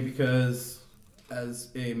for me because as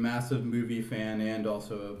a massive movie fan and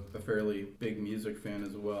also a fairly big music fan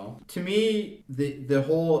as well. To me, the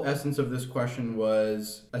whole essence of this question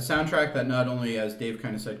was a soundtrack that not only, as Dave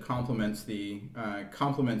kind of said, complements the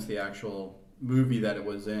actual movie that it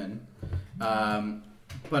was in,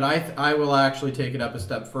 but I will actually take it up a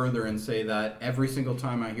step further and say that every single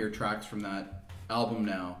time I hear tracks from that album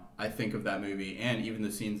now, I think of that movie and even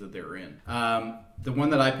the scenes that they were in. The one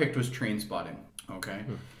that I picked was Trainspotting. Okay.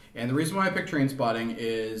 And the reason why I picked Trainspotting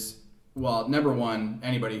is, well, number one,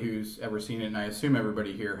 anybody who's ever seen it, and I assume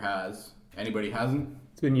everybody here has. Anybody hasn't?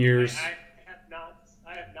 It's been years. I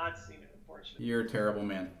have not seen it, unfortunately. You're a terrible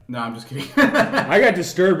man. No, I'm just kidding. I got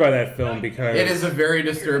disturbed by that film because it is a very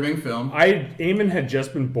disturbing film. Eamon had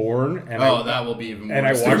just been born, and that will be even more and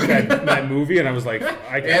I watched that movie, and I was like,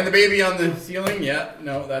 and the baby on the ceiling. Yeah,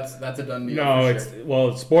 no, that's a done deal. No, for it's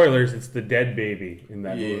sure. spoilers. It's the dead baby in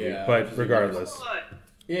that movie, but regardless.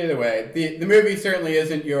 Either way, the movie certainly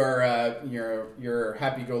isn't your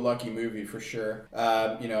happy-go-lucky movie for sure.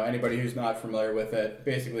 Anybody who's not familiar with it,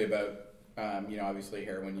 basically about obviously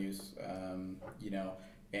heroin use,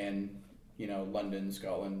 and London,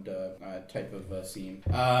 Scotland type of scene.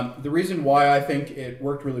 The reason why I think it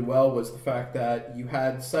worked really well was the fact that you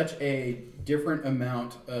had such a different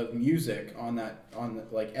amount of music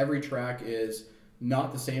like every track is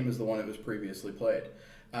not the same as the one that was previously played.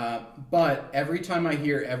 But every time I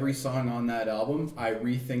hear every song on that album, I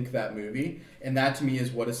rethink that movie, and that to me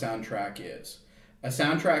is what a soundtrack is. A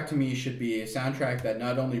soundtrack to me should be a soundtrack that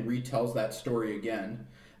not only retells that story again,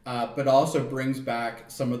 but also brings back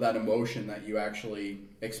some of that emotion that you actually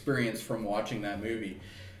experience from watching that movie.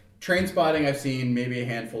 Trainspotting I've seen maybe a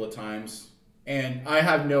handful of times, and I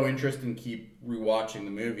have no interest in keep rewatching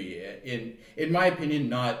the movie. In my opinion,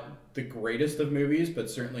 not the greatest of movies, but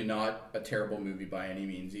certainly not a terrible movie by any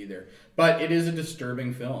means either. But it is a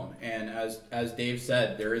disturbing film, and as Dave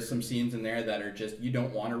said, there is some scenes in there that are just you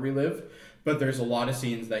don't want to relive, but there's a lot of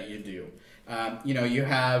scenes that you do. You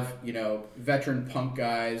have, veteran punk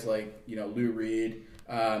guys like, Lou Reed,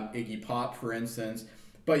 Iggy Pop, for instance.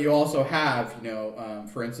 But you also have,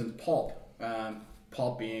 for instance, Pulp.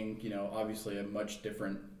 Pulp being, obviously a much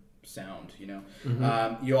different sound,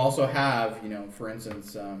 You also have, for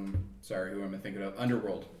instance, sorry, who am I thinking of?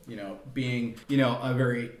 Underworld, being, a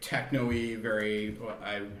very techno-y, very,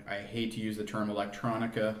 I hate to use the term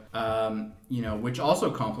electronica, which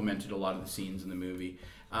also complemented a lot of the scenes in the movie.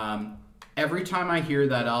 Every time I hear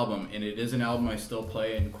that album, and it is an album I still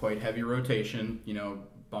play in quite heavy rotation,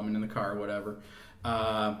 bumming in the car, whatever.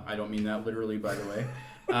 I don't mean that literally, by the way.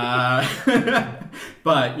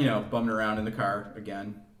 But, bumming around in the car,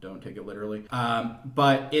 again, don't take it literally.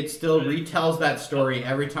 But it still retells that story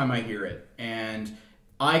every time I hear it. And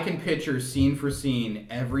I can picture scene for scene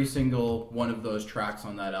every single one of those tracks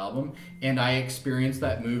on that album. And I experience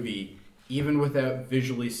that movie, even without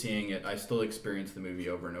visually seeing it, I still experience the movie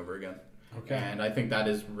over and over again. Okay. And I think that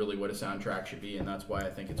is really what a soundtrack should be, and that's why I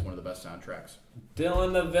think it's one of the best soundtracks.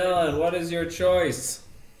 Dylan the Villain, what is your choice?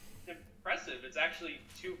 Impressive. It's actually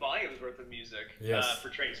 2 volumes worth of music for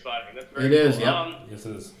Train Spotting. That's very cool. It is, yeah. Yes,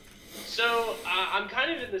 it is. So I'm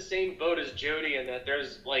kind of in the same boat as Jody in that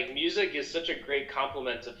there's music is such a great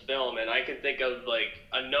complement to film, and I can think of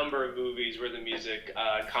a number of movies where the music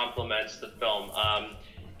complements the film.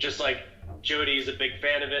 Just like Jody's a big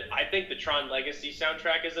fan of it. I think the Tron Legacy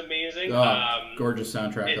soundtrack is amazing. Gorgeous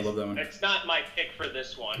soundtrack. I love that one. It's not my pick for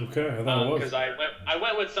this one. Okay, I thought it was. Because I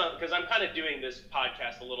went with some, because I'm kind of doing this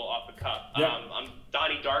podcast a little off the cuff. Yep.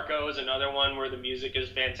 Donnie Darko is another one where the music is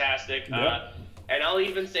fantastic. Yep. And I'll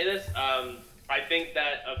even say this. I think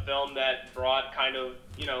that a film that brought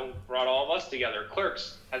brought all of us together,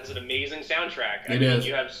 Clerks, has an amazing soundtrack. I mean,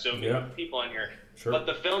 you have so many people on here. Sure. But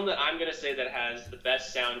the film that I'm going to say that has the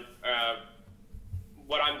best sound,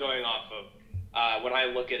 what I'm going off of, when I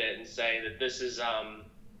look at it and say that this is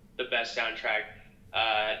the best soundtrack,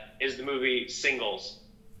 is the movie Singles.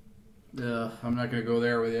 I'm not going to go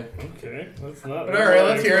there with you. Okay, that's not. But all right,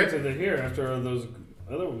 let's hear it. To hear after those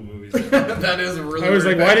other movies. That is a really. I was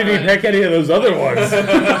like, why didn't he pick any of those other ones?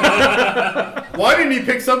 Why didn't he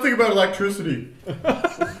pick something about electricity?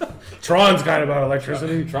 Tron's kind of about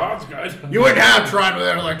electricity. Tron's good. You wouldn't have Tron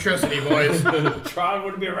without electricity, boys. Tron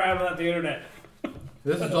wouldn't be around without the internet.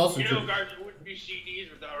 This is also true. Guys, there wouldn't be CDs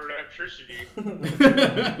without electricity.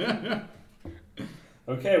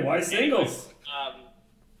 Okay, why Singles?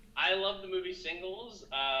 I love the movie Singles,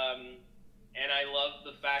 and I love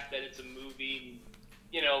the fact that it's a movie,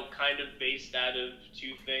 kind of based out of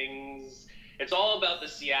 2 things. It's all about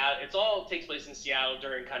it all takes place in Seattle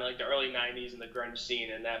during kind of the early 90s and the grunge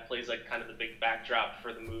scene, and that plays kind of the big backdrop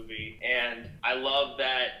for the movie. And I love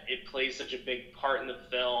that it plays such a big part in the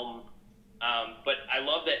film, but I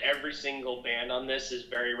love that every single band on this is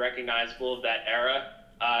very recognizable of that era,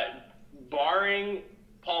 barring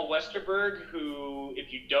Paul Westerberg, who,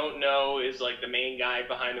 if you don't know, is the main guy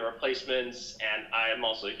behind the Replacements, and I am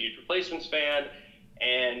also a huge Replacements fan,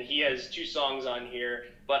 and he has 2 songs on here.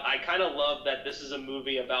 But I kind of love that this is a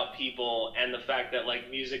movie about people and the fact that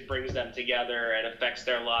music brings them together and affects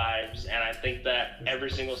their lives. And I think that every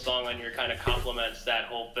single song on here kind of complements that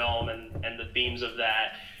whole film and the themes of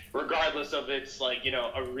that, regardless of it's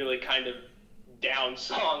a really kind of down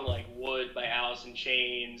song like Wood by Alice in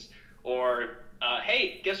Chains, or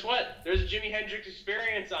hey, guess what? There's a Jimi Hendrix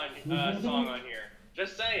Experience song on here.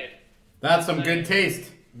 Just saying. That's some good taste.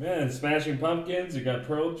 Man, Smashing Pumpkins, you got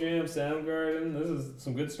Pearl Jam, Soundgarden. This is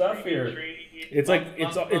some good stuff here. It's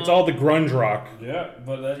it's all the grunge rock. Yeah,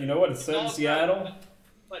 but you know what? It's set in Seattle.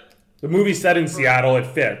 The movie's set in Seattle. It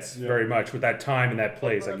fits very much with that time and that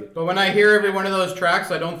place. But when I hear every one of those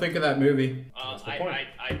tracks, I don't think of that movie.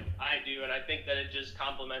 I do, and I think that it just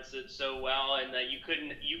complements it so well, and that you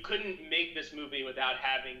couldn't make this movie without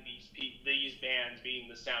having these bands being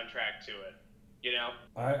the soundtrack to it.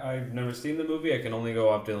 I've never seen the movie. I can only go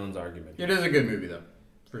off Dylan's argument. It is a good movie, though,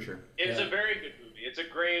 for sure. It's a very good movie. It's a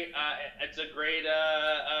great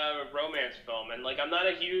romance film, and I'm not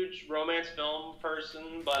a huge romance film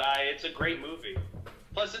person, but it's a great movie.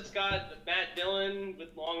 Plus, it's got Matt Dillon with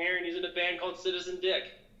long hair, and he's in a band called Citizen Dick.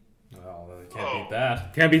 Oh, can't beat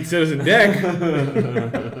that. Can't beat Citizen Dick.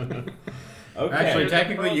 Okay. Actually,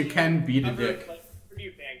 technically, you can beat a dick.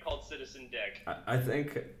 Band called Citizen Dick. I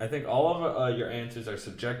think all of your answers are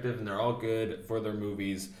subjective and they're all good for their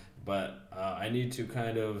movies, but I need to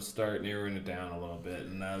kind of start narrowing it down a little bit.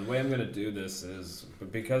 And the way I'm going to do this is,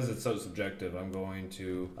 because it's so subjective, I'm going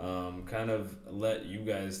to kind of let you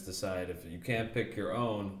guys decide. If you can't pick your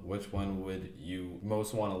own, which one would you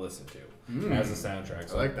most want to listen to? as a soundtrack.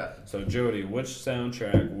 So, I like that. So Jody, which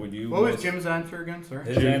soundtrack would you? What was Jim's answer again? Sorry.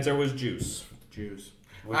 His answer was Juice. Juice.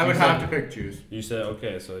 What I you would say? have to pick Juice. You said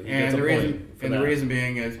okay, so he And gets a the reason, point for and that. the reason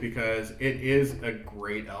being is because it is a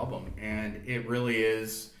great album, and it really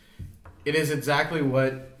is. It is exactly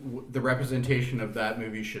what the representation of that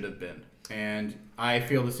movie should have been, and I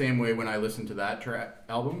feel the same way when I listen to that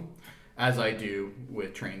album as I do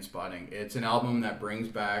with Train Spotting. It's an album that brings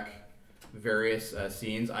back various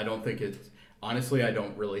scenes. I don't think it's honestly. I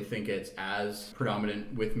don't really think it's as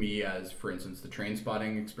predominant with me as, for instance, the Train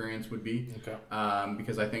Spotting experience would be. Okay.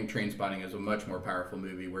 Because I think Train Spotting is a much more powerful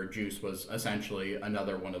movie, where Juice was essentially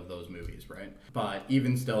another one of those movies, right? But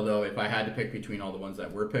even still, though, if I had to pick between all the ones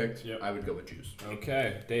that were picked, I would go with Juice.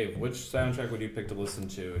 Okay, Dave, which soundtrack would you pick to listen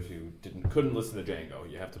to if you couldn't listen to Django?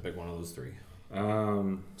 You have to pick one of those three.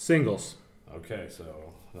 Singles. Okay,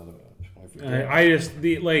 so another point for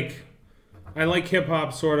I like hip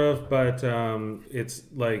hop sort of, but it's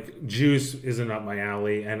like Juice isn't up my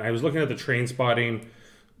alley. And I was looking at the Train Spotting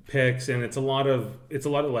picks, and it's a lot of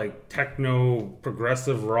like techno,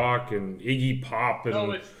 progressive rock, and Iggy Pop,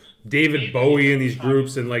 and David Bowie in these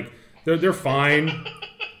groups, and like they're fine.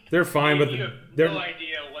 They're fine, but you have no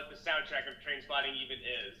idea what the soundtrack of Train Spotting even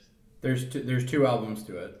is. There's two albums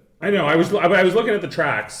to it. I know. I was looking at the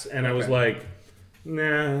tracks, and I was like,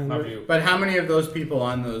 nah. But how many of those people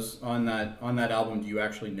on that album do you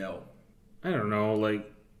actually know? I don't know. Like,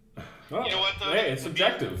 You know what, though? Hey, it's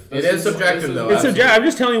subjective. It is subjective, though. it's subjective. I'm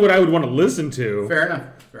just telling you what I would want to listen to. Fair enough.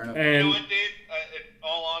 And You know what, Dave? In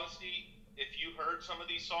all honesty, if you heard some of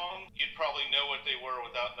these songs, you'd probably know what they were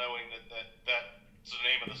without knowing that's the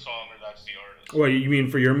name of the song or that's the artist. what you mean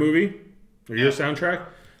for your movie or your soundtrack?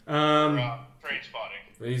 Train Spotting.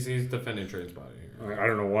 He's defending Train Spotting here. I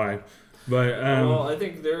don't know why, but well, I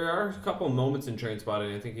think there are a couple of moments in Train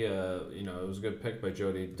Spotting. I think it was a good pick by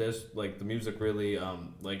Jody. Just like the music really,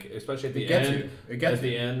 especially at the end. It gets at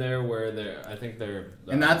the end there, where they're.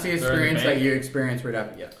 And that's the experience that you experience right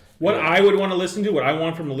after. Yeah. what I would want to listen to, what I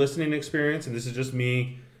want from a listening experience, and this is just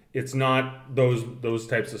me. It's not those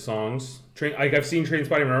types of songs. I've seen Train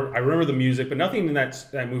Spotting. I remember the music, but nothing in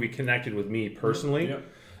that movie connected with me personally. Yep.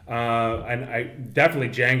 And I definitely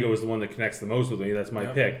Django is the one that connects the most with me. That's my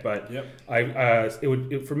pick. But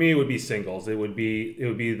for me it would be singles. It would be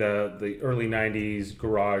the early '90s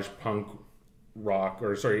garage punk rock,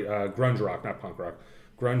 or grunge rock, not punk rock,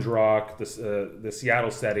 grunge rock. The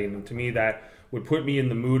Seattle setting. And to me, that would put me in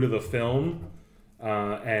the mood of the film,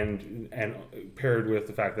 and paired with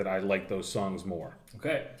the fact that I like those songs more.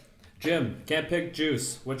 Okay, Jim, can't pick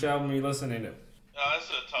Juice. Which album are you listening to? This is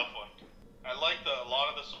a tough one. I like a lot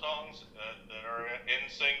of the songs that are in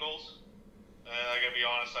singles. I gotta be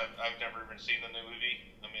honest, I've never even seen the new movie.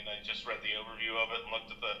 I mean, I just read the overview of it and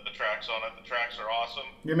looked at the tracks on it. The tracks are awesome.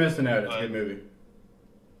 You're missing out. It's a good movie.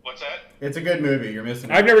 What's that? It's a good movie. You're missing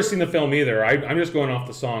out. I've never seen the film either. I'm just going off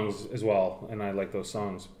the songs as well, and I like those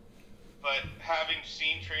songs. But having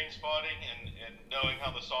seen Train Spotting and knowing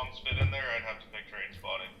how the songs fit in there, I'd have to pick Train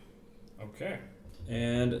Spotting. Okay.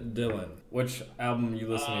 And Dylan, which album are you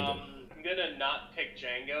listening to? I'm gonna not pick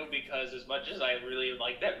Django because as much as I really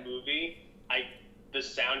like that movie, the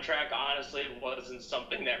soundtrack honestly wasn't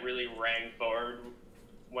something that really rang forward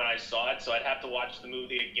when I saw it, so I'd have to watch the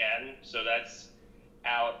movie again. So that's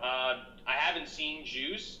out. I haven't seen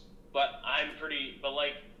Juice, but I'm pretty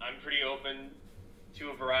open to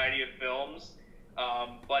a variety of films.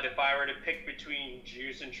 But if I were to pick between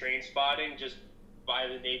Juice and Train Spotting, just by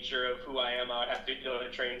the nature of who I am, I would have to go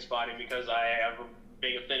to Train Spotting because I have a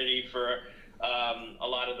big affinity for a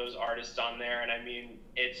lot of those artists on there, and I mean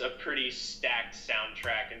it's a pretty stacked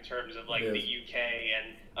soundtrack in terms of like the UK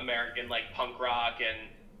and American like punk rock and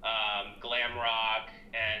glam rock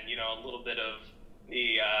and a little bit of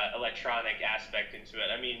the electronic aspect into it.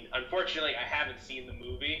 I mean, unfortunately, I haven't seen the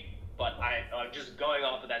movie, but just going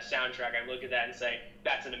off of that soundtrack, I look at that and say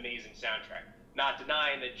that's an amazing soundtrack. Not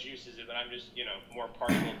denying that Juice is it, but I'm just more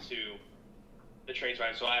partial to the Train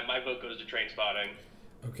Spotting. So my vote goes to Train Spotting.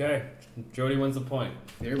 Okay, Jody wins the point.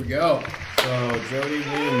 There we go. So Jody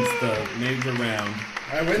wins the major round.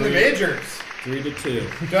 I win the majors.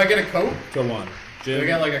 3-2. Do I get a coat? To 1. Jim, Do I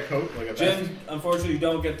get like a coat? Like a vest? Jim, unfortunately, you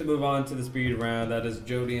don't get to move on to the speed round. That is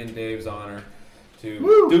Jody and Dave's honor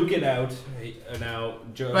to duke it out. Now,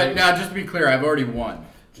 Jody. But now, just to be clear, I've already won,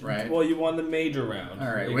 right? Well, you won the major round.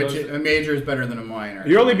 All right, a major is better than a minor.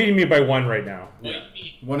 You're only beating me by 1 right now. Yeah.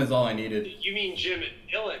 One is all I needed. You mean Jim and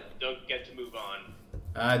Dylan don't get to move on?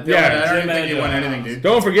 Dylan, I don't even think you won anything, dude.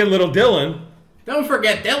 Don't forget little Dylan. Don't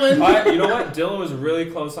forget Dylan. You know what? Dylan was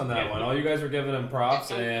really close on that one. All you guys were giving him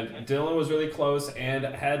props, and Dylan was really close and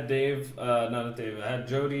had had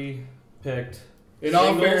Jody picked In all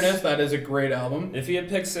singles, fairness, that is a great album. if he had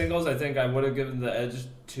picked singles, I think I would have given the edge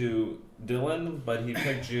to Dylan, but he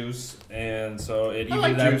picked Juice, and so it I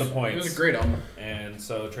like evened out the Juice. points. It was a great album. And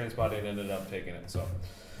so Trainspotting ended up taking it. So,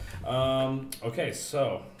 okay,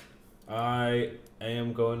 so I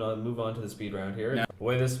am going to move on to the speed round here. No. The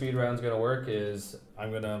way this speed round is going to work is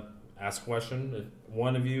I'm going to ask a question.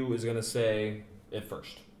 One of you is going to say it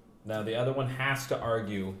first. Now the other one has to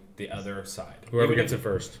argue the other side. Whoever gets it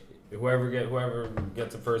first. Whoever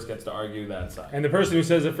gets it first gets to argue that side. And the person who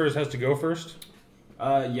says it first has to go first?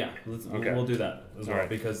 Yeah, Okay. we'll do that as well Alright.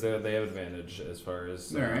 because they have advantage as far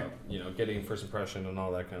as Alright. getting first impression and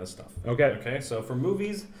all that kind of stuff. Okay. Okay, so for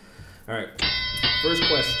movies, all right. First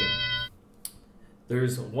question.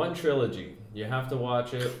 There's one trilogy. You have to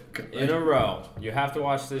watch it in a row. You have to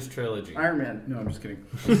watch this trilogy. Iron Man. No, I'm just kidding.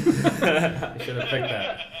 I should have picked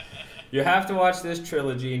that. You have to watch this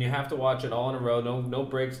trilogy, and you have to watch it all in a row. No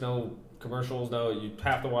breaks, no commercials. No, you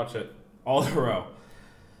have to watch it all in a row.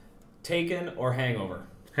 Taken or Hangover?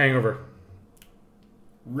 Hangover.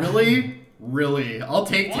 Really? Really? I'll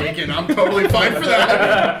take Taken. I'm totally fine for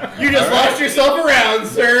that. You just lost yourself around,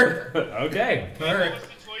 sir. Okay. All What right. was the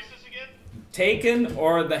choices again? Taken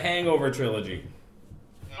or the Hangover trilogy?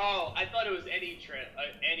 Oh, I thought it was any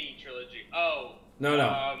trilogy. Oh.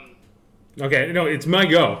 No. Okay, no, it's my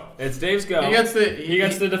go. It's Dave's go. He gets the- He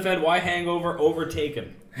gets to defend why Hangover over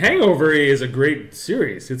Taken. Hangover is a great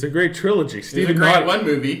series. It's a great trilogy. It's a Stephen great Nod- one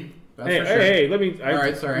movie. That's Hey, for hey, sure. hey, let me. All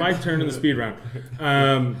right, sorry. My turn in the speed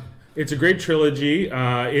round. It's a great trilogy.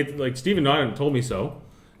 It like Stephen Nodden told me so,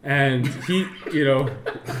 and he,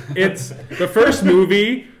 it's the first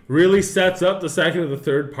movie really sets up the second and the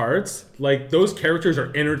third parts. Like those characters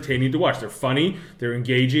are entertaining to watch. They're funny. They're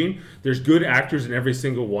engaging. There's good actors in every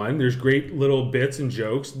single one. There's great little bits and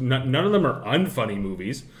jokes. None of them are unfunny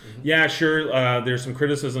movies. Yeah, sure. There's some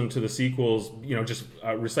criticism to the sequels, just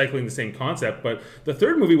recycling the same concept. But the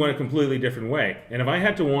third movie went a completely different way. And if I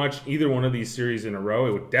had to watch either one of these series in a row,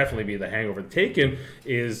 it would definitely be The Hangover. Taken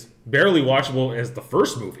is barely watchable as the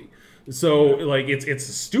first movie. So like it's a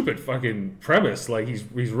stupid fucking premise. Like he's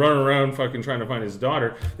running around fucking trying to find his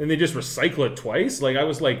daughter, and they just recycle it twice. Like I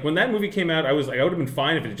was like, when that movie came out, I was like, I would have been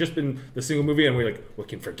fine if it had just been the single movie, and we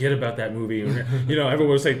can forget about that movie. And, everyone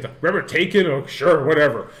was like, remember Taken? Oh, sure,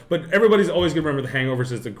 whatever. But everybody's always gonna remember The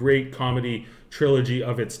Hangovers as the great comedy trilogy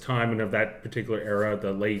of its time and of that particular era,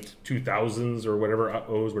 the late 2000s or whatever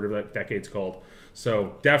that decade's called.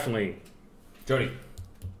 So definitely, Jody.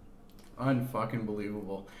 Unfucking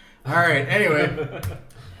believable. All right. Anyway.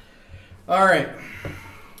 All right.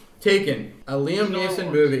 Taken. A Liam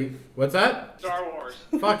Neeson movie. What's that? Star Wars.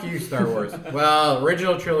 Fuck you, Star Wars. Well,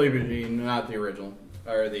 original trilogy, not the original.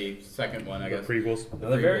 Or the second one, I the guess. prequels. Now,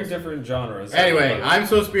 they're very different genres. Anyway, I'm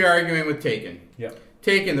supposed to be arguing with Taken. Yep.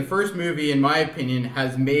 Taken, the first movie, in my opinion,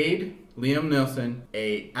 has made Liam Neeson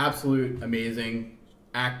a absolute amazing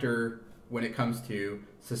actor when it comes to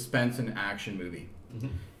suspense and action movie. Mm-hmm.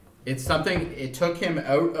 It's something. It took him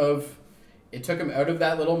out of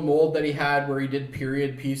that little mold that he had, where he did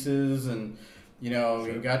period pieces and he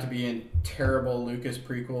got to be in terrible Lucas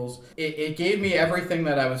prequels. It gave me everything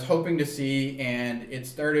that I was hoping to see, and it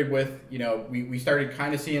started with we started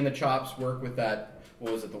kind of seeing the chops work with that.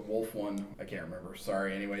 What was it, the Wolf one? I can't remember.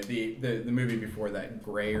 Sorry. Anyway, the movie before that,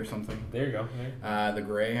 Gray or something. There you go. The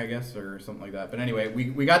Gray, I guess, or something like that. But anyway,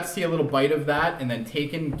 we got to see a little bite of that, and then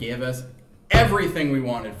Taken gave us everything we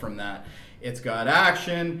wanted from that. It's got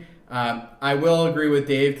action. I will agree with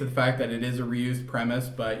Dave to the fact that it is a reused premise,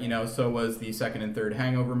 but so was the second and third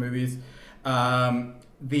Hangover movies.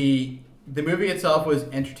 The movie itself was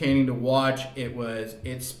entertaining to watch.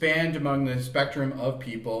 It spanned among the spectrum of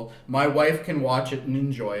people. My wife can watch it and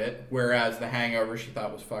enjoy it, whereas The Hangover she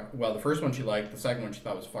thought was the first one she liked, the second one she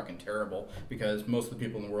thought was fucking terrible, because most of the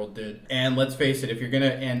people in the world did. And let's face it,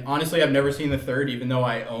 and honestly, I've never seen the third, even though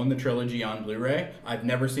I own the trilogy on Blu-ray. I've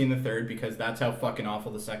never seen the third because that's how fucking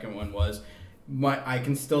awful the second one was. I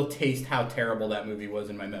can still taste how terrible that movie was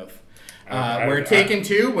in my mouth. Where Taken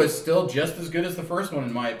 2 was still just as good as the first one,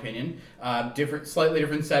 in my opinion. Slightly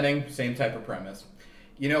different setting, same type of premise.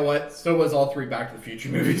 You know what? So was all three Back to the Future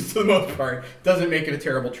movies, to the most part. Doesn't make it a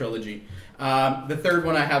terrible trilogy. The third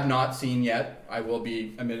one I have not seen yet. I will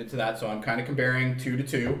be admitted to that, so I'm kind of comparing 2 to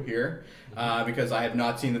 2 here, because I have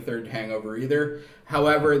not seen the third Hangover either.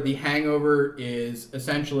 However, The Hangover is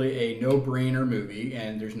essentially a no-brainer movie,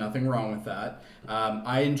 and there's nothing wrong with that.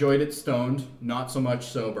 I enjoyed it stoned, not so much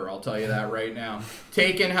sober, I'll tell you that right now.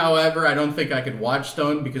 Taken, however, I don't think I could watch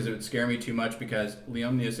stoned because it would scare me too much, because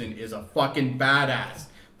Liam Neeson is a fucking badass.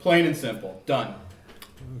 Plain and simple. Done.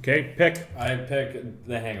 Okay, pick. I pick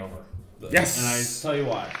The Hangover. Yes. And I tell you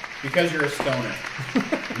why. Because you're a stoner.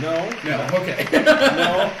 No. No, okay.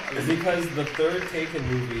 No, because the third Taken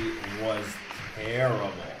movie was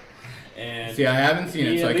terrible. And See, I haven't seen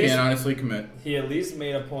it, so I at least- can't honestly commit. he at least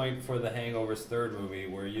made a point for the Hangover's third movie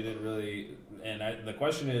where you didn't really. And the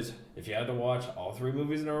question is, if you had to watch all 3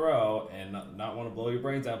 movies in a row and not want to blow your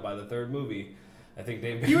brains out by the third movie, I think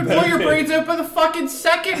they. You would blow your brains out by the fucking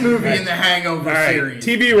second movie in the Hangover All right, series.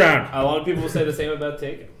 TV round. A lot of people say the same about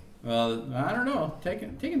Taken. Well, I don't know.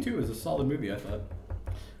 Taken 2 is a solid movie, I thought.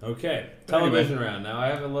 Okay, television round. Now I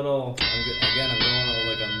have a little. I'm going on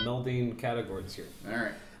like a melding categories here. All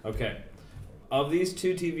right. Okay. Of these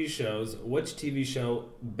 2 TV shows, which TV show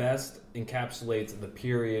best encapsulates the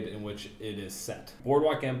period in which it is set?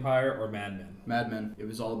 Boardwalk Empire or Mad Men? Mad Men. It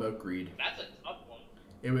was all about greed. That's a tough one.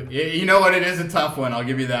 You know what? It is a tough one. I'll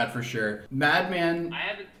give you that for sure. Mad Men. I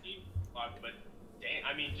haven't seen Boardwalk, but damn,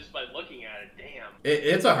 I mean, just by looking at it, damn.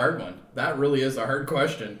 It's a hard one. That really is a hard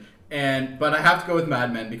question. But I have to go with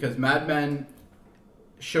Mad Men because Mad Men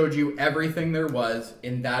showed you everything there was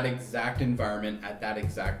in that exact environment at that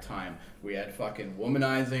exact time. We had fucking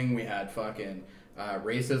womanizing. We had fucking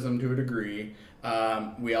racism to a degree.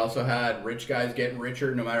 We also had rich guys getting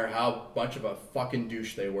richer no matter how much of a fucking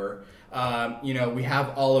douche they were. We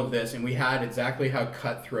have all of this, and we had exactly how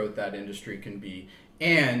cutthroat that industry can be,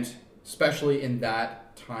 and especially in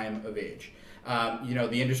that time of age.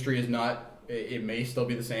 The industry is not. It may still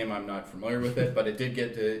be the same. I'm not familiar with it, but it did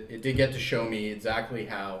get to show me exactly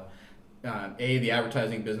how the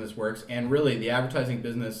advertising business works, and really the advertising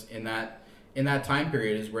business in that time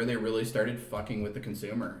period is where they really started fucking with the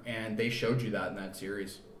consumer, and they showed you that in that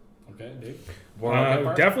series. Okay, Dave. Boardwalk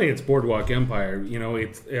Empire? Definitely, it's Boardwalk Empire.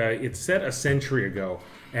 It's set a century ago,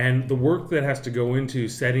 and the work that has to go into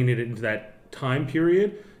setting it into that time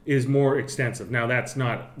period is more extensive. Now, that's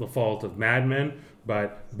not the fault of Mad Men,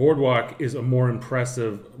 but Boardwalk is a more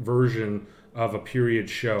impressive version of a period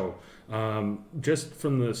show. Just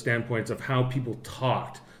from the standpoints of how people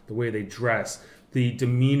talked, the way they dress, the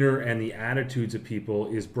demeanor and the attitudes of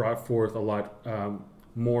people is brought forth a lot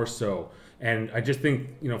more so. And I just think,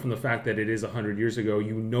 from the fact that it is 100 years ago,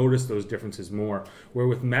 you notice those differences more. Where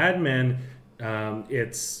with Mad Men,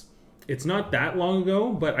 it's not that long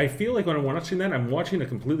ago, but I feel like when I'm watching that, I'm watching a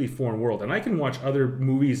completely foreign world. And I can watch other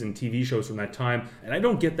movies and TV shows from that time, and I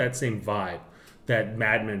don't get that same vibe that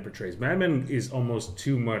Mad Men portrays. Mad Men is almost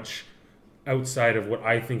too much outside of what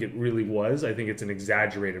I think it really was. I think it's an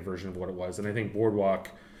exaggerated version of what it was. And I think Boardwalk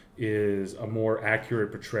is a more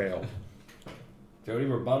accurate portrayal. Jody,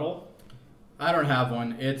 rebuttal? I don't have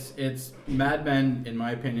one. It's Mad Men, in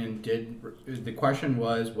my opinion, the question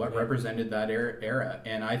was what represented that era,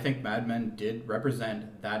 and I think Mad Men did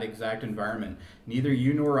represent that exact environment. Neither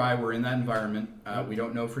you nor I were in that environment. We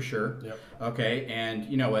don't know for sure. Yep. Okay, and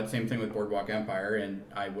you know what? Same thing with Boardwalk Empire, and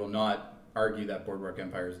I will not argue that Boardwalk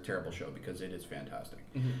Empire is a terrible show because it is fantastic.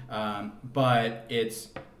 Mm-hmm. But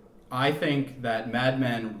I think that Mad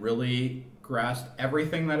Men really grasped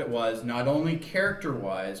everything that it was, not only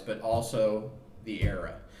character-wise, but also the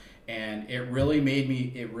era. And it really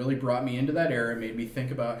brought me into that era, made me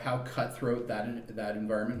think about how cutthroat that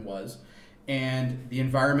environment was. And the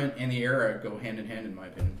environment and the era go hand in hand, in my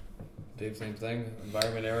opinion. Dave, same thing?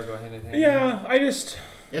 Environment, era go hand in hand? Yeah,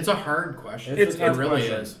 It's a hard question. It really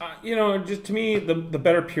question. is. just to me, the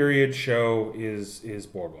better period show is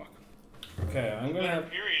Boardwalk. Okay, I'm going to have...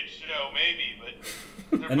 period show, maybe, but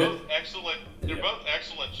they're both excellent. They're both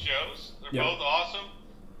excellent shows. They're both awesome.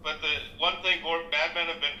 But the one thing Mad Men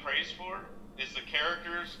have been praised for is the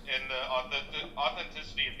characters and the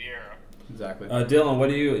authenticity of the era. Exactly.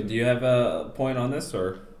 Dylan, do you have a point on this,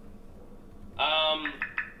 or?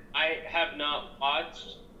 I have not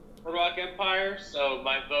watched Boardwalk Empire, so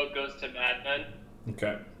my vote goes to Mad Men.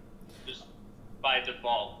 Okay. Just by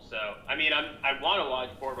default. So, I mean, I want to watch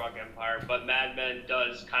Boardwalk Empire, but Mad Men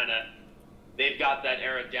does they've got that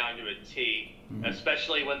era down to a T,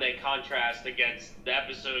 especially when they contrast against the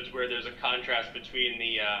episodes where there's a contrast between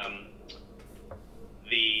the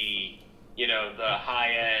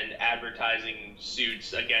high-end advertising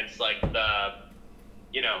suits against, like, the,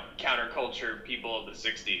 counterculture people of the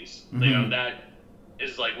 60s. Mm-hmm. That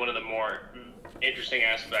is, like, one of the more interesting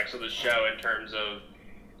aspects of the show in terms of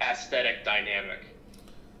aesthetic dynamic.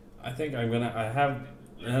 I think I'm not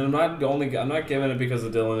giving it because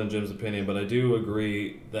of Dylan and Jim's opinion, but I do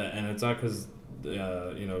agree that, and it's not because,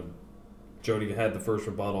 Jody had the first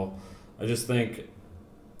rebuttal. I just think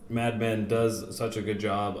Mad Men does such a good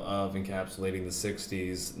job of encapsulating the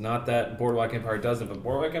 60s. Not that Boardwalk Empire doesn't, but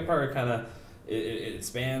Boardwalk Empire kind of, it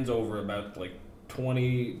spans over about like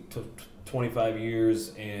 20 to 25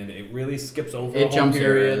 years, and it really skips over It a whole jumps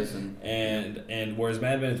period. areas And whereas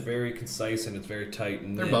Mad Men is very concise and it's very tight.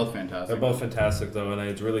 And They're both fantastic. They're both fantastic, though, and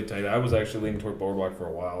it's really tight. I was actually leaning toward Boardwalk for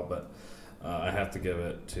a while, but I have to give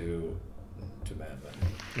it to Mad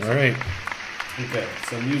Men. All right. Okay,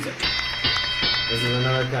 so music. This is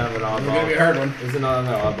another kind of an oddball. It's going to be a hard one. This is another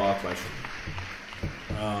oddball question.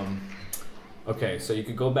 Okay, so you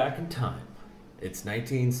could go back in time. It's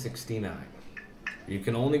 1969. You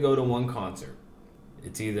can only go to one concert.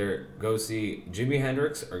 It's either go see Jimi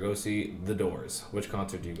Hendrix or go see The Doors. Which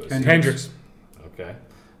concert do you go see? Hendrix. Okay.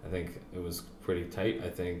 I think it was pretty tight. I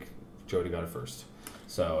think Jody got it first.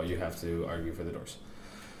 So you have to argue for The Doors.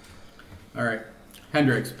 All right.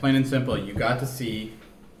 Hendrix, plain and simple. You got to see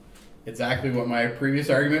exactly what my previous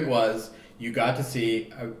argument was. You got to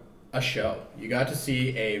see a show. You got to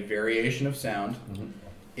see a variation of sound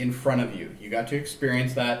in front of you. You got to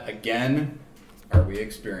experience that again. Are we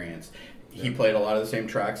experienced? He played a lot of the same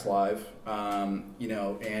tracks live,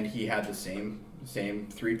 and he had the same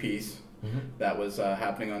 3-piece that was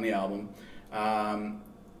happening on the album.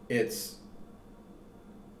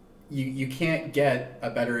 You can't get a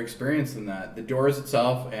better experience than that. The Doors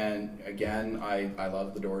itself, and again, I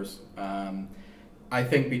love the Doors. I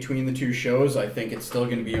think between the two shows, I think it's still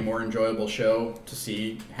going to be a more enjoyable show to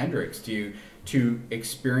see Hendrix, to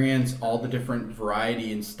experience all the different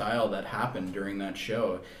variety and style that happened during that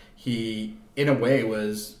show. He, in a way,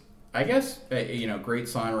 was, I guess, great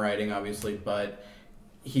songwriting, obviously, but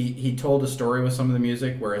he told a story with some of the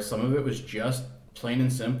music, whereas some of it was just plain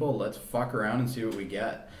and simple. Let's fuck around and see what we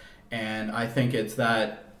get. And I think it's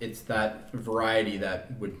that variety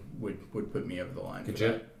that would put me over the line.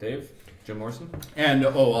 Dave? Jim Morrison? And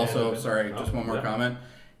just one more comment.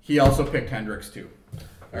 He also picked Hendrix too.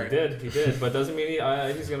 He did, but doesn't mean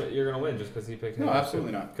you're gonna win just because he picked Hendrix. No,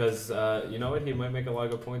 absolutely not. Because you know what, he might make a lot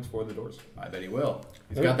of good points for the Doors. I bet he will.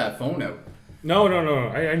 He's got that phone out. No.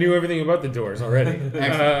 I knew everything about the Doors already.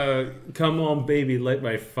 Come on, baby, light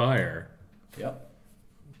my fire. Yep.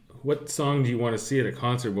 What song do you want to see at a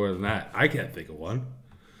concert more than that? I can't think of one.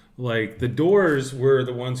 Like, the Doors were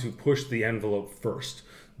the ones who pushed the envelope first.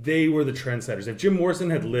 They were the trendsetters. If Jim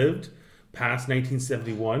Morrison had lived past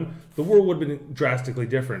 1971, the world would have been drastically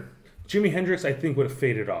different. Jimi Hendrix, I think, would have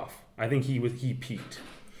faded off. I think he peaked.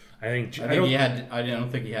 I don't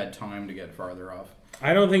think he had time to get farther off.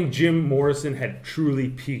 I don't think Jim Morrison had truly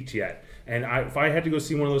peaked yet. And if I had to go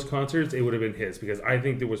see one of those concerts, it would have been his, because I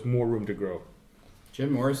think there was more room to grow.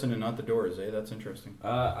 Jim Morrison and not the Doors, eh? That's interesting.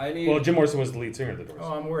 Well, Jim Morrison was the lead singer of the Doors.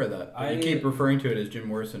 Oh, I'm aware of that. But you keep referring to it as Jim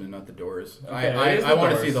Morrison and not the Doors. Okay, I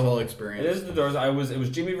want to see the whole experience. It is the Doors. It was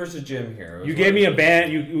Jimmy versus Jim here. You gave me a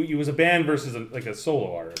band. You was a band versus a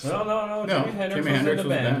solo artist. No. Jimi Hendrix was in the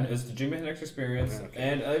band. It's the Jimi Hendrix experience. Okay.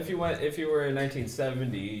 And if you were in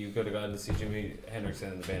 1970, you could have gotten to see Jimi Hendrix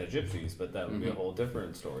and the Band of Gypsies, but that would be a whole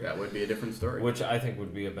different story. That would be a different story. Which I think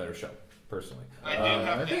would be a better show, personally.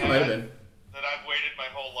 I think it might have been. That I've waited my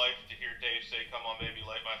whole life to hear Dave say, "Come on, baby,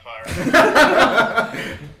 light my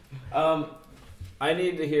fire." I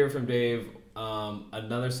need to hear from Dave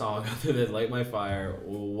another song other than "Light My Fire,"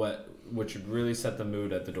 which would really set the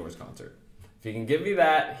mood at the Doors concert. If he can give me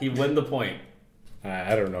that, he win the point.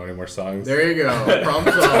 I don't know any more songs. There you go.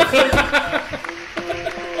 Problem solved.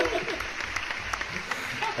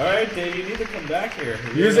 All right, Dave, you need to come back here.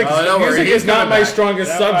 Music is not my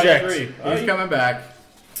strongest subject. He's coming back.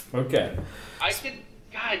 Okay.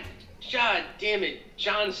 God damn it,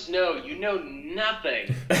 Jon Snow, you know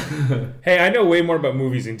nothing. Hey, I know way more about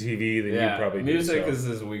movies and TV than you probably do. Music is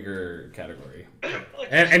his weaker category.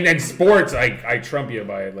 and then sports, I trump you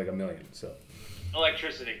by like a million. So.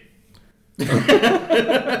 Electricity.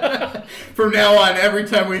 From now on, every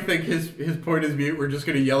time we think his point is mute, we're just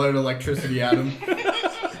going to yell out electricity at him.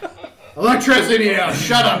 Electricity!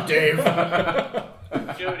 Shut up, Dave!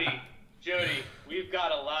 Jody, we've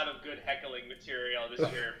got a lot of good heckling material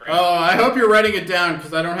this year. Oh, I hope you're writing it down,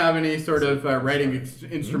 because I don't have any sort of writing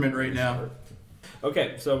instrument right now.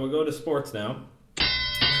 Okay, so we'll go to sports now.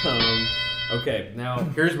 Okay, now...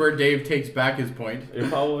 Here's where Dave takes back his point. You'll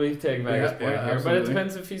probably take back his point here, absolutely. but it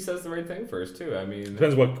depends if he says the right thing first, too. I mean...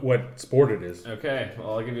 Depends what sport it is. Okay,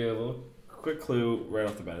 well, I'll give you a little quick clue right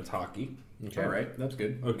off the bat. It's hockey. Okay. All right, that's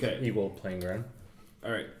good. Okay. Equal playing ground.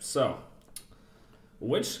 All right, so...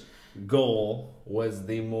 Which goal was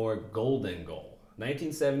the more golden goal?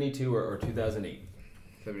 1972 or 2008?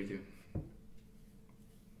 72.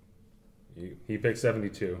 He picked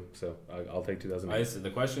 72, so I'll take 2008. The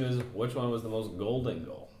question is, which one was the most golden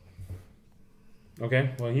goal?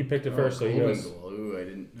 Okay, well he picked it first, so he goes. Goal. Ooh, I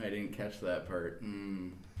didn't catch that part.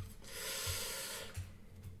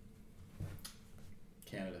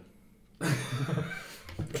 Canada.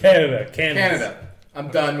 Canada. I'm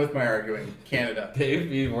done with my arguing. Canada.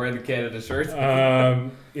 Dave, you wearing the Canada shirt?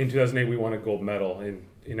 In 2008, we won a gold medal.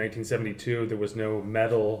 In 1972, there was no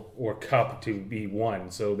medal or cup to be won,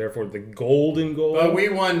 so therefore the golden goal. But we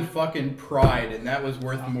won fucking Pride, and that was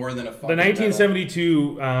worth more than a fucking The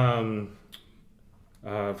 1972.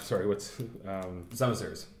 Summit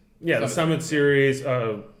Series. Yeah, the Summit Series.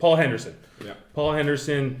 Paul Henderson. Yeah. Paul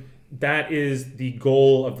Henderson. That is the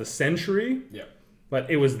goal of the century. Yeah. But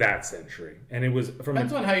it was that century, and it was from.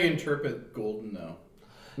 Depends on how you interpret golden, though.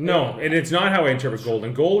 No, and it's not how I interpret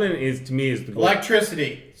golden. Golden is to me is the gold.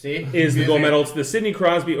 Electricity. See, Is the gold medal. It's the Sidney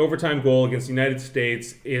Crosby overtime goal against the United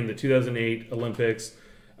States in the 2008 Olympics.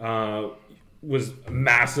 Was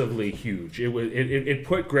massively huge. It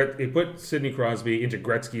put Sidney Crosby into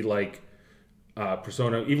Gretzky-like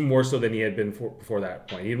persona, even more so than he had been before that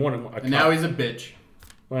point. He had won a cup. And now he's a bitch.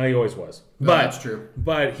 Well, he always was. No, that's true.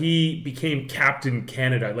 But he became Captain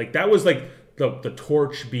Canada. Like that was like the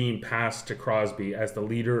torch being passed to Crosby as the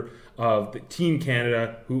leader of the Team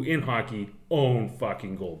Canada, who in hockey own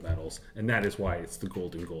fucking gold medals, and that is why it's the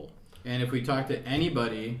golden goal. And if we talk to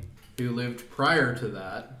anybody who lived prior to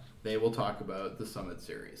that, they will talk about the Summit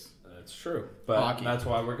Series. That's true, but Hockey. that's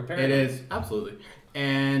why we're comparing. It is, absolutely.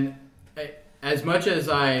 And as much as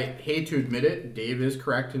I hate to admit it, Dave is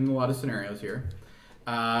correct in a lot of scenarios here.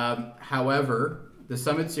 However, the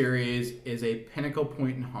Summit Series is a pinnacle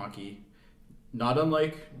point in hockey, not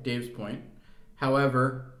unlike Dave's point.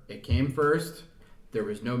 However, it came first. There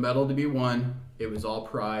was no medal to be won. It was all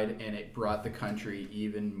pride, and it brought the country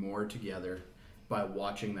even more together by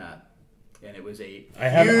watching that. And it was a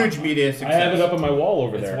huge media success. I have it up on my wall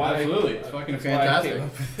over there. Absolutely. It's fucking fantastic.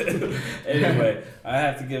 Anyway, I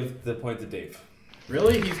have to give the point to Dave.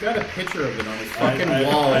 Really? He's got a picture of it on his fucking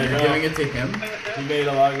wall, and you're giving it to him? He made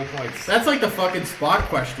a lot of good points. That's like the fucking Spock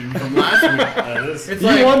question from last week. It's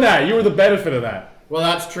You won that. You were the benefit of that. Well,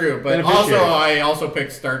 that's true, but I also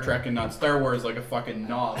picked Star Trek and not Star Wars like a fucking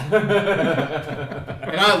knob. And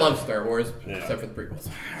I love Star Wars, except for the prequels.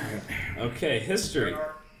 Okay, history.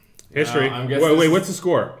 History. I'm guessing Wait, what's the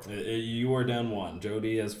score? You are down 1.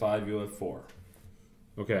 Jody has 5. You have 4.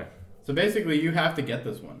 Okay. So basically, you have to get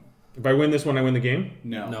this one. If I win this one, I win the game?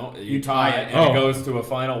 No, you tie it, and it goes to a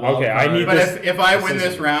final wild Okay, card. I need But this. if I win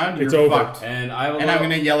this round, It's you're over. fucked. And I have a And I'm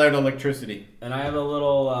going to yell out electricity. And I have a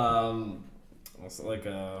little, what's it like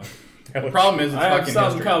a... The problem is, it's I have fucking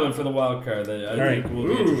something history. coming for the wild card that I think will be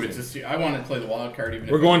Ooh, interesting. I want to play the wild card even.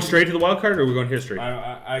 We're going straight to the wild card, or are we going history?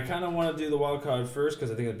 I kind of want to do the wild card first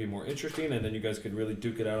because I think it'd be more interesting, and then you guys could really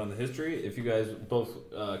duke it out on the history. If you guys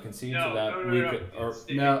both concede to that,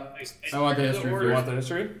 I want the history You first. want the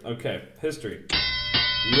history? Okay, history.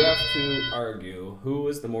 You have to argue who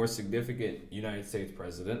was the more significant United States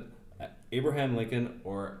president, Abraham Lincoln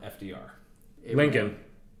or FDR. Lincoln.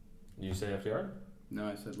 You say FDR? No,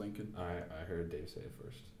 I said Lincoln. I heard Dave say it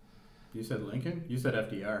first. You said Lincoln? You said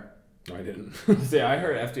FDR. No, I didn't. See, I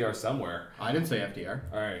heard FDR somewhere. I didn't say FDR.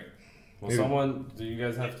 All right. Well, do you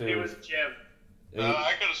guys have to? It was Jim.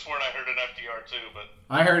 I could have sworn I heard an FDR too, but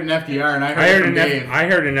I heard an FDR and I heard from Dave. I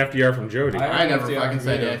heard an FDR from Jody. I never fucking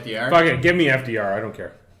said FDR. Fuck it, give me FDR. I don't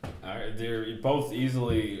care. They're both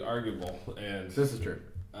easily arguable, and This is true.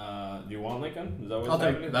 do you want Lincoln? Is that what's I'll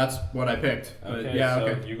happening? take. That's what I picked. But Okay, yeah, so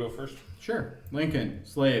okay. you go first. Sure. Lincoln,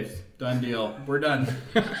 slaves, done deal. We're done.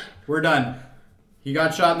 We're done. He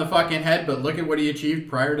got shot in the fucking head, but look at what he achieved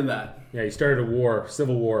prior to that. Yeah, he started a war,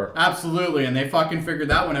 civil war. Absolutely, and they fucking figured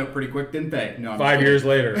that one out pretty quick, didn't they? No, I'm 5 just years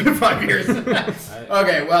later. kidding. 5 years.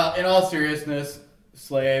 Okay, well, in all seriousness,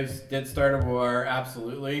 slaves did start a war,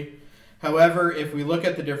 absolutely. However, if we look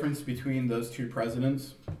at the difference between those two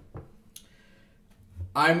presidents,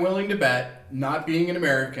 I'm willing to bet, not being an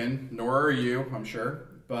American, nor are you, I'm sure,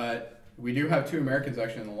 but we do have 2 Americans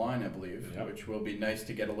actually on the line, I believe, which will be nice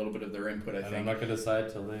to get a little bit of their input, I think. I'm not going to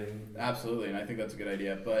decide till they... Absolutely, and I think that's a good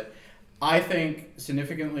idea. But I think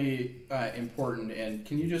significantly important, and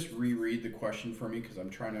can you just reread the question for me? Because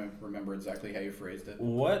I'm trying to remember exactly how you phrased it.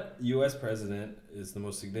 What U.S. president is the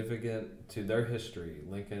most significant to their history,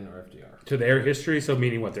 Lincoln or FDR? To their history, so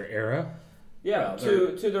meaning what, their era? Yeah,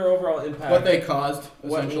 to their overall impact. What they caused,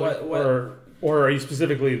 essentially. Or are you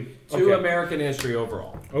specifically... To American history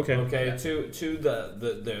overall. Okay. Okay. Yeah. To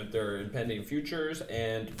their impending futures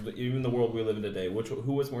and even the world we live in today.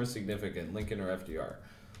 Who was more significant, Lincoln or FDR?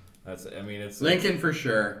 It's Lincoln for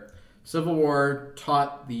sure. Civil War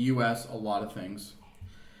taught the U.S. a lot of things,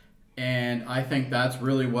 and I think that's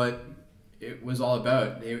really what it was all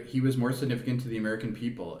about. He was more significant to the American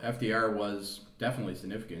people. FDR was definitely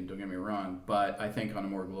significant. Don't get me wrong, but I think on a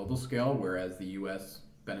more global scale, whereas the U.S.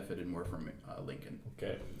 benefited more from Lincoln.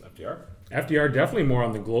 Okay, FDR. FDR definitely more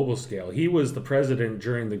on the global scale. He was the president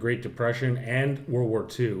during the Great Depression and World War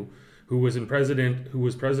II, who was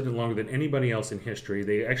president longer than anybody else in history.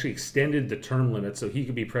 They actually extended the term limit so he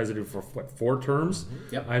could be president for 4 terms,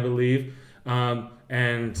 Yep. I believe.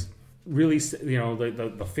 And really,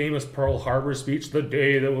 the famous Pearl Harbor speech, "The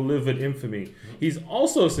day that will live in infamy." He's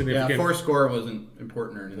also significant. Yeah, 4 score wasn't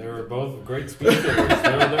important or anything. They were both great speakers.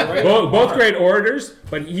 both great orators,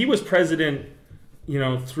 but he was president,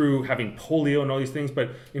 through having polio and all these things. But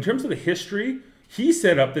in terms of the history, he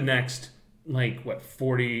set up the next,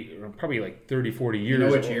 40, or probably 30, 40 years. You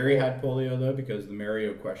know which year he had polio, though? Because the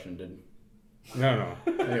Mario question did. No.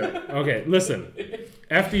 Anyway. Okay, listen.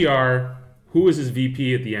 FDR, who was his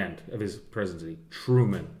VP at the end of his presidency?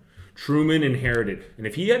 Truman. Truman inherited. And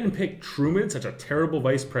if he hadn't picked Truman, such a terrible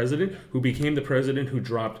vice president, who became the president who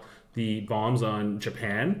dropped the bombs on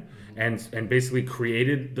Japan and basically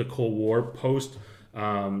created the Cold War post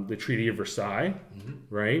the Treaty of Versailles,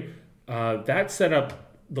 right? That set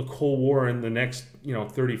up the Cold War in the next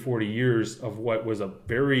 30, 40 years of what was a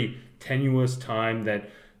very tenuous time that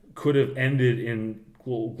could have ended in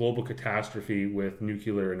global catastrophe with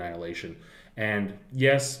nuclear annihilation. And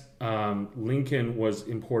yes, Lincoln was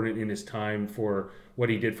important in his time for what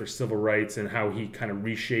he did for civil rights and how he kind of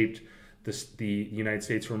reshaped the United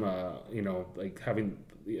States from having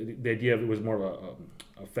the idea of it was more of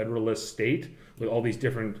a federalist state with all these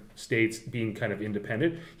different states being kind of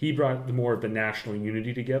independent. He brought more of the national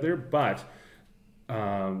unity together, but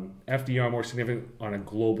FDR more significant on a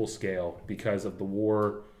global scale because of the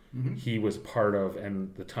war he was part of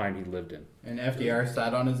and the time he lived in. And FDR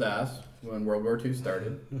sat on his ass when World War II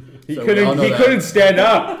started. He couldn't stand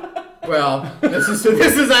up. Well, this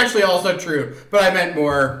is actually also true, but I meant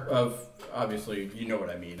more of, obviously, you know what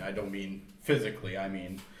I mean. I don't mean physically. I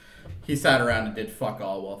mean, he sat around and did fuck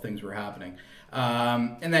all while things were happening.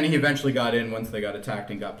 And then he eventually got in once they got attacked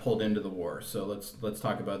and got pulled into the war. So let's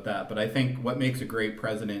talk about that. But I think what makes a great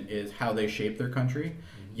president is how they shape their country.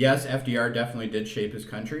 Yes, FDR definitely did shape his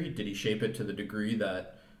country. Did he shape it to the degree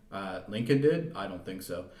that Lincoln did? I don't think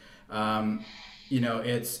so. I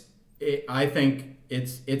think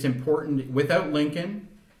it's important. Without Lincoln,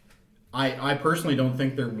 I personally don't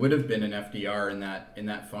think there would have been an FDR in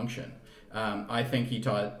that function. I think he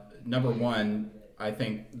taught, number one, I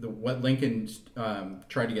think what Lincoln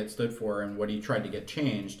tried to get stood for and what he tried to get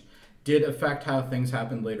changed did affect how things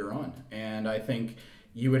happened later on. And I think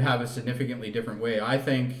you would have a significantly different way. I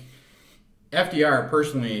think FDR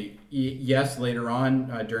personally, yes, later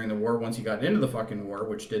on during the war, once he got into the fucking war,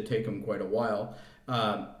 which did take him quite a while,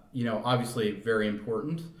 obviously very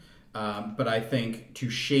important. But I think to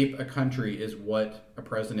shape a country is what a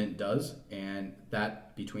president does. And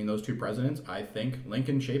that between those two presidents, I think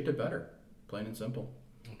Lincoln shaped it better. Plain and simple.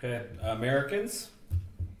 Okay, Americans?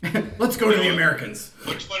 Let's go to the Americans.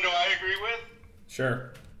 Which one do I agree with?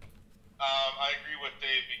 Sure. I agree with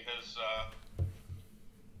Dave because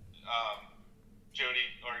Jody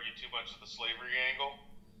argued too much of the slavery angle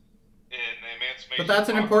and the emancipation. But that's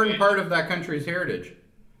an important part of that country's heritage.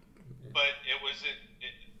 But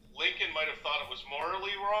Lincoln might have thought it was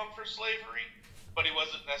morally wrong for slavery, but he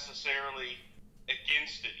wasn't necessarily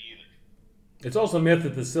against it either. It's also a myth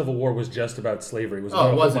that the Civil War was just about slavery. It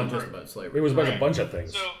wasn't just about slavery. It was about a bunch of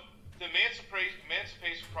things. So the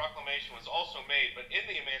Emancipation Proclamation was also made, but in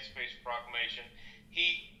the Emancipation Proclamation,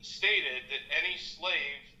 he stated that any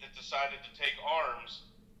slave that decided to take arms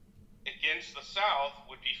against the South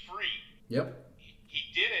would be free. Yep. He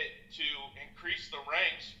did it to increase the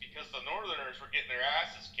ranks because the Northerners were getting their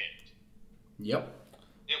asses kicked. Yep.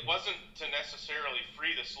 It wasn't to necessarily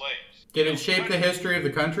free the slaves. Did it shape the history of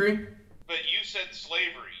the country? But you said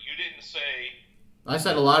slavery. You didn't say... I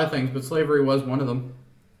said a lot of things, but slavery was one of them.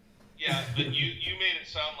 Yeah, but you made it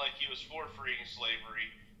sound like he was for freeing slavery,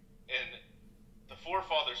 and the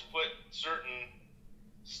forefathers put certain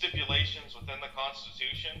stipulations within the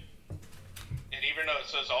Constitution, and even though it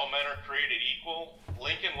says all men are created equal,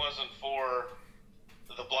 Lincoln wasn't for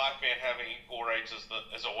the black man having equal rights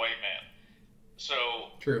as a white man.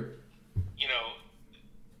 So, true.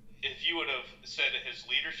 If you would have said his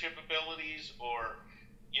leadership abilities or,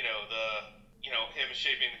 him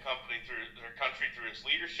shaping the country through his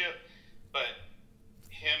leadership, but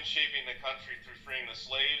him shaping the country through freeing the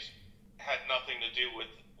slaves had nothing to do with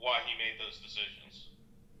why he made those decisions.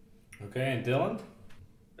 Okay, and Dylan?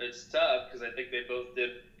 It's tough because I think they both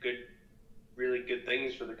did really good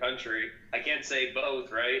things for the country. I can't say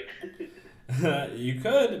both, right? You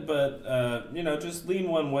could, but just lean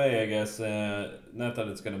one way, I guess. Not that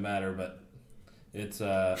it's going to matter, but It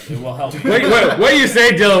will help. Wait, what you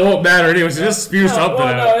say, Dylan, won't matter anyway. So just spew something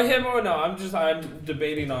out. No, him or no. I'm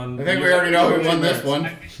debating on. I think we already know who won this one.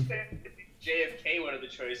 I wish JFK one of the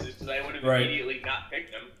choices because I would have Right. immediately not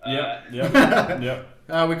picked him. Yep.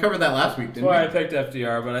 We covered that last week, didn't Well, we? I picked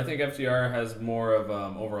FDR, but I think FDR has more of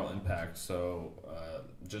overall impact. So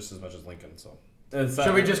just as much as Lincoln. So.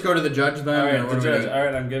 Should we just go to the judge then? All right, or what the are we judge. doing? All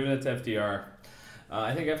right, I'm giving it to FDR.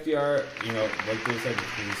 I think FDR, like they said,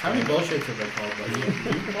 How many bullshits have they called?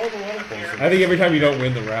 you called a lot of bullshit. I think every time you don't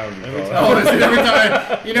win the round, you Every call it. time. Oh, is it every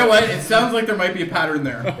time? You know what? It sounds like there might be a pattern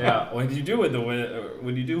there. Yeah, when you do win the win,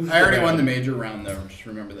 when you do. I already won the major round though. Just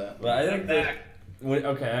remember that. But I think that.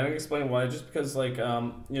 Okay, I can explain why. Just because,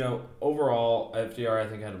 overall, FDR I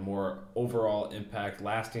think had a more overall impact,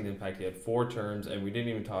 lasting impact. He had 4 terms, and we didn't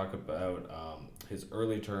even talk about his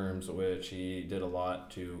early terms, which he did a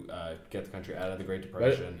lot to get the country out of the Great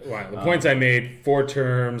Depression. The points I made: 4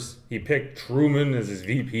 terms. He picked Truman as his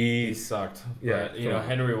VP. He sucked. Yeah, But,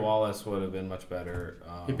 Henry Wallace would have been much better.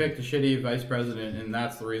 He picked a shitty vice president, and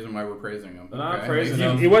that's the reason why we're praising him. But not praising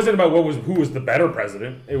him. It wasn't about who was the better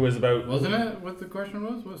president. It was about Wasn't it? What the question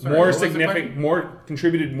was? Sorry, more what was the significant, question?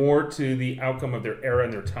 contributed more to the outcome of their era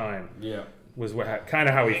and their time. Yeah. Was kind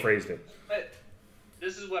of how he phrased it. But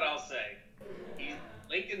this is what I'll say.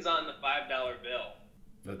 Lincoln's on the $5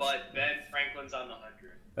 bill, but Ben Franklin's on the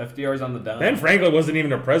 100. FDR's on the dime. Ben Franklin wasn't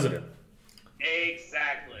even a president.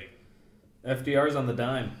 Exactly. FDR's on the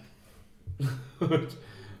dime.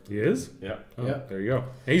 He is? Yeah. Oh, Yeah. There you go.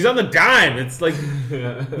 And he's on the dime. It's like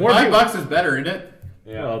more $5 is better, isn't it?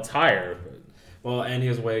 Yeah. Well, it's higher. But Well, and he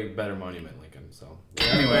has way better monument, Lincoln. So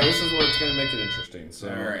Anyway. this is what's going to make it interesting. So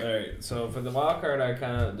All right. all right. So for the wild card,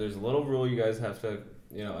 there's a little rule you guys have to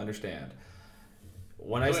understand.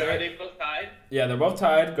 When I So say are they both tied? yeah, they're both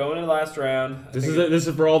tied going into the last round. this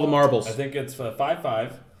is for all the marbles. I think it's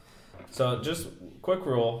 5-5. So just quick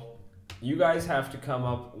rule. You guys have to come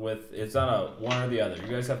up with, it's not a one or the other. You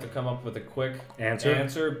guys have to come up with a quick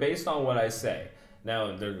answer based on what I say.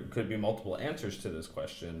 Now, there could be multiple answers to this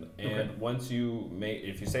question. And once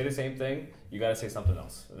if you say the same thing, you got to say something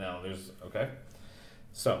else. Now, okay?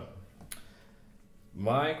 So,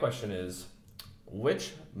 my question is,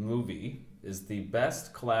 which movie is the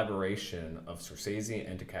best collaboration of Scorsese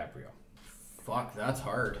and DiCaprio? Fuck, that's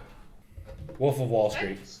hard. Wolf of Wall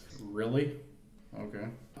Street. Really? Okay.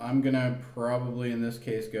 I'm gonna probably in this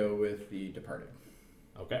case go with The Departed.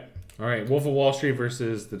 Okay. All right, Wolf of Wall Street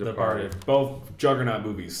versus The Departed. Both juggernaut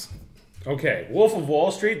movies. Okay, Wolf of Wall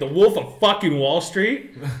Street, the Wolf of fucking Wall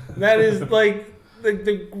Street. That is like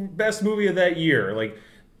the best movie of that year. Like,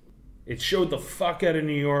 it showed the fuck out of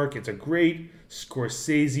New York. It's a great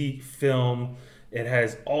Scorsese film. It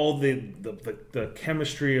has all the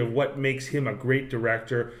chemistry of what makes him a great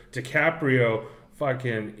director. DiCaprio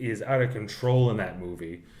fucking is out of control in that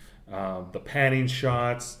movie. The panning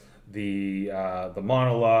shots, the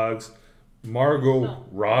monologues. Margot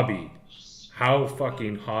Robbie, how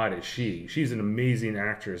fucking hot is she? She's an amazing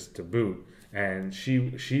actress to boot, and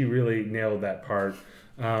she really nailed that part.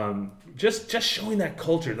 Just showing that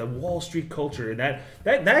culture, the Wall Street culture, and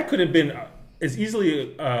that could have been as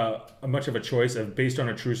easily a much of a choice of based on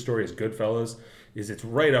a true story as Goodfellas. It's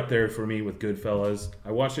right up there for me with Goodfellas.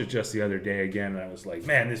 I watched it just the other day again, and I was like,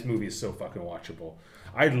 man, this movie is so fucking watchable.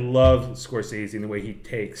 I love Scorsese and the way he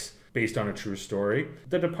takes based on a true story.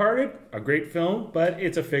 The Departed, a great film, but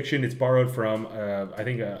it's a fiction. It's borrowed from, I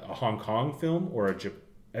think, a Hong Kong film or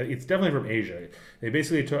it's definitely from Asia. They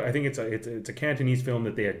basically took, I think it's a Cantonese film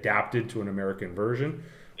that they adapted to an American version,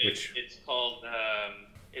 which it's called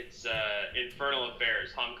Infernal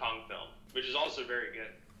Affairs, Hong Kong film, which is also very good.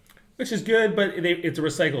 Which is good, but it's a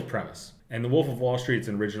recycled premise. And The Wolf of Wall Street is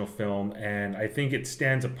an original film, and I think it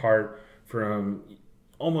stands apart from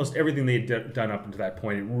almost everything they'd done up until that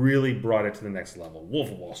point. It really brought it to the next level. Wolf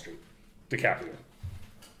of Wall Street, DiCaprio.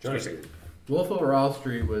 Wolf of Wall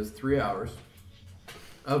Street was 3 hours,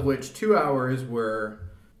 of which 2 hours were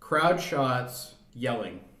crowd shots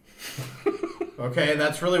yelling. Okay,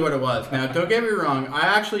 that's really what it was. Now, don't get me wrong. I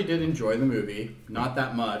actually did enjoy the movie. Not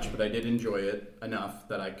that much, but I did enjoy it enough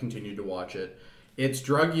that I continued to watch it. It's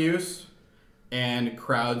drug use and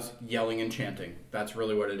crowds yelling and chanting. That's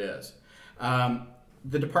really what it is.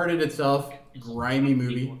 The Departed itself, grimy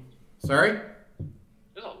movie. Sorry?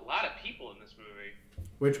 There's a lot of people in this movie.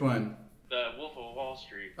 Which one? The Wolf of Wall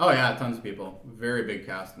Street. Oh, yeah, tons of people. Very big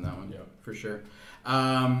cast in that one, for sure.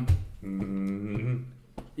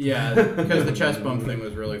 Yeah, because the chest bump thing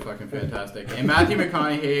was really fucking fantastic. And Matthew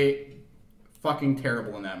McConaughey, fucking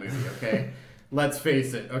terrible in that movie, okay? Let's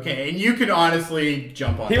face it. Okay, and you can honestly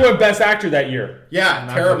jump on He that. won Best Actor that year. Yeah,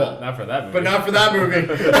 terrible. Not for that movie. But not for that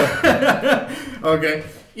movie. Okay.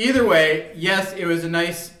 Either way, yes, it was a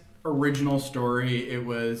nice original story. It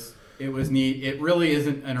was neat. It really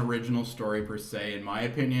isn't an original story per se, in my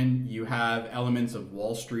opinion. You have elements of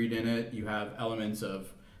Wall Street in it. You have elements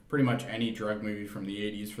of pretty much any drug movie from the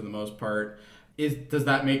 80s for the most part. Does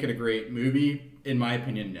that make it a great movie? In my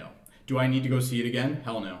opinion, no. Do I need to go see it again?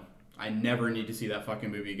 Hell no. I never need to see that fucking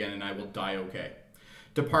movie again, and I will die okay.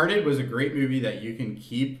 Departed was a great movie that you can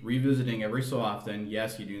keep revisiting every so often.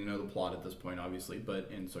 Yes, you do know the plot at this point, obviously,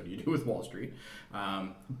 and so do you do with Wall Street.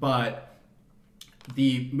 But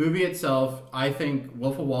the movie itself, I think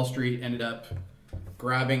Wolf of Wall Street ended up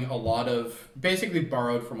grabbing basically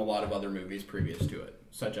borrowed from a lot of other movies previous to it,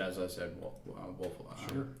 such as I said,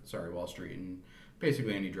 Wall Street, and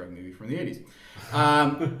basically any drug movie from the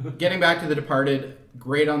 80s. Getting back to The Departed,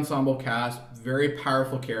 great ensemble cast, very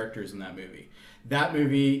powerful characters in that movie. That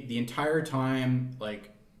movie, the entire time, like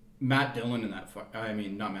Matt Dillon in that.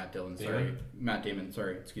 Not Matt Dillon. Sorry, Matt Damon.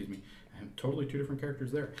 Sorry, excuse me. I have totally two different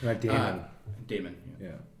characters there. Matt Damon. Damon. Yeah.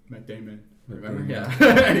 Matt Damon. Matt Remember? Damon.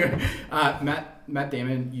 Yeah. Anyway, Matt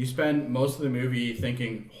Damon. You spend most of the movie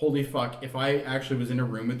thinking, "Holy fuck! If I actually was in a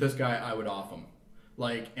room with this guy, I would off him."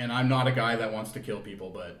 And I'm not a guy that wants to kill people,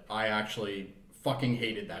 but I actually fucking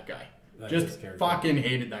hated that guy. Just fucking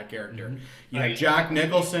hated that character. Mm-hmm. You have Jack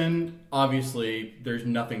Nicholson. Obviously, there's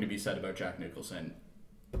nothing to be said about Jack Nicholson.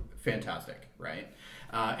 Fantastic, right?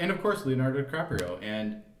 And of course, Leonardo DiCaprio.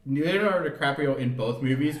 And Leonardo DiCaprio in both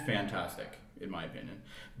movies, fantastic, in my opinion.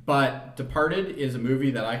 But Departed is a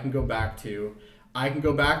movie that I can go back to. I can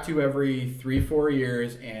go back to every 3-4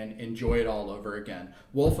 years and enjoy it all over again.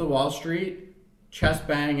 Wolf of Wall Street, chest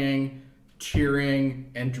banging,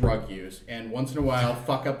 cheering, and drug use, and once in a while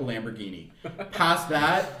fuck up a Lamborghini. Past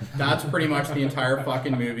that, that's pretty much the entire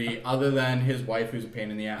fucking movie, other than his wife who's a pain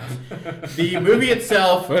in the ass. The movie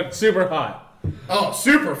itself, But super hot. oh,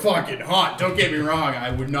 super fucking hot, don't get me wrong, I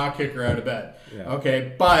would not kick her out of bed. Yeah.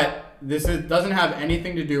 Okay, but doesn't have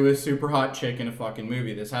anything to do with super hot chick in a fucking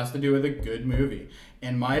movie. This has to do with a good movie.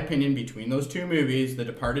 In my opinion, between those two movies, The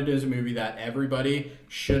Departed is a movie that everybody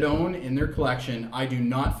should own in their collection. I do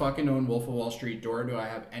not fucking own Wolf of Wall Street, nor do I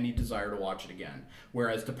have any desire to watch it again.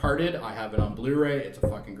 Whereas Departed, I have it on Blu-ray. It's a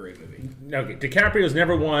fucking great movie. Okay, DiCaprio's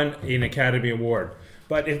never won an Academy Award.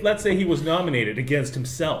 But if, let's say, he was nominated against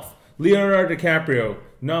himself, Leonardo DiCaprio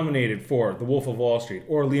nominated for The Wolf of Wall Street,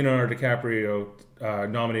 or Leonardo DiCaprio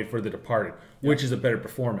nominated for The Departed, which is a better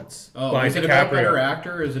performance? Oh, is it about better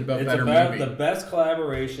actor, or is it about better movie? It's about the best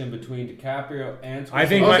collaboration between DiCaprio and Scorsese. I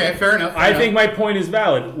think fair enough. I think my point is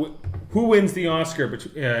valid. Who wins the Oscar?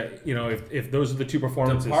 If those are the two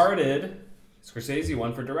performances. Departed, Scorsese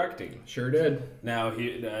won for directing. Sure did. Now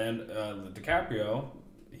DiCaprio,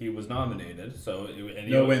 he was nominated, so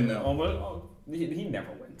no win though. He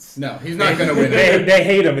never wins. No, he's not going to win. They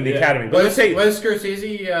hate him in the Academy. But was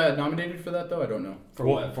Scorsese nominated for that though? I don't know. For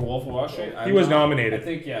what? For Wolf of Wall Street? He was nominated. I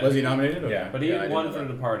think yeah. Was he nominated? Okay. Yeah, but he won for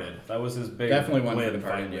Departed. That was his big definitely won win for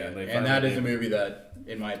Departed. finally. Yeah. And that is a movie that,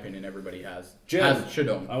 in my opinion, everybody should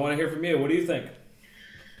own. I want to hear from you. What do you think?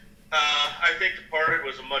 I think Departed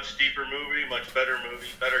was a much deeper movie,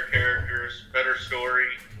 better characters, better story.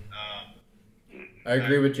 I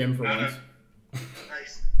agree with Jim for once.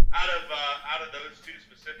 Nice. Out of those two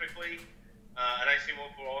specifically, and I see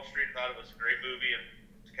Wolf of Wall Street, thought it was a great movie, and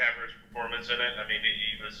DiCaprio's performance in it, I mean,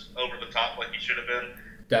 he was over the top like he should have been.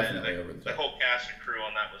 Definitely over the top. The whole cast and crew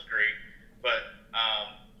on that was great. But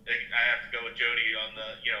I have to go with Jody on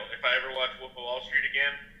if I ever watch Wolf of Wall Street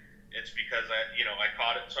again, it's because I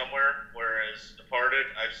caught it somewhere, whereas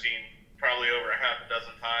Departed, I've seen probably over a half a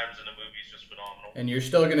dozen times, and the movie's just phenomenal. And you're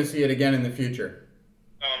still going to see it again in the future.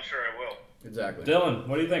 Oh, I'm sure I will. Exactly. Dylan,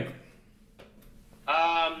 what do you think?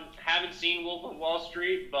 Haven't seen Wolf of Wall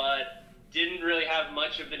Street, but didn't really have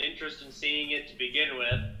much of an interest in seeing it to begin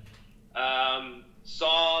with.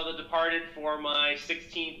 Saw The Departed for my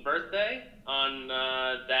 16th birthday on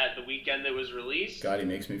the weekend that was released. God, he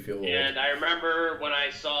makes me feel old. And I remember when I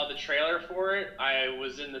saw the trailer for it, I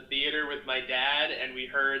was in the theater with my dad, and we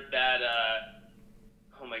heard that.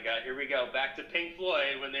 Oh my God! Here we go. Back to Pink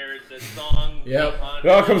Floyd when there's the song. Yep. It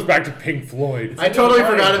all comes back to Pink Floyd. I totally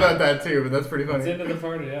forgot about that too, but that's pretty funny. It's into the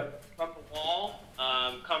party, yep. From the wall,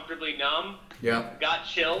 comfortably numb. Yeah. Got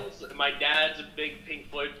chills. My dad's a big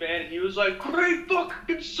Pink Floyd fan, and he was like, "Great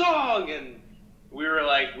fucking song!" And we were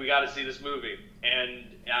like, "We got to see this movie." And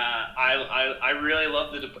I really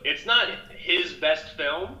love it's not his best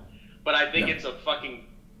film, but I think it's a fucking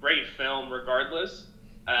great film regardless.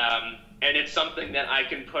 And it's something that I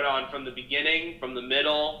can put on from the beginning, from the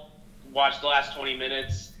middle, watched the last 20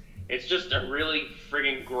 minutes. It's just a really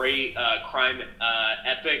friggin' great crime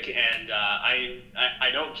epic, and I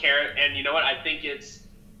don't care. And you know what? I think it's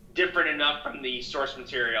different enough from the source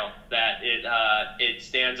material that it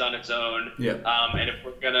stands on its own. Yeah. And if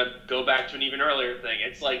we're gonna go back to an even earlier thing,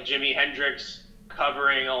 it's like Jimi Hendrix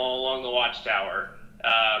covering All Along the Watchtower.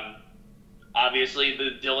 Obviously,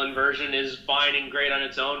 the Dylan version is fine and great on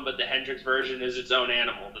its own, but the Hendrix version is its own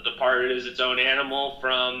animal. The Departed is its own animal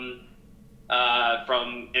from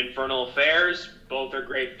Infernal Affairs. Both are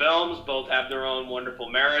great films. Both have their own wonderful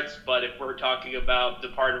merits. But if we're talking about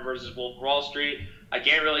Departed versus Wolf of Wall Street, I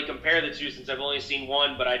can't really compare the two since I've only seen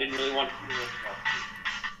one, but I didn't really want to see Wolf of Wall Street.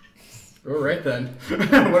 All right then.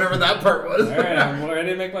 Whatever that part was. All right, I'm ready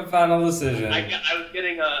to make my final decision. I was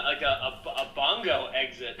getting a bongo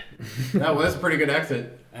exit. That was a pretty good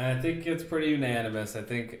exit. And I think it's pretty unanimous. I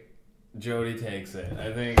think Jody takes it.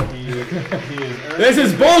 I think he has earned This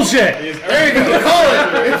is bullshit! There you go. Call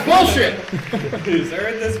it. It's bullshit. He's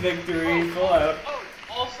earned this victory full out.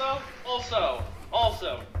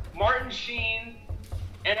 Also, Martin Sheen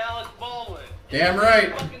and Alec Baldwin. Damn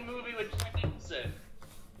right. Fucking movie with Jack Nicholson.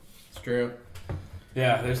 It's true.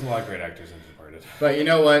 Yeah, there's a lot of great actors in Departed. But you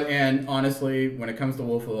know what? And honestly, when it comes to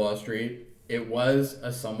Wolf of Wall Street, it was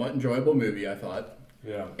a somewhat enjoyable movie, I thought.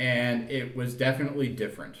 Yeah. And it was definitely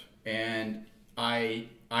different. And I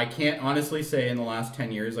can't honestly say in the last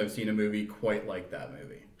 10 years I've seen a movie quite like that movie.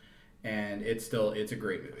 And it's a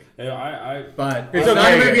great movie. Yeah, But It's it's not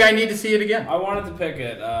a okay. movie I need to see it again. I wanted to pick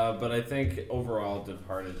it, but I think overall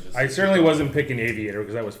Departed just... I certainly wasn't picking Aviator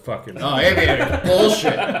because that was fucking... Oh, Aviator.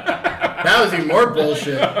 Bullshit. That was even more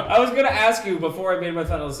bullshit. I was going to ask you before I made my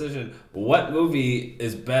final decision, what movie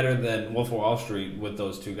is better than Wolf of Wall Street with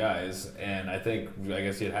those two guys? And I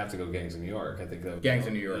guess you'd have to go Gangs of New York. I think that Gangs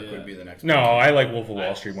of New York would be the next No, one. I like Wolf of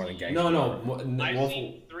Wall Street more than Gangs. I've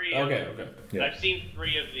seen three. Okay. Yeah. I've seen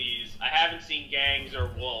three of these. I haven't seen Gangs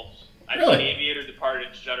or Wolves. I've Really? seen Aviator,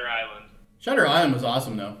 Departed, Shutter Island. Shutter Island was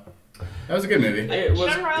awesome, though. That was a good movie. It was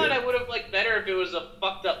Shutter Island, good. I would have liked better if it was a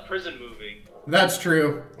fucked up prison movie. That's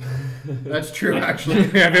true. That's true, actually.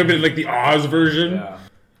 Yeah, if it had been like the Oz version. Yeah.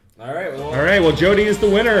 All right. Well, All right, well, Jody is the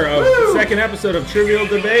winner of the second episode of Trivial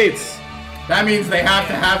Debates. That means they have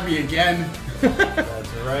to have me again. that's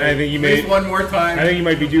right. I think you At may. least one more time. I think you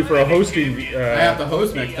might be due for a hosting. I have to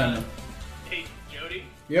host next time. Hey, Jody,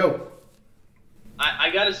 Yo.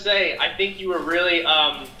 I gotta say, I think you were really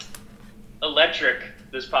electric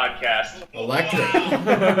this podcast. Electric.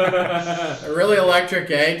 Really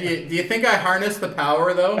electric, eh? Do you think I harnessed the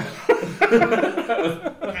power, though?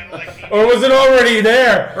 Or was it already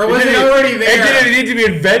there? Or was it already there? It didn't need to be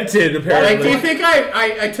invented, apparently. Like, do you think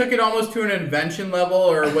I took it almost to an invention level,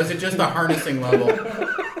 or was it just a harnessing level?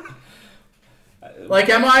 Like,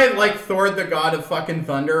 am I like Thor, the god of fucking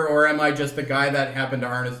thunder, or am I just the guy that happened to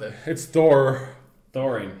harness it? It's Thor.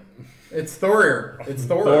 Thorin. It's Thor. It's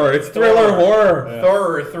Thor. Thor. It's thriller horror. Yeah.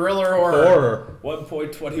 Thor. Thriller horror. Horror.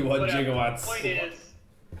 1.21 But, gigawatts. The point is,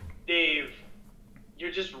 Dave,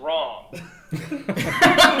 you're just wrong.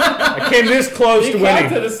 I came this close He to got to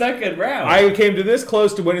winning. the second round. I came to this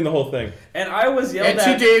close to winning the whole thing. and I was yelled And to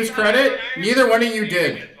at. Dave's credit, neither one of you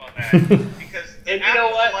did. On that, because And you after know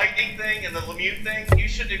what? the lightning thing and the Lemieux thing, you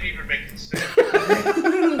shouldn't have even been considered.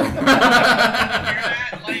 Hear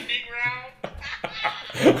that lightning round?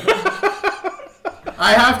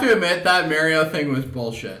 I have to admit that Mario thing was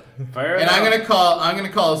bullshit. Fair And enough. I'm gonna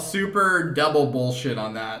call super double bullshit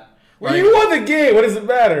on that. Well, you won the game. What does it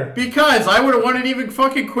matter? Because I would have won it even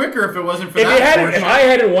fucking quicker if it wasn't for If that. if I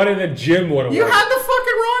hadn't won it, then Jim would have You won. had the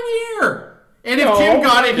fucking wrong year. And if No, Tim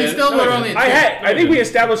got it, he he did. still No, would he only. didn't. I think we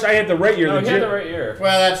established I had the right year. No, than he had Jim. the right year.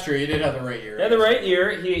 Well, that's true. You did have the right year. He had the right year.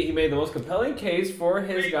 He made the most compelling case for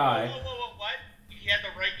his Wait, guy. whoa, what? He had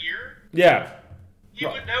the right year? Yeah. You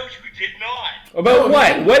would know you did not. About No,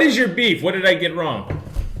 what? he- What is your beef? What did I get wrong?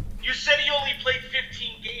 You said he only played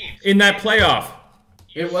 15 games. In that playoff.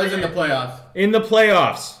 It was in the playoffs. In the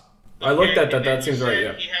playoffs. I looked at that. And then That seems you right. said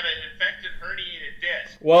Yeah. He had an infected herniated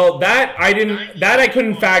disc. Well, that I didn't. That I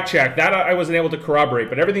couldn't fact check. That I wasn't able to corroborate.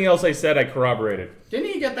 But everything else I said, I corroborated. Didn't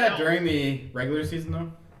he get that during the regular season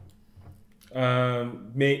though?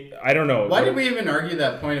 I don't know. Why did we even argue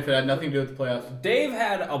that point if it had nothing to do with the playoffs? Dave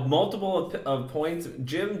had a multiple of points.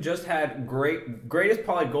 Jim just had greatest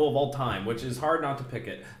probably goal of all time, which is hard not to pick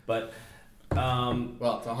it. But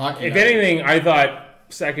Well, it's a hockey. If night. anything, I thought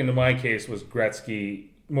second to my case was Gretzky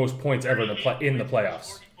most points ever in the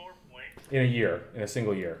playoffs 44 points. in a year, in a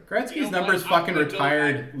single year. Gretzky's numbers fucking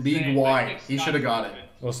retired league wide. He should have got it.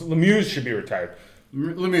 Well, so Lemieux should be retired.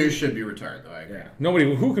 Lemieux should be retired though. I agree. Yeah.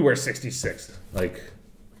 Nobody who could wear 66. Like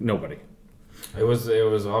nobody. It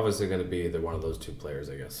was obviously going to be either one of those two players,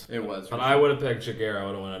 I guess. It was. And I would have picked Shakira. I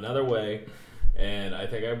would have went another way, and I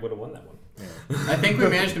think I would have won that one. I think we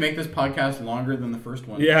managed to make this podcast longer than the first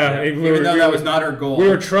one. Yeah, Even though that was not our goal. We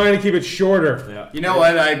were trying to keep it shorter. Yeah. You know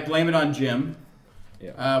what? I blame it on Jim.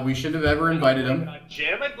 Yeah. We shouldn't have ever invited him. On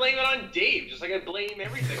Jim, I blame it on Dave, just like I blame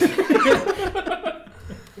everything.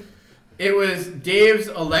 It was Dave's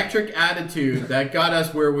electric attitude that got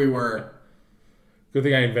us where we were. Good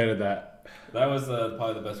thing I invented that. That was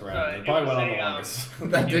probably the best round. It it probably was went on the a, longest.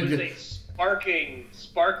 It was a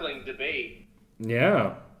sparkling debate.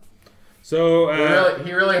 Yeah. So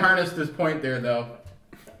He really harnessed his point there, though.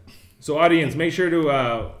 So audience, make sure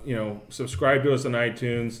to subscribe to us on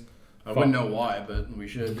iTunes. I wouldn't know why, but we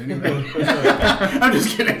should anyway. I'm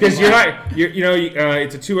just kidding. Because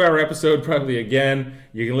it's a 2-hour episode probably again.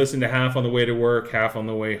 You can listen to half on the way to work, half on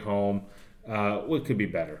the way home. What could be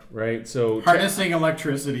better, right? So harnessing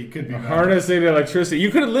electricity could be better. Harnessing electricity. You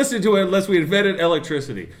couldn't listen to it unless we invented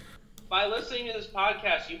electricity. By listening to this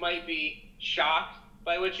podcast, you might be shocked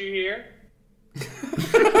by what you hear.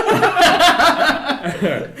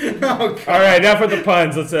 Oh, all right, enough with the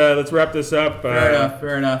puns. Let's wrap this up.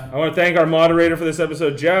 Fair enough. I want to thank our moderator for this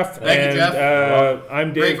episode, Jeff. Thank you, Jeff.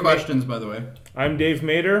 I'm Dave. Great questions, by the way. I'm Dave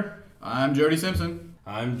Mader. I'm Jody Simpson.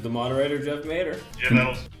 I'm the moderator, Jeff Mader. Jim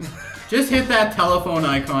Edelston. Just hit that telephone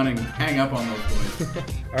icon and hang up on those boys.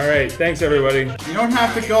 All right, thanks everybody. You don't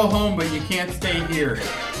have to go home, but you can't stay here.